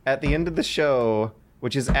at the end of the show,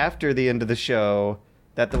 which is after the end of the show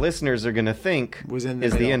that the listeners are gonna think is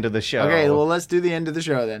the end of the show. Okay, well, let's do the end of the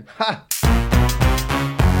show then. Ha!